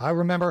cover. I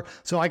remember,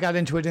 so I got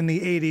into it in the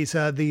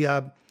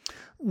 80s.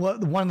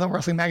 One of the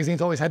wrestling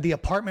magazines always had the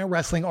apartment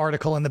wrestling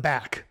article in the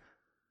back.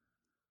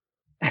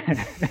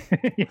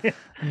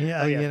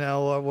 You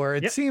know, where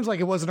it seems like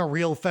it wasn't a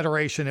real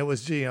federation. It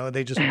was,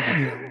 they just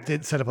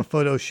did set up a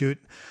photo shoot.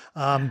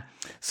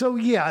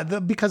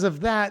 Because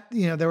of that,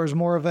 there was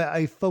more of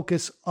a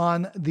focus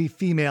on the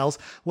females.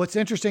 What's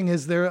interesting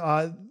is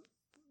the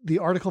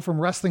article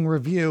from Wrestling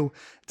Review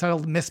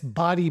titled Miss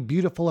Body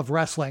Beautiful of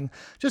Wrestling.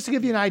 Just to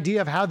give you an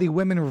idea of how the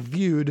women were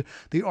viewed,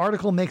 the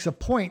article makes a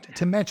point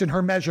to mention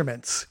her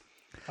measurements.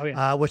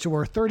 Which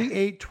were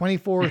 38,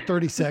 24,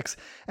 36,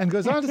 and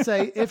goes on to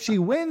say, if she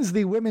wins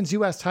the women's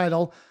U.S.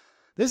 title,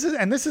 this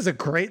is a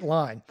great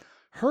line,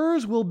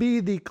 hers will be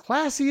the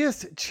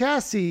classiest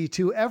chassis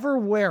to ever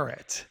wear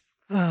it.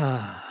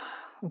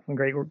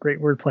 Great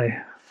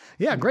wordplay.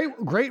 Yeah, great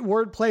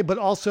wordplay, but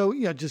also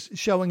just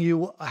showing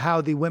you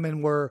how the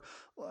women were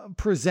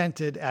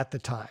presented at the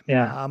time.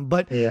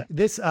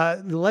 This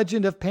the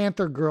Legend of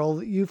Panther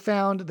Girl, you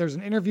found there's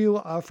an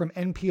interview from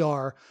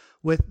NPR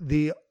with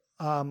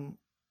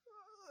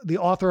the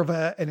author of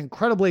an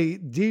incredibly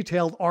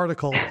detailed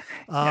article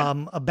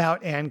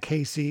about Ann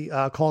Casey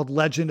called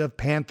Legend of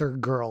Panther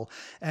Girl.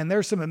 And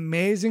there's some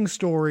amazing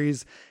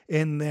stories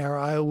in there.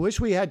 I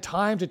wish we had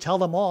time to tell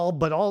them all,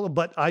 but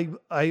I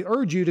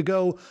urge you to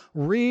go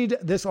read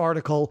this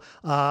article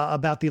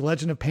about the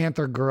Legend of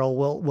Panther Girl.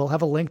 We'll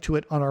have a link to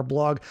it on our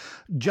blog.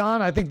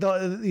 John, I think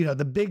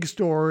the big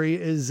story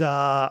is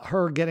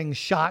her getting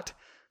shot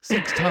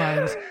 6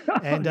 times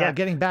and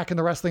getting back in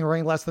the wrestling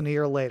ring less than a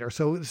year later.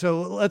 So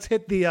let's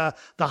hit the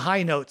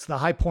high notes, the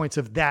high points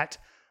of that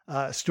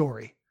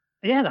story.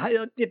 Yeah,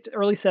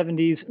 early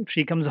 70s.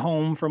 She comes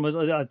home from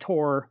a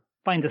tour,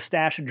 finds a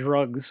stash of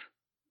drugs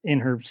in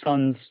her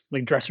son's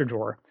dresser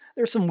drawer.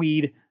 There's some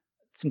weed,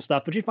 some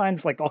stuff, but she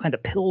finds all kinds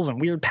of pills and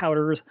weird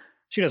powders.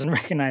 She doesn't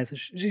recognize.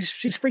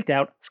 She's freaked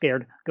out,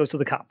 scared. Goes to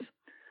the cops.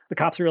 The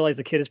cops realize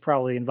the kid is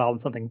probably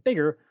involved in something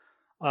bigger.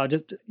 So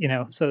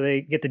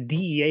they get the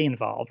DEA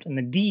involved, and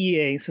the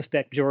DEA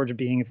suspect George of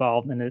being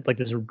involved in this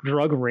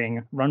drug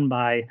ring run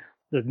by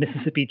the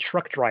Mississippi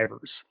truck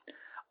drivers.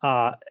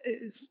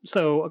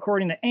 So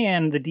according to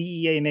Anne, the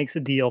DEA makes a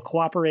deal,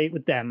 cooperate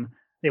with them.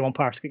 They won't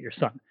prosecute your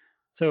son.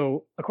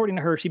 So according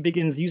to her, she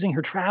begins using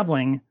her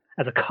traveling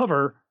as a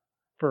cover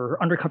for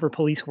her undercover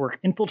police work,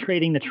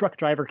 infiltrating the truck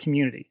driver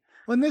community.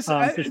 Well, this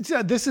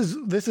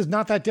is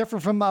not that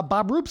different from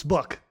Bob Roop's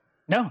book.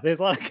 No, there's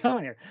a lot of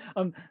going here.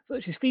 So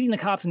she's feeding the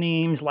cops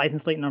names,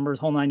 license plate numbers,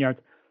 whole 9 yards.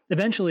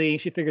 Eventually,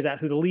 she figures out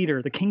who the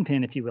leader, the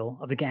kingpin, if you will,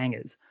 of the gang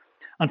is.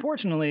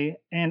 Unfortunately,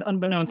 and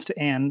unbeknownst to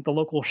Anne, the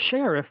local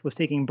sheriff was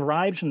taking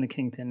bribes from the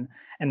kingpin,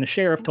 and the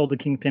sheriff told the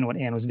kingpin what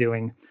Anne was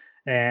doing.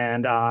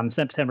 And on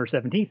September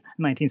 17th,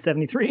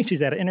 1973,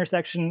 she's at an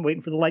intersection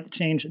waiting for the light to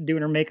change,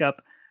 doing her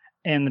makeup,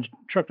 and the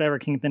truck driver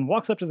kingpin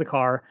walks up to the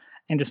car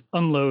and just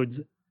unloads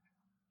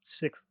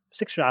six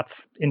shots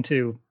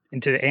into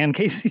Ann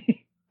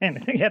Casey. And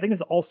I think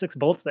it's all 6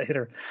 bullets that hit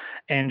her.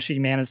 And she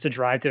managed to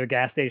drive to a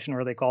gas station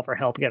where they call for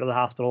help, get to the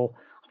hospital,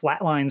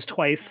 flatlines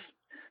twice,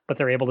 but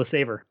they're able to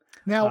save her.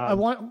 Now, I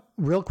want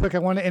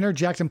to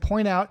interject and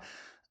point out,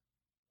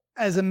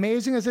 as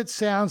amazing as it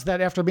sounds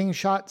that after being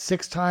shot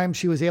 6 times,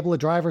 she was able to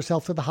drive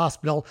herself to the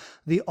hospital,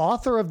 the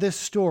author of this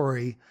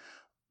story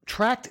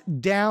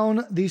tracked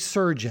down the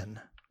surgeon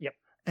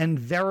and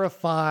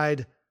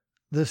verified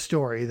the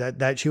story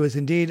that she was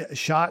indeed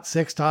shot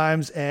 6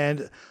 times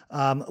and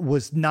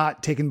was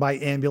not taken by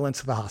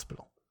ambulance to the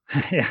hospital.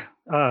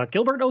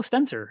 Gilbert O.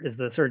 Spencer is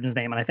the surgeon's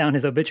name, and I found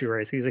his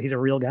obituary. So he's a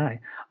real guy.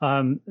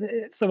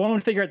 So one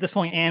would figure at this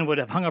point Anne would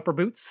have hung up her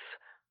boots.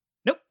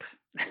 Nope.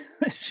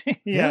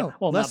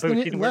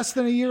 Less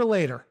than a year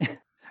later.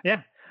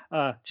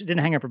 She didn't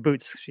hang up her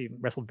boots. She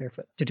wrestled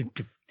barefoot.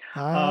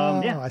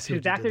 I see.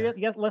 She's back there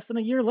less than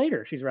a year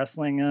later. She's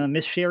wrestling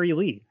Miss Sherry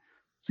Lee,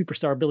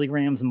 superstar Billy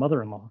Graham's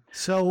mother-in-law.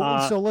 So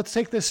let's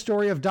take this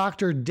story of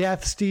Dr.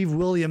 Death, Steve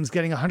Williams,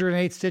 getting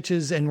 108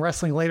 stitches and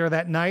wrestling later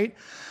that night.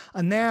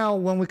 And now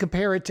when we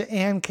compare it to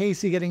Ann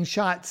Casey getting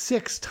shot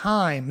 6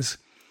 times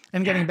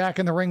and getting back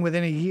in the ring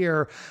within a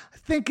year, I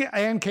think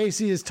Ann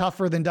Casey is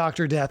tougher than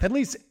Dr. Death, at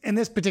least in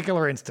this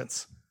particular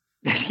instance.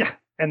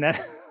 And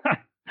that,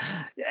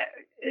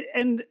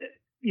 and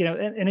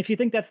and if you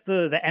think that's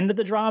the end of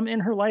the drama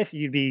in her life,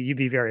 you'd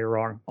be very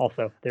wrong.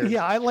 Also, there's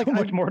so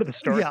much more to the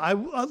story. Yeah, I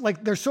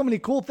like. There's so many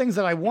cool things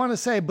that I want to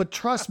say, but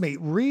trust me,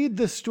 read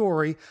the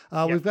story.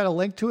 We've got a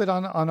link to it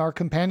on our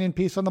companion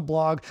piece on the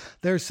blog.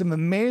 There's some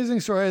amazing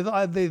story.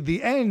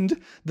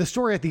 The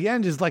story at the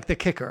end is like the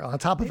kicker. On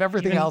top of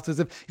everything else, is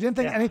if you didn't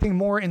think anything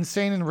more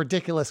insane and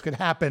ridiculous could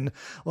happen.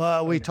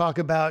 We talk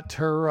about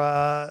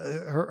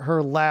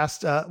her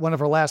last one of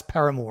her last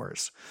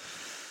paramours.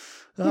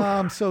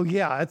 So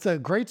yeah, it's a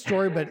great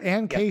story, but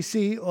Anne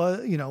Casey,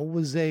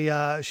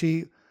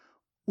 she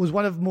was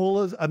one of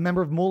a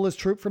member of Moolah's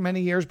troupe for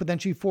many years, but then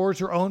she forged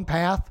her own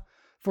path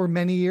for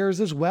many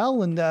years as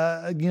well. And,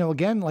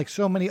 again, like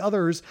so many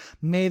others,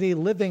 made a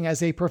living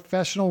as a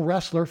professional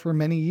wrestler for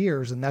many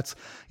years. And that's,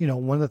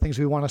 one of the things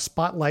we want to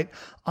spotlight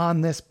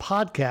on this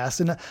podcast.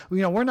 And,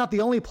 we're not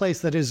the only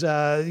place that is,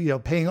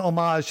 paying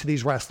homage to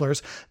these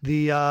wrestlers.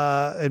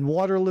 In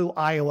Waterloo,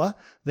 Iowa,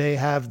 they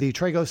have the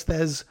Tragos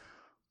Thesz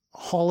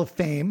Hall of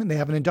Fame, and they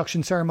have an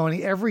induction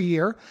ceremony every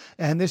year.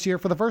 And this year,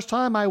 for the first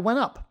time, I went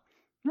up.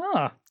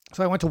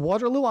 So I went to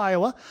Waterloo,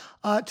 Iowa.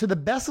 To the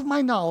best of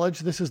my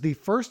knowledge, this is the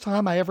first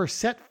time I ever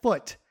set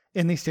foot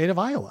in the state of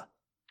Iowa.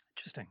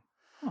 Interesting.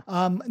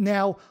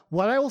 Now,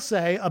 what I will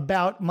say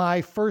about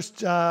my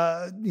first,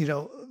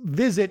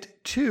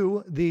 visit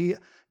to the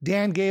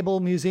Dan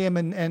Gable Museum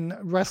and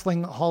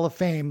Wrestling Hall of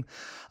Fame,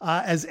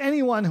 as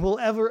anyone who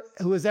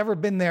has ever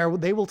been there,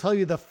 they will tell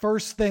you the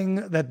first thing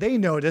that they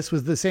noticed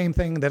was the same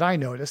thing that I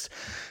noticed,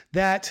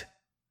 that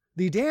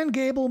the Dan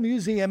Gable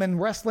Museum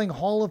and Wrestling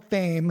Hall of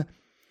Fame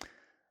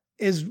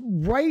is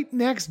right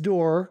next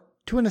door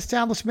to an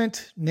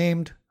establishment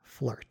named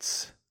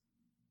Flirts.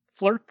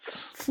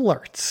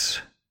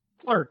 Flirts.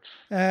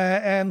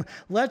 And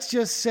let's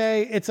just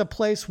say it's a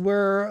place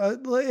where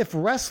if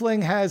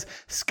wrestling has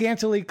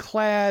scantily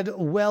clad,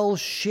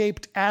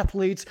 well-shaped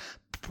athletes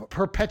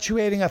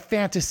perpetuating a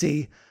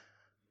fantasy,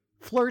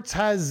 Flirts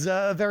has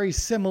a very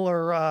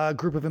similar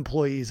group of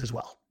employees as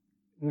well.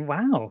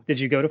 Wow. Did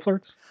you go to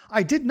Flirts?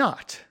 I did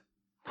not.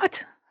 What?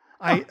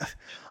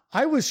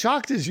 I was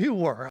shocked as you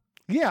were.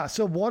 Yeah,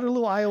 so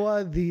Waterloo,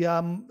 Iowa,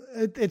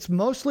 it's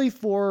mostly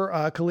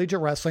for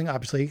collegiate wrestling.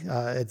 Obviously,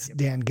 it's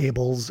Dan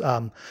Gable's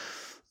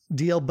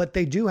deal, but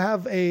they do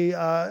have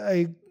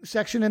a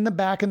section in the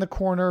back in the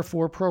corner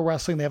for pro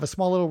wrestling. They have a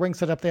small little ring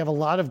set up. They have a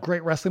lot of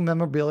great wrestling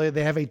memorabilia.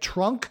 They have a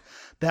trunk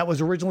that was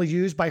originally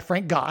used by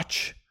Frank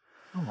Gotch.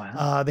 Oh,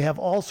 wow. They have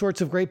all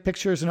sorts of great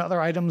pictures and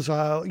other items,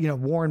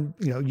 worn,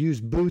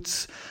 used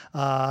boots,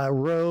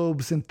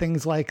 robes and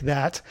things like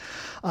that.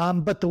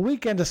 But the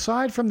weekend,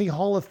 aside from the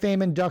Hall of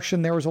Fame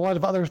induction, there was a lot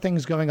of other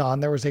things going on.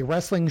 There was a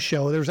wrestling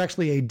show. There was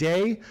actually a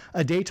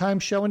daytime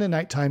show and a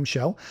nighttime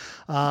show.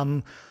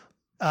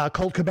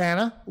 Colt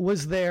Cabana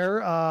was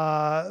there,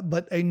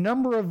 but a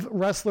number of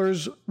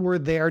wrestlers were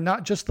there,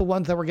 not just the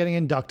ones that were getting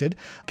inducted.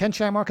 Ken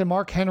Shamrock and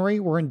Mark Henry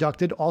were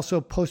inducted. Also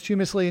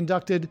posthumously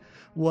inducted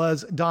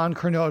was Don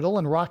Kernodle,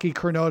 and Rocky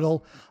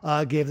Kernodle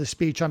gave the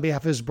speech on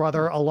behalf of his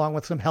brother, along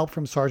with some help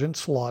from Sergeant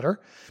Slaughter.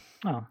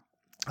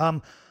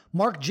 Oh.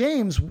 Mark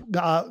James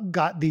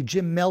got the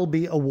Jim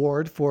Melby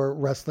Award for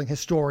Wrestling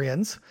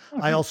Historians.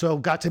 Okay. I also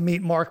got to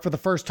meet Mark for the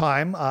first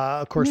time.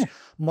 Of course,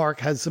 Mark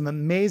has some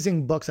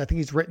amazing books. I think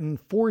he's written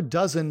 4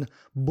 dozen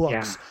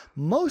books,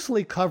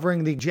 mostly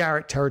covering the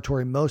Jarrett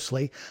territory,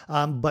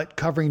 but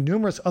covering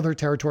numerous other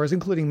territories,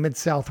 including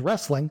Mid-South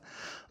Wrestling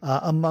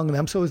among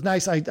them. So it was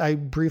nice. I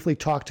briefly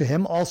talked to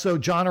him. Also,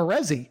 John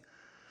Arezzi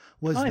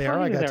was there.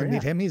 I got to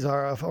meet him. He's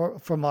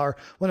from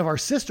one of our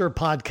sister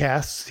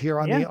podcasts here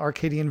on the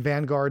Arcadian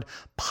Vanguard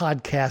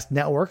podcast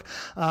network.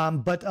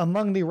 But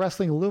among the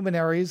wrestling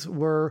luminaries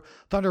were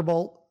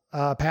Thunderbolt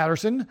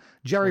Patterson,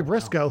 Jerry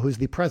Briscoe, who's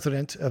the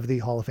president of the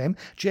Hall of Fame.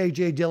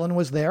 J.J. Dillon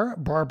was there.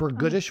 Barbara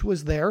Goodish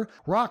was there.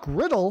 Rock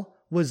Riddle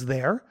was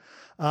there.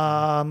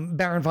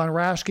 Baron von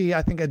Raschke,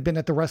 I think, had been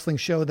at the wrestling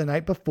show the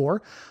night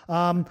before.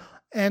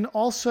 And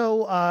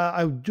also,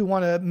 I do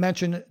want to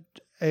mention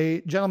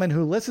a gentleman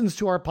who listens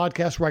to our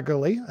podcast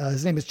regularly.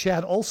 His name is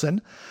Chad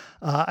Olson.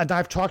 And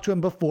I've talked to him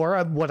before.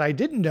 What I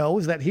didn't know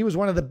is that he was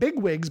one of the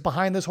bigwigs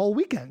behind this whole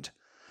weekend.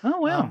 Oh,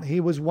 wow.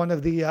 He was one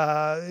of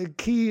the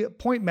key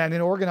point men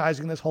in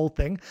organizing this whole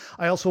thing.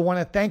 I also want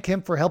to thank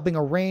him for helping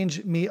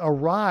arrange me a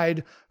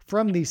ride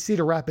from the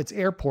Cedar Rapids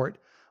airport.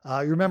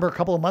 You remember a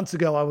couple of months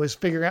ago, I was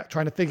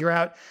trying to figure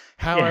out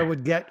how I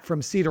would get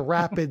from Cedar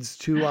Rapids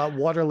to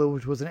Waterloo,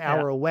 which was an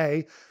hour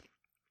away.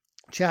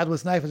 Chad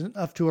was nice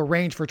enough to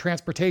arrange for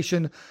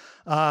transportation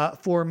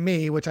for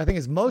me, which I think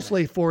is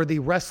mostly for the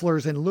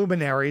wrestlers and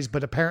luminaries,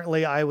 but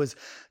apparently I was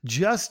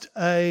just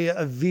a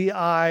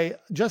VI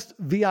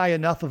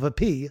enough of a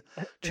P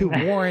to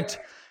warrant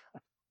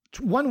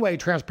one-way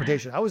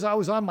transportation. I was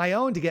on my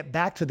own to get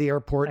back to the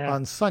airport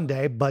on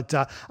Sunday, but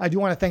I do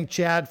want to thank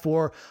Chad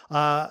for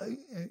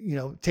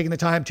taking the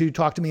time to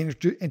talk to me and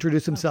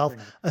introduce himself,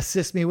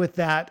 assist me with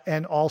that,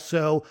 and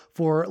also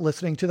for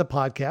listening to the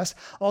podcast.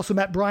 Also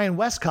met Brian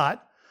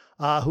Westcott,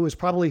 who has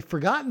probably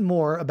forgotten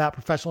more about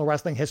professional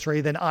wrestling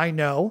history than I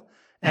know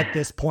at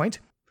this point.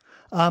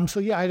 So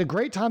yeah, I had a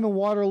great time in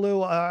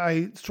Waterloo.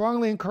 I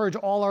strongly encourage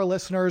all our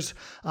listeners.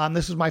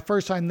 This is my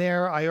first time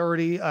there. I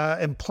already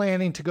am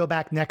planning to go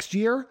back next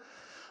year.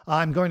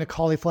 I'm going to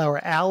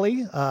Cauliflower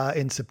Alley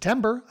in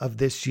September of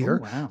this year.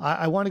 Oh, wow.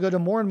 I want to go to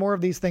more and more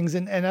of these things.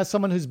 And as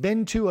someone who's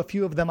been to a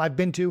few of them, I've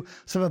been to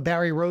some of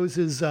Barry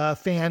Rose's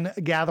fan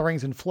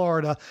gatherings in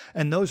Florida,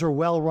 and those are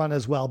well run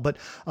as well. But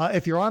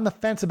if you're on the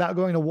fence about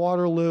going to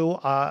Waterloo,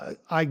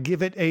 I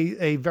give it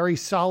a very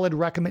solid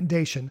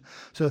recommendation.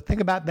 So think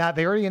about that.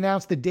 They already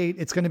announced the date.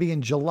 It's going to be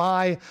in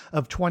July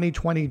of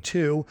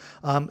 2022.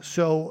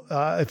 So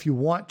if you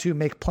want to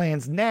make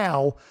plans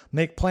now,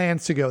 make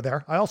plans to go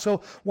there. I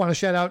also want to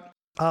shout out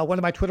one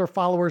of my Twitter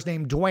followers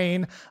named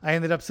Dwayne. I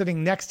ended up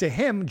sitting next to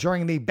him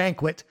during the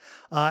banquet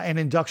and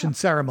induction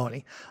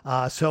ceremony.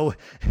 So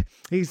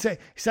he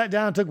sat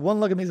down and took one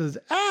look at me and says,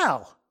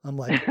 "Al." I'm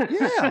like,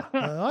 "Yeah,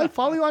 I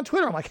follow you on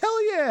Twitter." I'm like,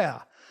 "Hell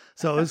yeah."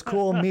 So it was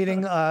cool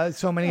meeting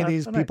so many of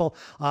these people.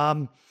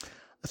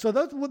 So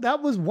that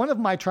was one of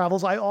my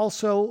travels. I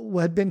also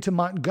had been to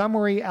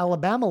Montgomery,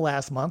 Alabama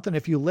last month. And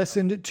if you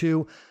listened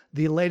to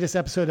the latest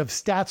episode of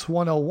Stats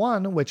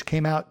 101, which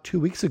came out 2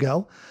 weeks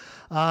ago,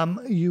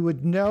 you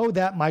would know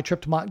that my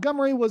trip to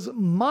Montgomery was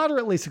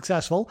moderately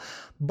successful,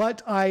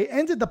 but I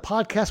ended the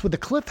podcast with a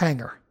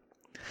cliffhanger.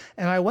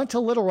 And I went to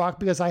Little Rock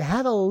because I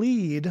had a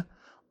lead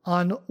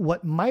on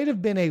what might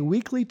have been a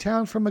weekly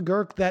town from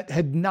McGurk that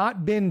had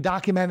not been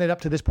documented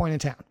up to this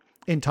point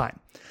in time.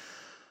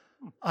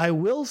 I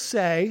will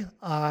say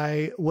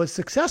I was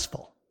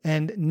successful.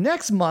 And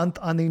next month,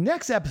 on the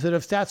next episode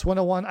of Stats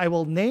 101, I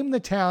will name the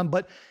town,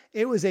 but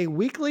it was a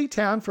weekly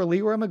town for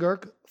Leroy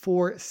McGurk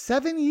for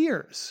 7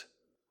 years.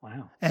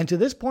 Wow. And to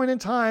this point in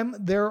time,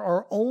 there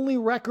are only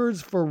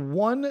records for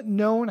one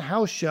known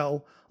house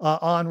show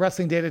on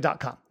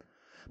WrestlingData.com. Wow.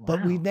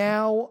 But we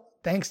now,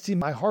 thanks to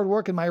my hard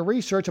work and my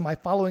research and my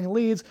following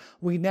leads,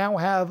 we now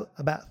have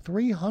about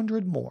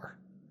 300 more.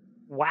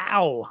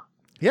 Wow.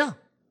 Yeah.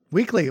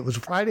 Weekly. It was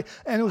Friday,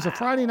 and it was a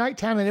Friday night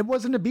town, and it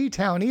wasn't a B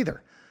town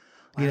either.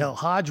 Wow. You know,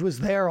 Hodge was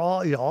there.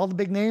 All the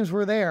big names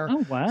were there.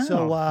 Oh, wow.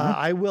 So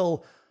I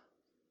will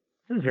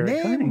name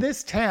exciting.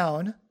 this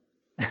town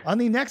on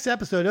the next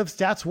episode of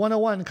Stats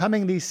 101,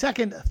 coming the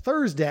second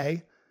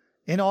Thursday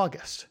in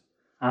August.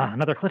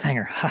 Another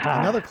cliffhanger.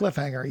 Another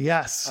cliffhanger,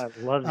 yes. I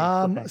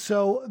love these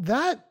So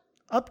that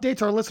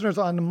updates our listeners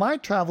on my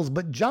travels.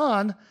 But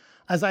John,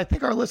 as I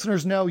think our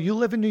listeners know, you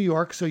live in New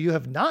York, so you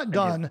have not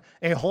done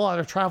a whole lot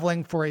of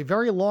traveling for a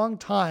very long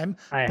time.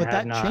 But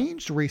that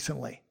changed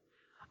recently.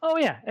 Oh,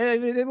 yeah.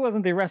 It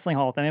wasn't the Wrestling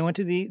Hall of Fame. I went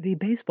to the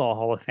Baseball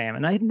Hall of Fame,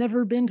 and I had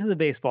never been to the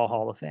Baseball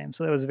Hall of Fame.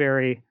 So that was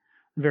very,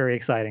 very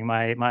exciting.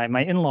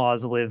 My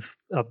in-laws live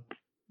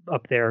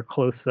up there,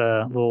 close,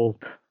 little,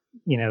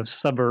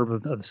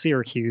 suburb of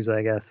Syracuse,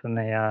 I guess. And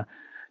they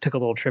took a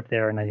little trip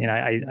there, and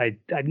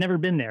I'd never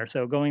been there.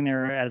 So going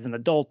there as an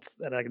adult,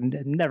 that I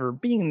had never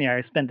been there,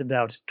 I spent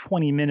about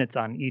 20 minutes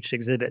on each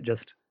exhibit,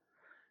 just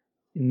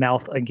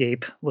mouth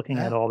agape, looking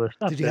at all this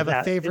stuff. Did you have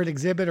a favorite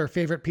exhibit or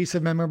favorite piece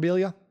of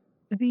memorabilia?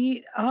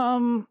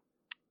 No,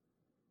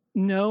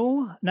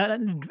 not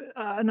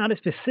a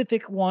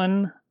specific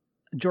one.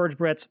 George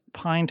Brett's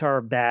pine tar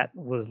bat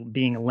was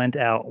being lent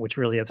out, which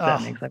really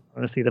upset me because I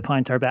want to see the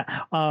pine tar bat.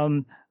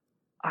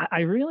 I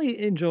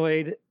really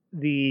enjoyed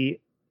the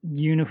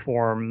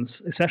uniforms,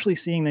 especially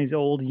seeing these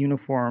old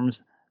uniforms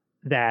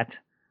that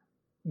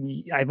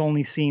I've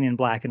only seen in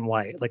black and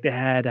white. Like they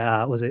had,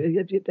 I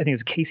think it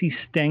was Casey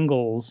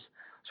Stengel's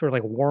sort of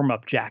like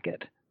warm-up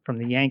jacket from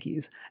the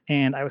Yankees.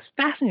 And I was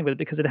fascinated with it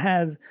because it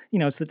has,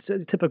 it's a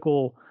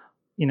typical,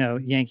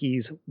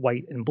 Yankees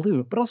white and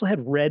blue, but also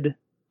had red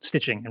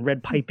stitching and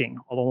red piping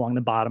all along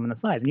the bottom and the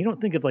sides. And you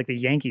don't think of like the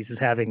Yankees as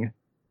having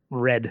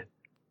red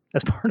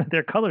as part of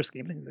their color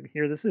scheme. Like,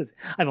 here this is.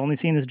 I've only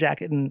seen this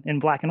jacket in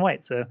black and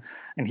white. So,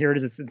 and here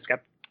it is. It's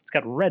got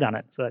red on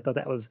it. So I thought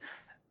that was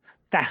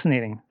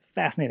fascinating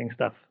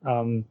stuff.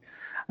 And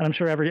I'm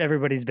sure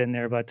everybody's been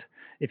there, but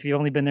if you've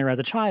only been there as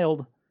a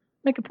child,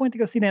 make a point to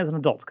go see it as an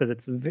adult because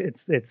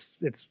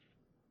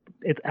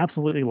it's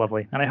absolutely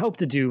lovely. And I hope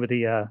to do with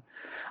the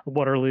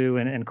Waterloo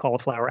and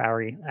Cauliflower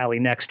Alley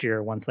next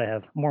year once I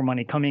have more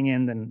money coming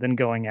in than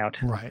going out.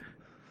 Right.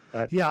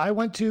 Yeah, I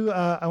went to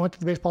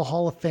the Baseball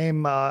Hall of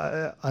Fame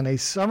on a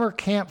summer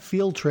camp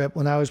field trip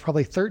when I was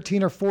probably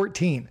 13 or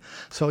 14.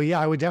 So yeah,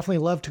 I would definitely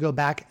love to go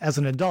back as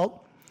an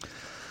adult.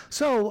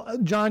 So,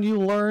 John, you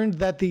learned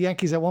that the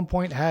Yankees at one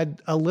point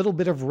had a little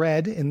bit of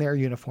red in their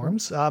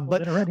uniforms,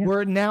 but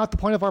we're now at the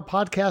point of our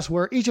podcast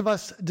where each of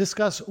us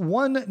discuss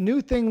one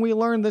new thing we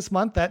learned this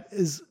month that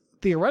is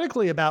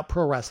theoretically about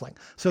pro wrestling.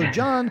 So,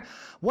 John,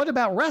 what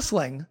about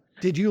wrestling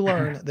did you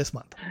learn this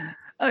month?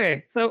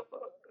 Okay, so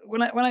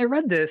when I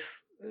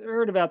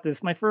heard about this,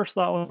 my first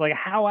thought was like,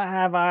 how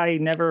have I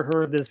never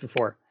heard this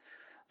before?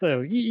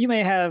 So you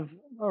may have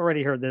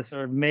already heard this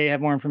or may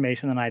have more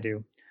information than I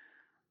do.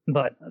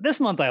 But this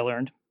month I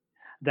learned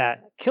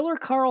that Killer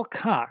Carl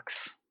Cox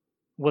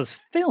was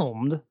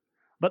filmed,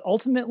 but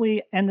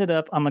ultimately ended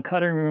up on the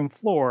cutting room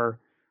floor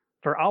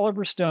for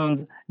Oliver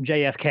Stone's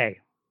JFK.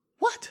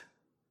 What?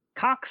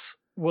 Cox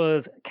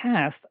was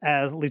cast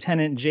as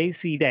Lieutenant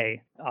J.C.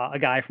 Day, a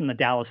guy from the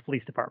Dallas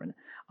Police Department.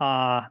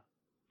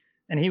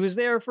 And he was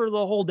there for the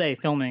whole day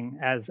filming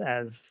as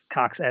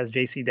Cox as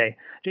J.C. Day.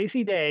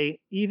 J.C. Day,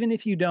 even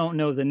if you don't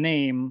know the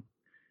name,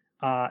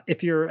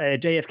 if you're a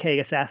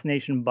JFK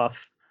assassination buff,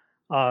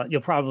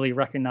 you'll probably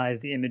recognize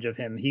the image of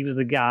him. He was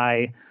the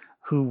guy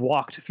who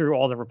walked through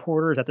all the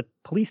reporters at the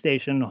police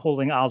station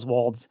holding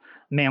Oswald's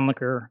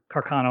Mannlicher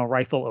Carcano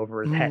rifle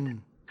over his head.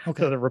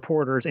 Okay. So the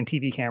reporters and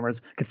TV cameras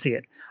could see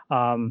it.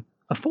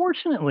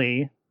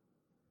 Unfortunately,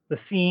 the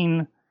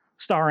scene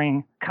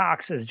starring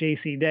Cox as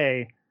J.C.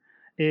 Day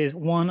is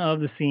one of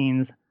the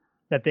scenes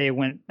that they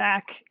went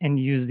back and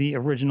used the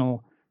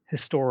original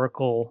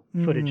historical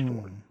footage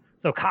for.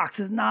 So Cox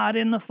is not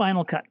in the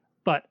final cut,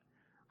 but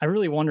I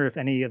really wonder if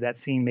any of that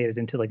scene made it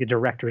into like a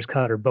director's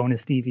cut or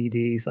bonus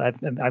DVD. So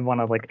I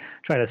want to like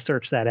try to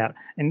search that out.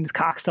 And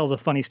Cox tells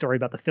a funny story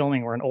about the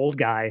filming where an old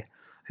guy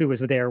who was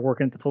there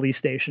working at the police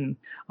station,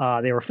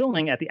 they were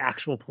filming at the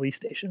actual police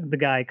station. The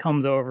guy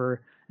comes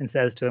over and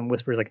says to him,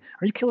 whispers like,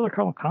 "Are you Killer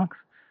Carl Cox?"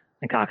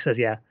 And Cox says,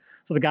 "Yeah."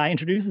 So the guy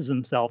introduces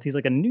himself. He's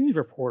like a news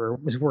reporter,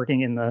 was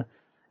working in the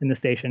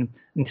station,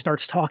 and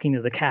starts talking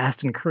to the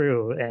cast and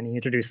crew, and he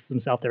introduces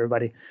himself to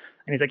everybody.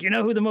 And he's like, "You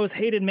know who the most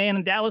hated man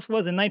in Dallas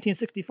was in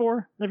 1964?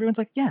 And everyone's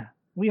like, "Yeah,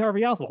 Lee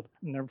Harvey Oswald."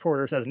 And the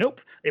reporter says, "Nope,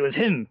 it was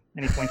him."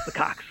 And he points to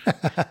Cox.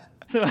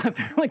 So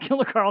apparently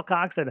Killer Carl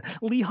Cox had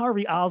Lee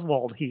Harvey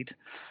Oswald heat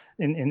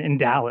in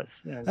Dallas.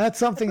 That's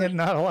something that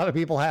not a lot of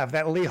people have,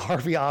 that Lee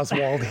Harvey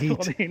Oswald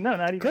heat. No,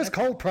 not even. Chris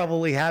Colt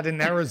probably had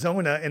in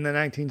Arizona in the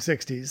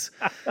 1960s.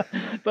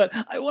 But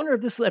I wonder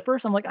if this, at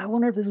first I'm like, I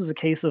wonder if this was a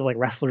case of like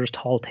wrestlers'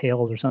 tall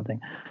tales or something.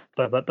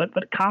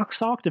 But Cox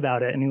talked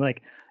about it, and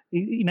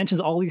he mentions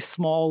all these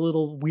small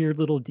little weird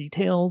little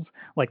details,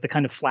 like the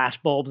kind of flash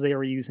bulbs they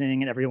were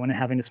using and everyone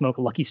having to smoke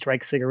Lucky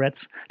Strike cigarettes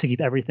to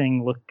keep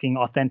everything looking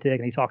authentic.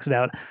 And he talks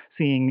about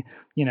seeing,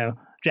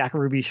 Jack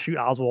Ruby shoot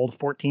Oswald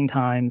 14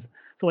 times.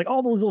 So like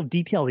all those little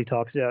details he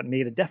talks about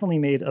definitely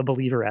made a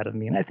believer out of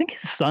me. And I think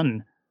his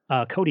son,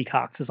 Cody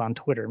Cox, is on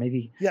Twitter.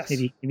 Maybe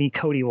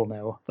Cody will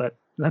know. But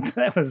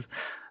that was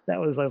I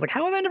was like,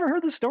 how have I never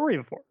heard this story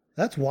before?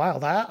 That's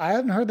wild. I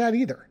haven't heard that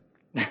either.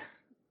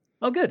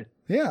 Oh, good.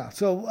 Yeah.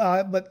 So,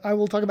 but I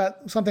will talk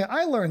about something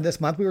I learned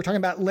this month. We were talking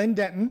about Lynn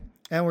Denton,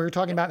 and we were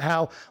talking about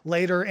how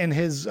later in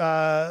his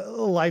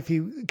life,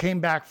 he came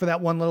back for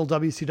that one little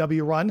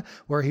WCW run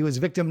where he was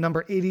victim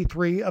number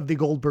 83 of the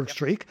Goldberg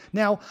streak.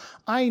 Now,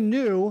 I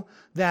knew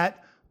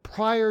that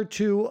prior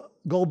to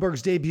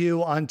Goldberg's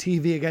debut on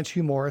TV against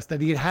Hugh Morris,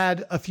 that he had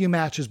had a few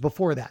matches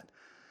before that.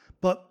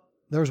 But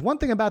there's one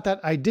thing about that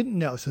I didn't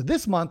know. So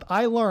this month,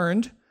 I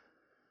learned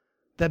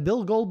that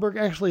Bill Goldberg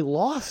actually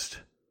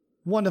lost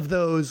one of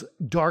those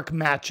dark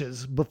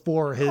matches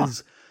before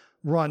his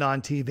run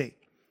on TV.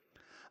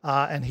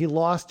 And he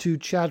lost to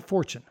Chad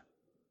Fortune.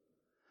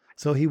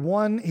 So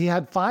he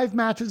had 5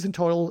 matches in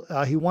total.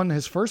 He won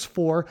his first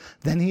 4.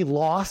 Then he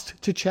lost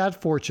to Chad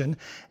Fortune.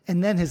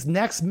 And then his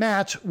next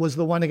match was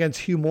the one against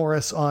Hugh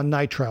Morris on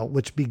Nitro,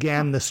 which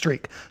began the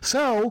streak.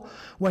 So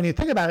when you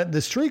think about it,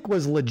 the streak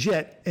was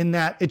legit in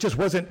that it just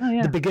wasn't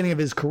the beginning of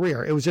his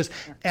career. It was just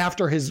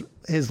after his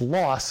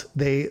loss,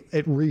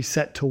 it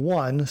reset to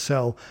 1.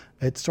 So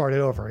it started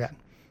over again.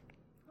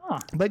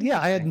 But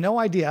yeah, I had no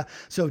idea.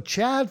 So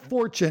Chad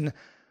Fortune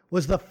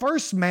was the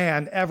first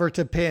man ever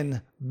to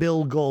pin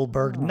Bill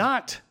Goldberg,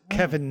 not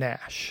Kevin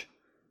Nash.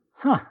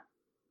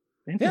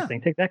 Interesting.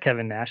 Yeah. Take that,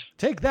 Kevin Nash.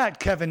 Take that,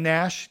 Kevin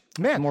Nash.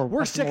 Man,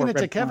 we're sticking it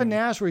to Kevin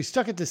Nash. We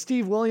stuck it to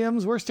Steve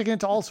Williams. We're sticking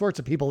it to all sorts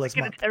of people this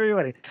month.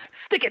 Everybody,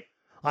 stick it.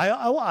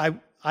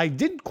 I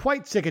didn't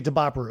quite stick it to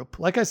Bob Roop.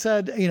 Like I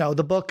said,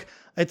 the book,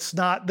 it's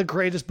not the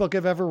greatest book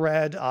I've ever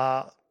read.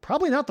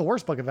 Probably not the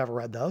worst book I've ever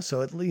read, though.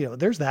 So,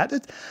 there's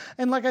that.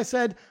 And like I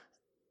said,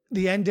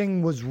 the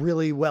ending was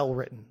really well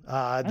written.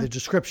 The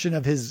description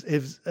of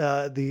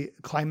the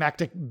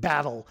climactic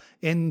battle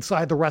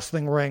inside the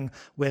wrestling ring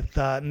with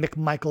Mick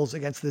Michaels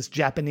against this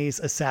Japanese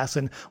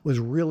assassin was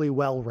really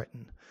well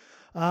written.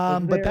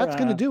 But that's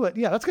going to do it.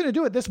 Yeah, that's going to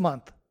do it this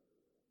month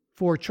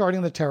for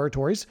Charting the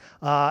Territories.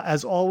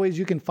 As always,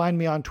 you can find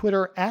me on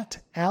Twitter at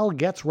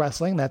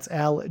AlGetsWrestling. That's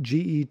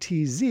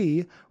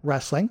AlGetz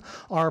Wrestling.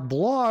 Our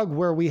blog,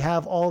 where we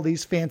have all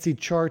these fancy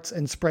charts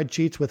and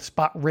spreadsheets with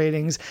spot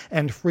ratings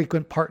and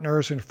frequent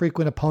partners and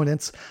frequent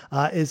opponents,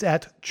 is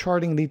at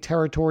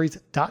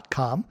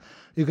chartingtheterritories.com.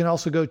 You can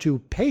also go to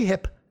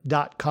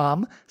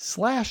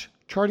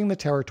payhip.com/Charting the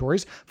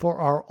Territories for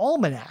our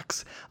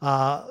almanacs.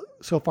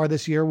 So far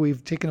this year,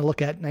 we've taken a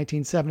look at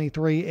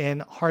 1973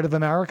 in Heart of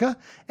America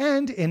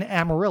and in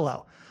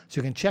Amarillo. So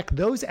you can check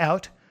those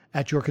out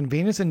at your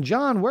convenience. And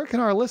John, where can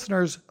our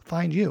listeners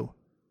find you?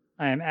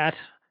 I am at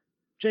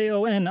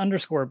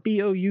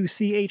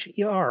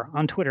JON_BOUCHER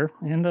on Twitter,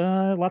 and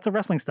lots of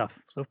wrestling stuff.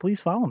 So please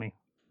follow me.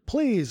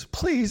 Please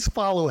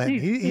follow him.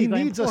 He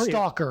needs a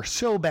stalker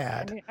so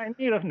bad. I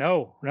need a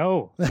no.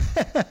 No.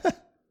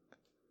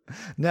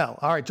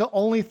 All right. So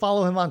only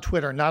follow him on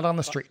Twitter, not on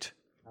the street.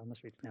 on the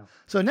streets now.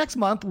 So next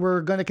month, we're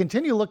going to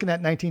continue looking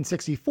at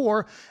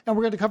 1964, and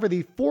we're going to cover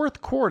the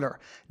fourth quarter.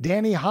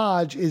 Danny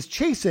Hodge is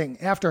chasing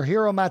after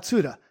Hiro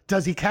Matsuda.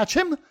 Does he catch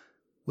him?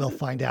 We'll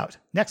find out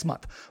next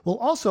month. We'll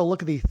also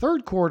look at the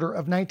third quarter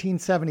of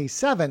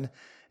 1977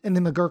 in the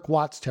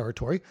McGurk-Watts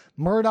territory.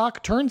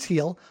 Murdoch turns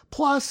heel,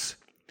 plus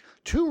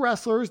two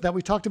wrestlers that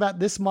we talked about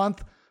this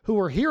month who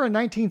were here in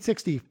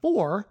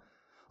 1964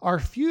 are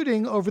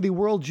feuding over the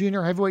World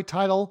Junior Heavyweight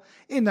title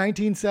in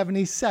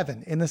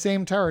 1977 in the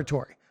same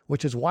territory,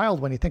 which is wild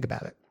when you think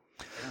about it.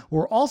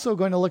 We're also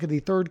going to look at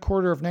the third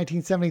quarter of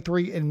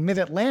 1973 in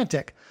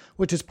Mid-Atlantic,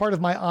 which is part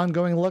of my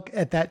ongoing look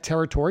at that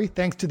territory,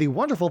 thanks to the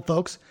wonderful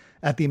folks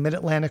at the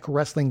Mid-Atlantic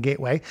Wrestling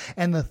Gateway.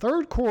 And the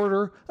third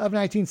quarter of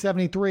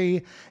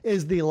 1973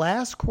 is the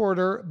last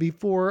quarter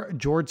before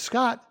George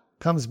Scott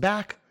comes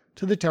back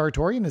to the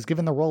territory and is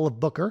given the role of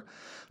Booker.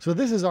 So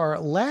this is our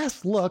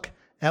last look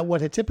at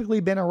what had typically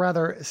been a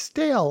rather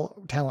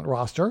stale talent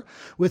roster,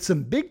 with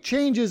some big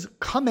changes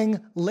coming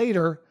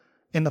later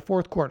in the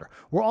fourth quarter.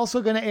 We're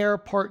also going to air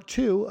part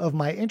 2 of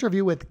my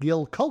interview with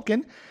Gil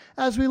Culkin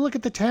as we look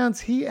at the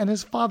towns he and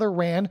his father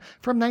ran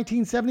from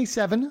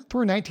 1977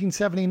 through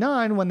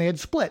 1979 when they had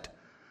split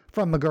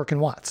from McGurk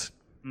and Watts.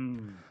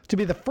 To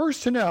be the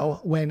first to know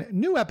when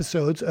new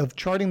episodes of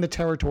Charting the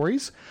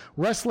Territories,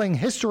 Wrestling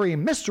History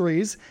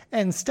Mysteries,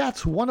 and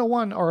Stats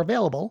 101 are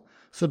available,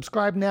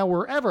 subscribe now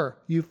wherever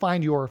you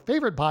find your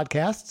favorite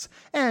podcasts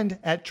and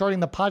at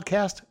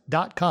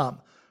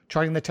chartingthepodcast.com.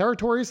 Charting the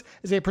Territories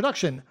is a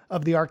production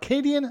of the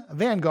Arcadian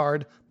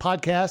Vanguard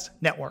Podcast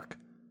Network.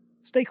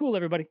 Stay cool,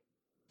 everybody.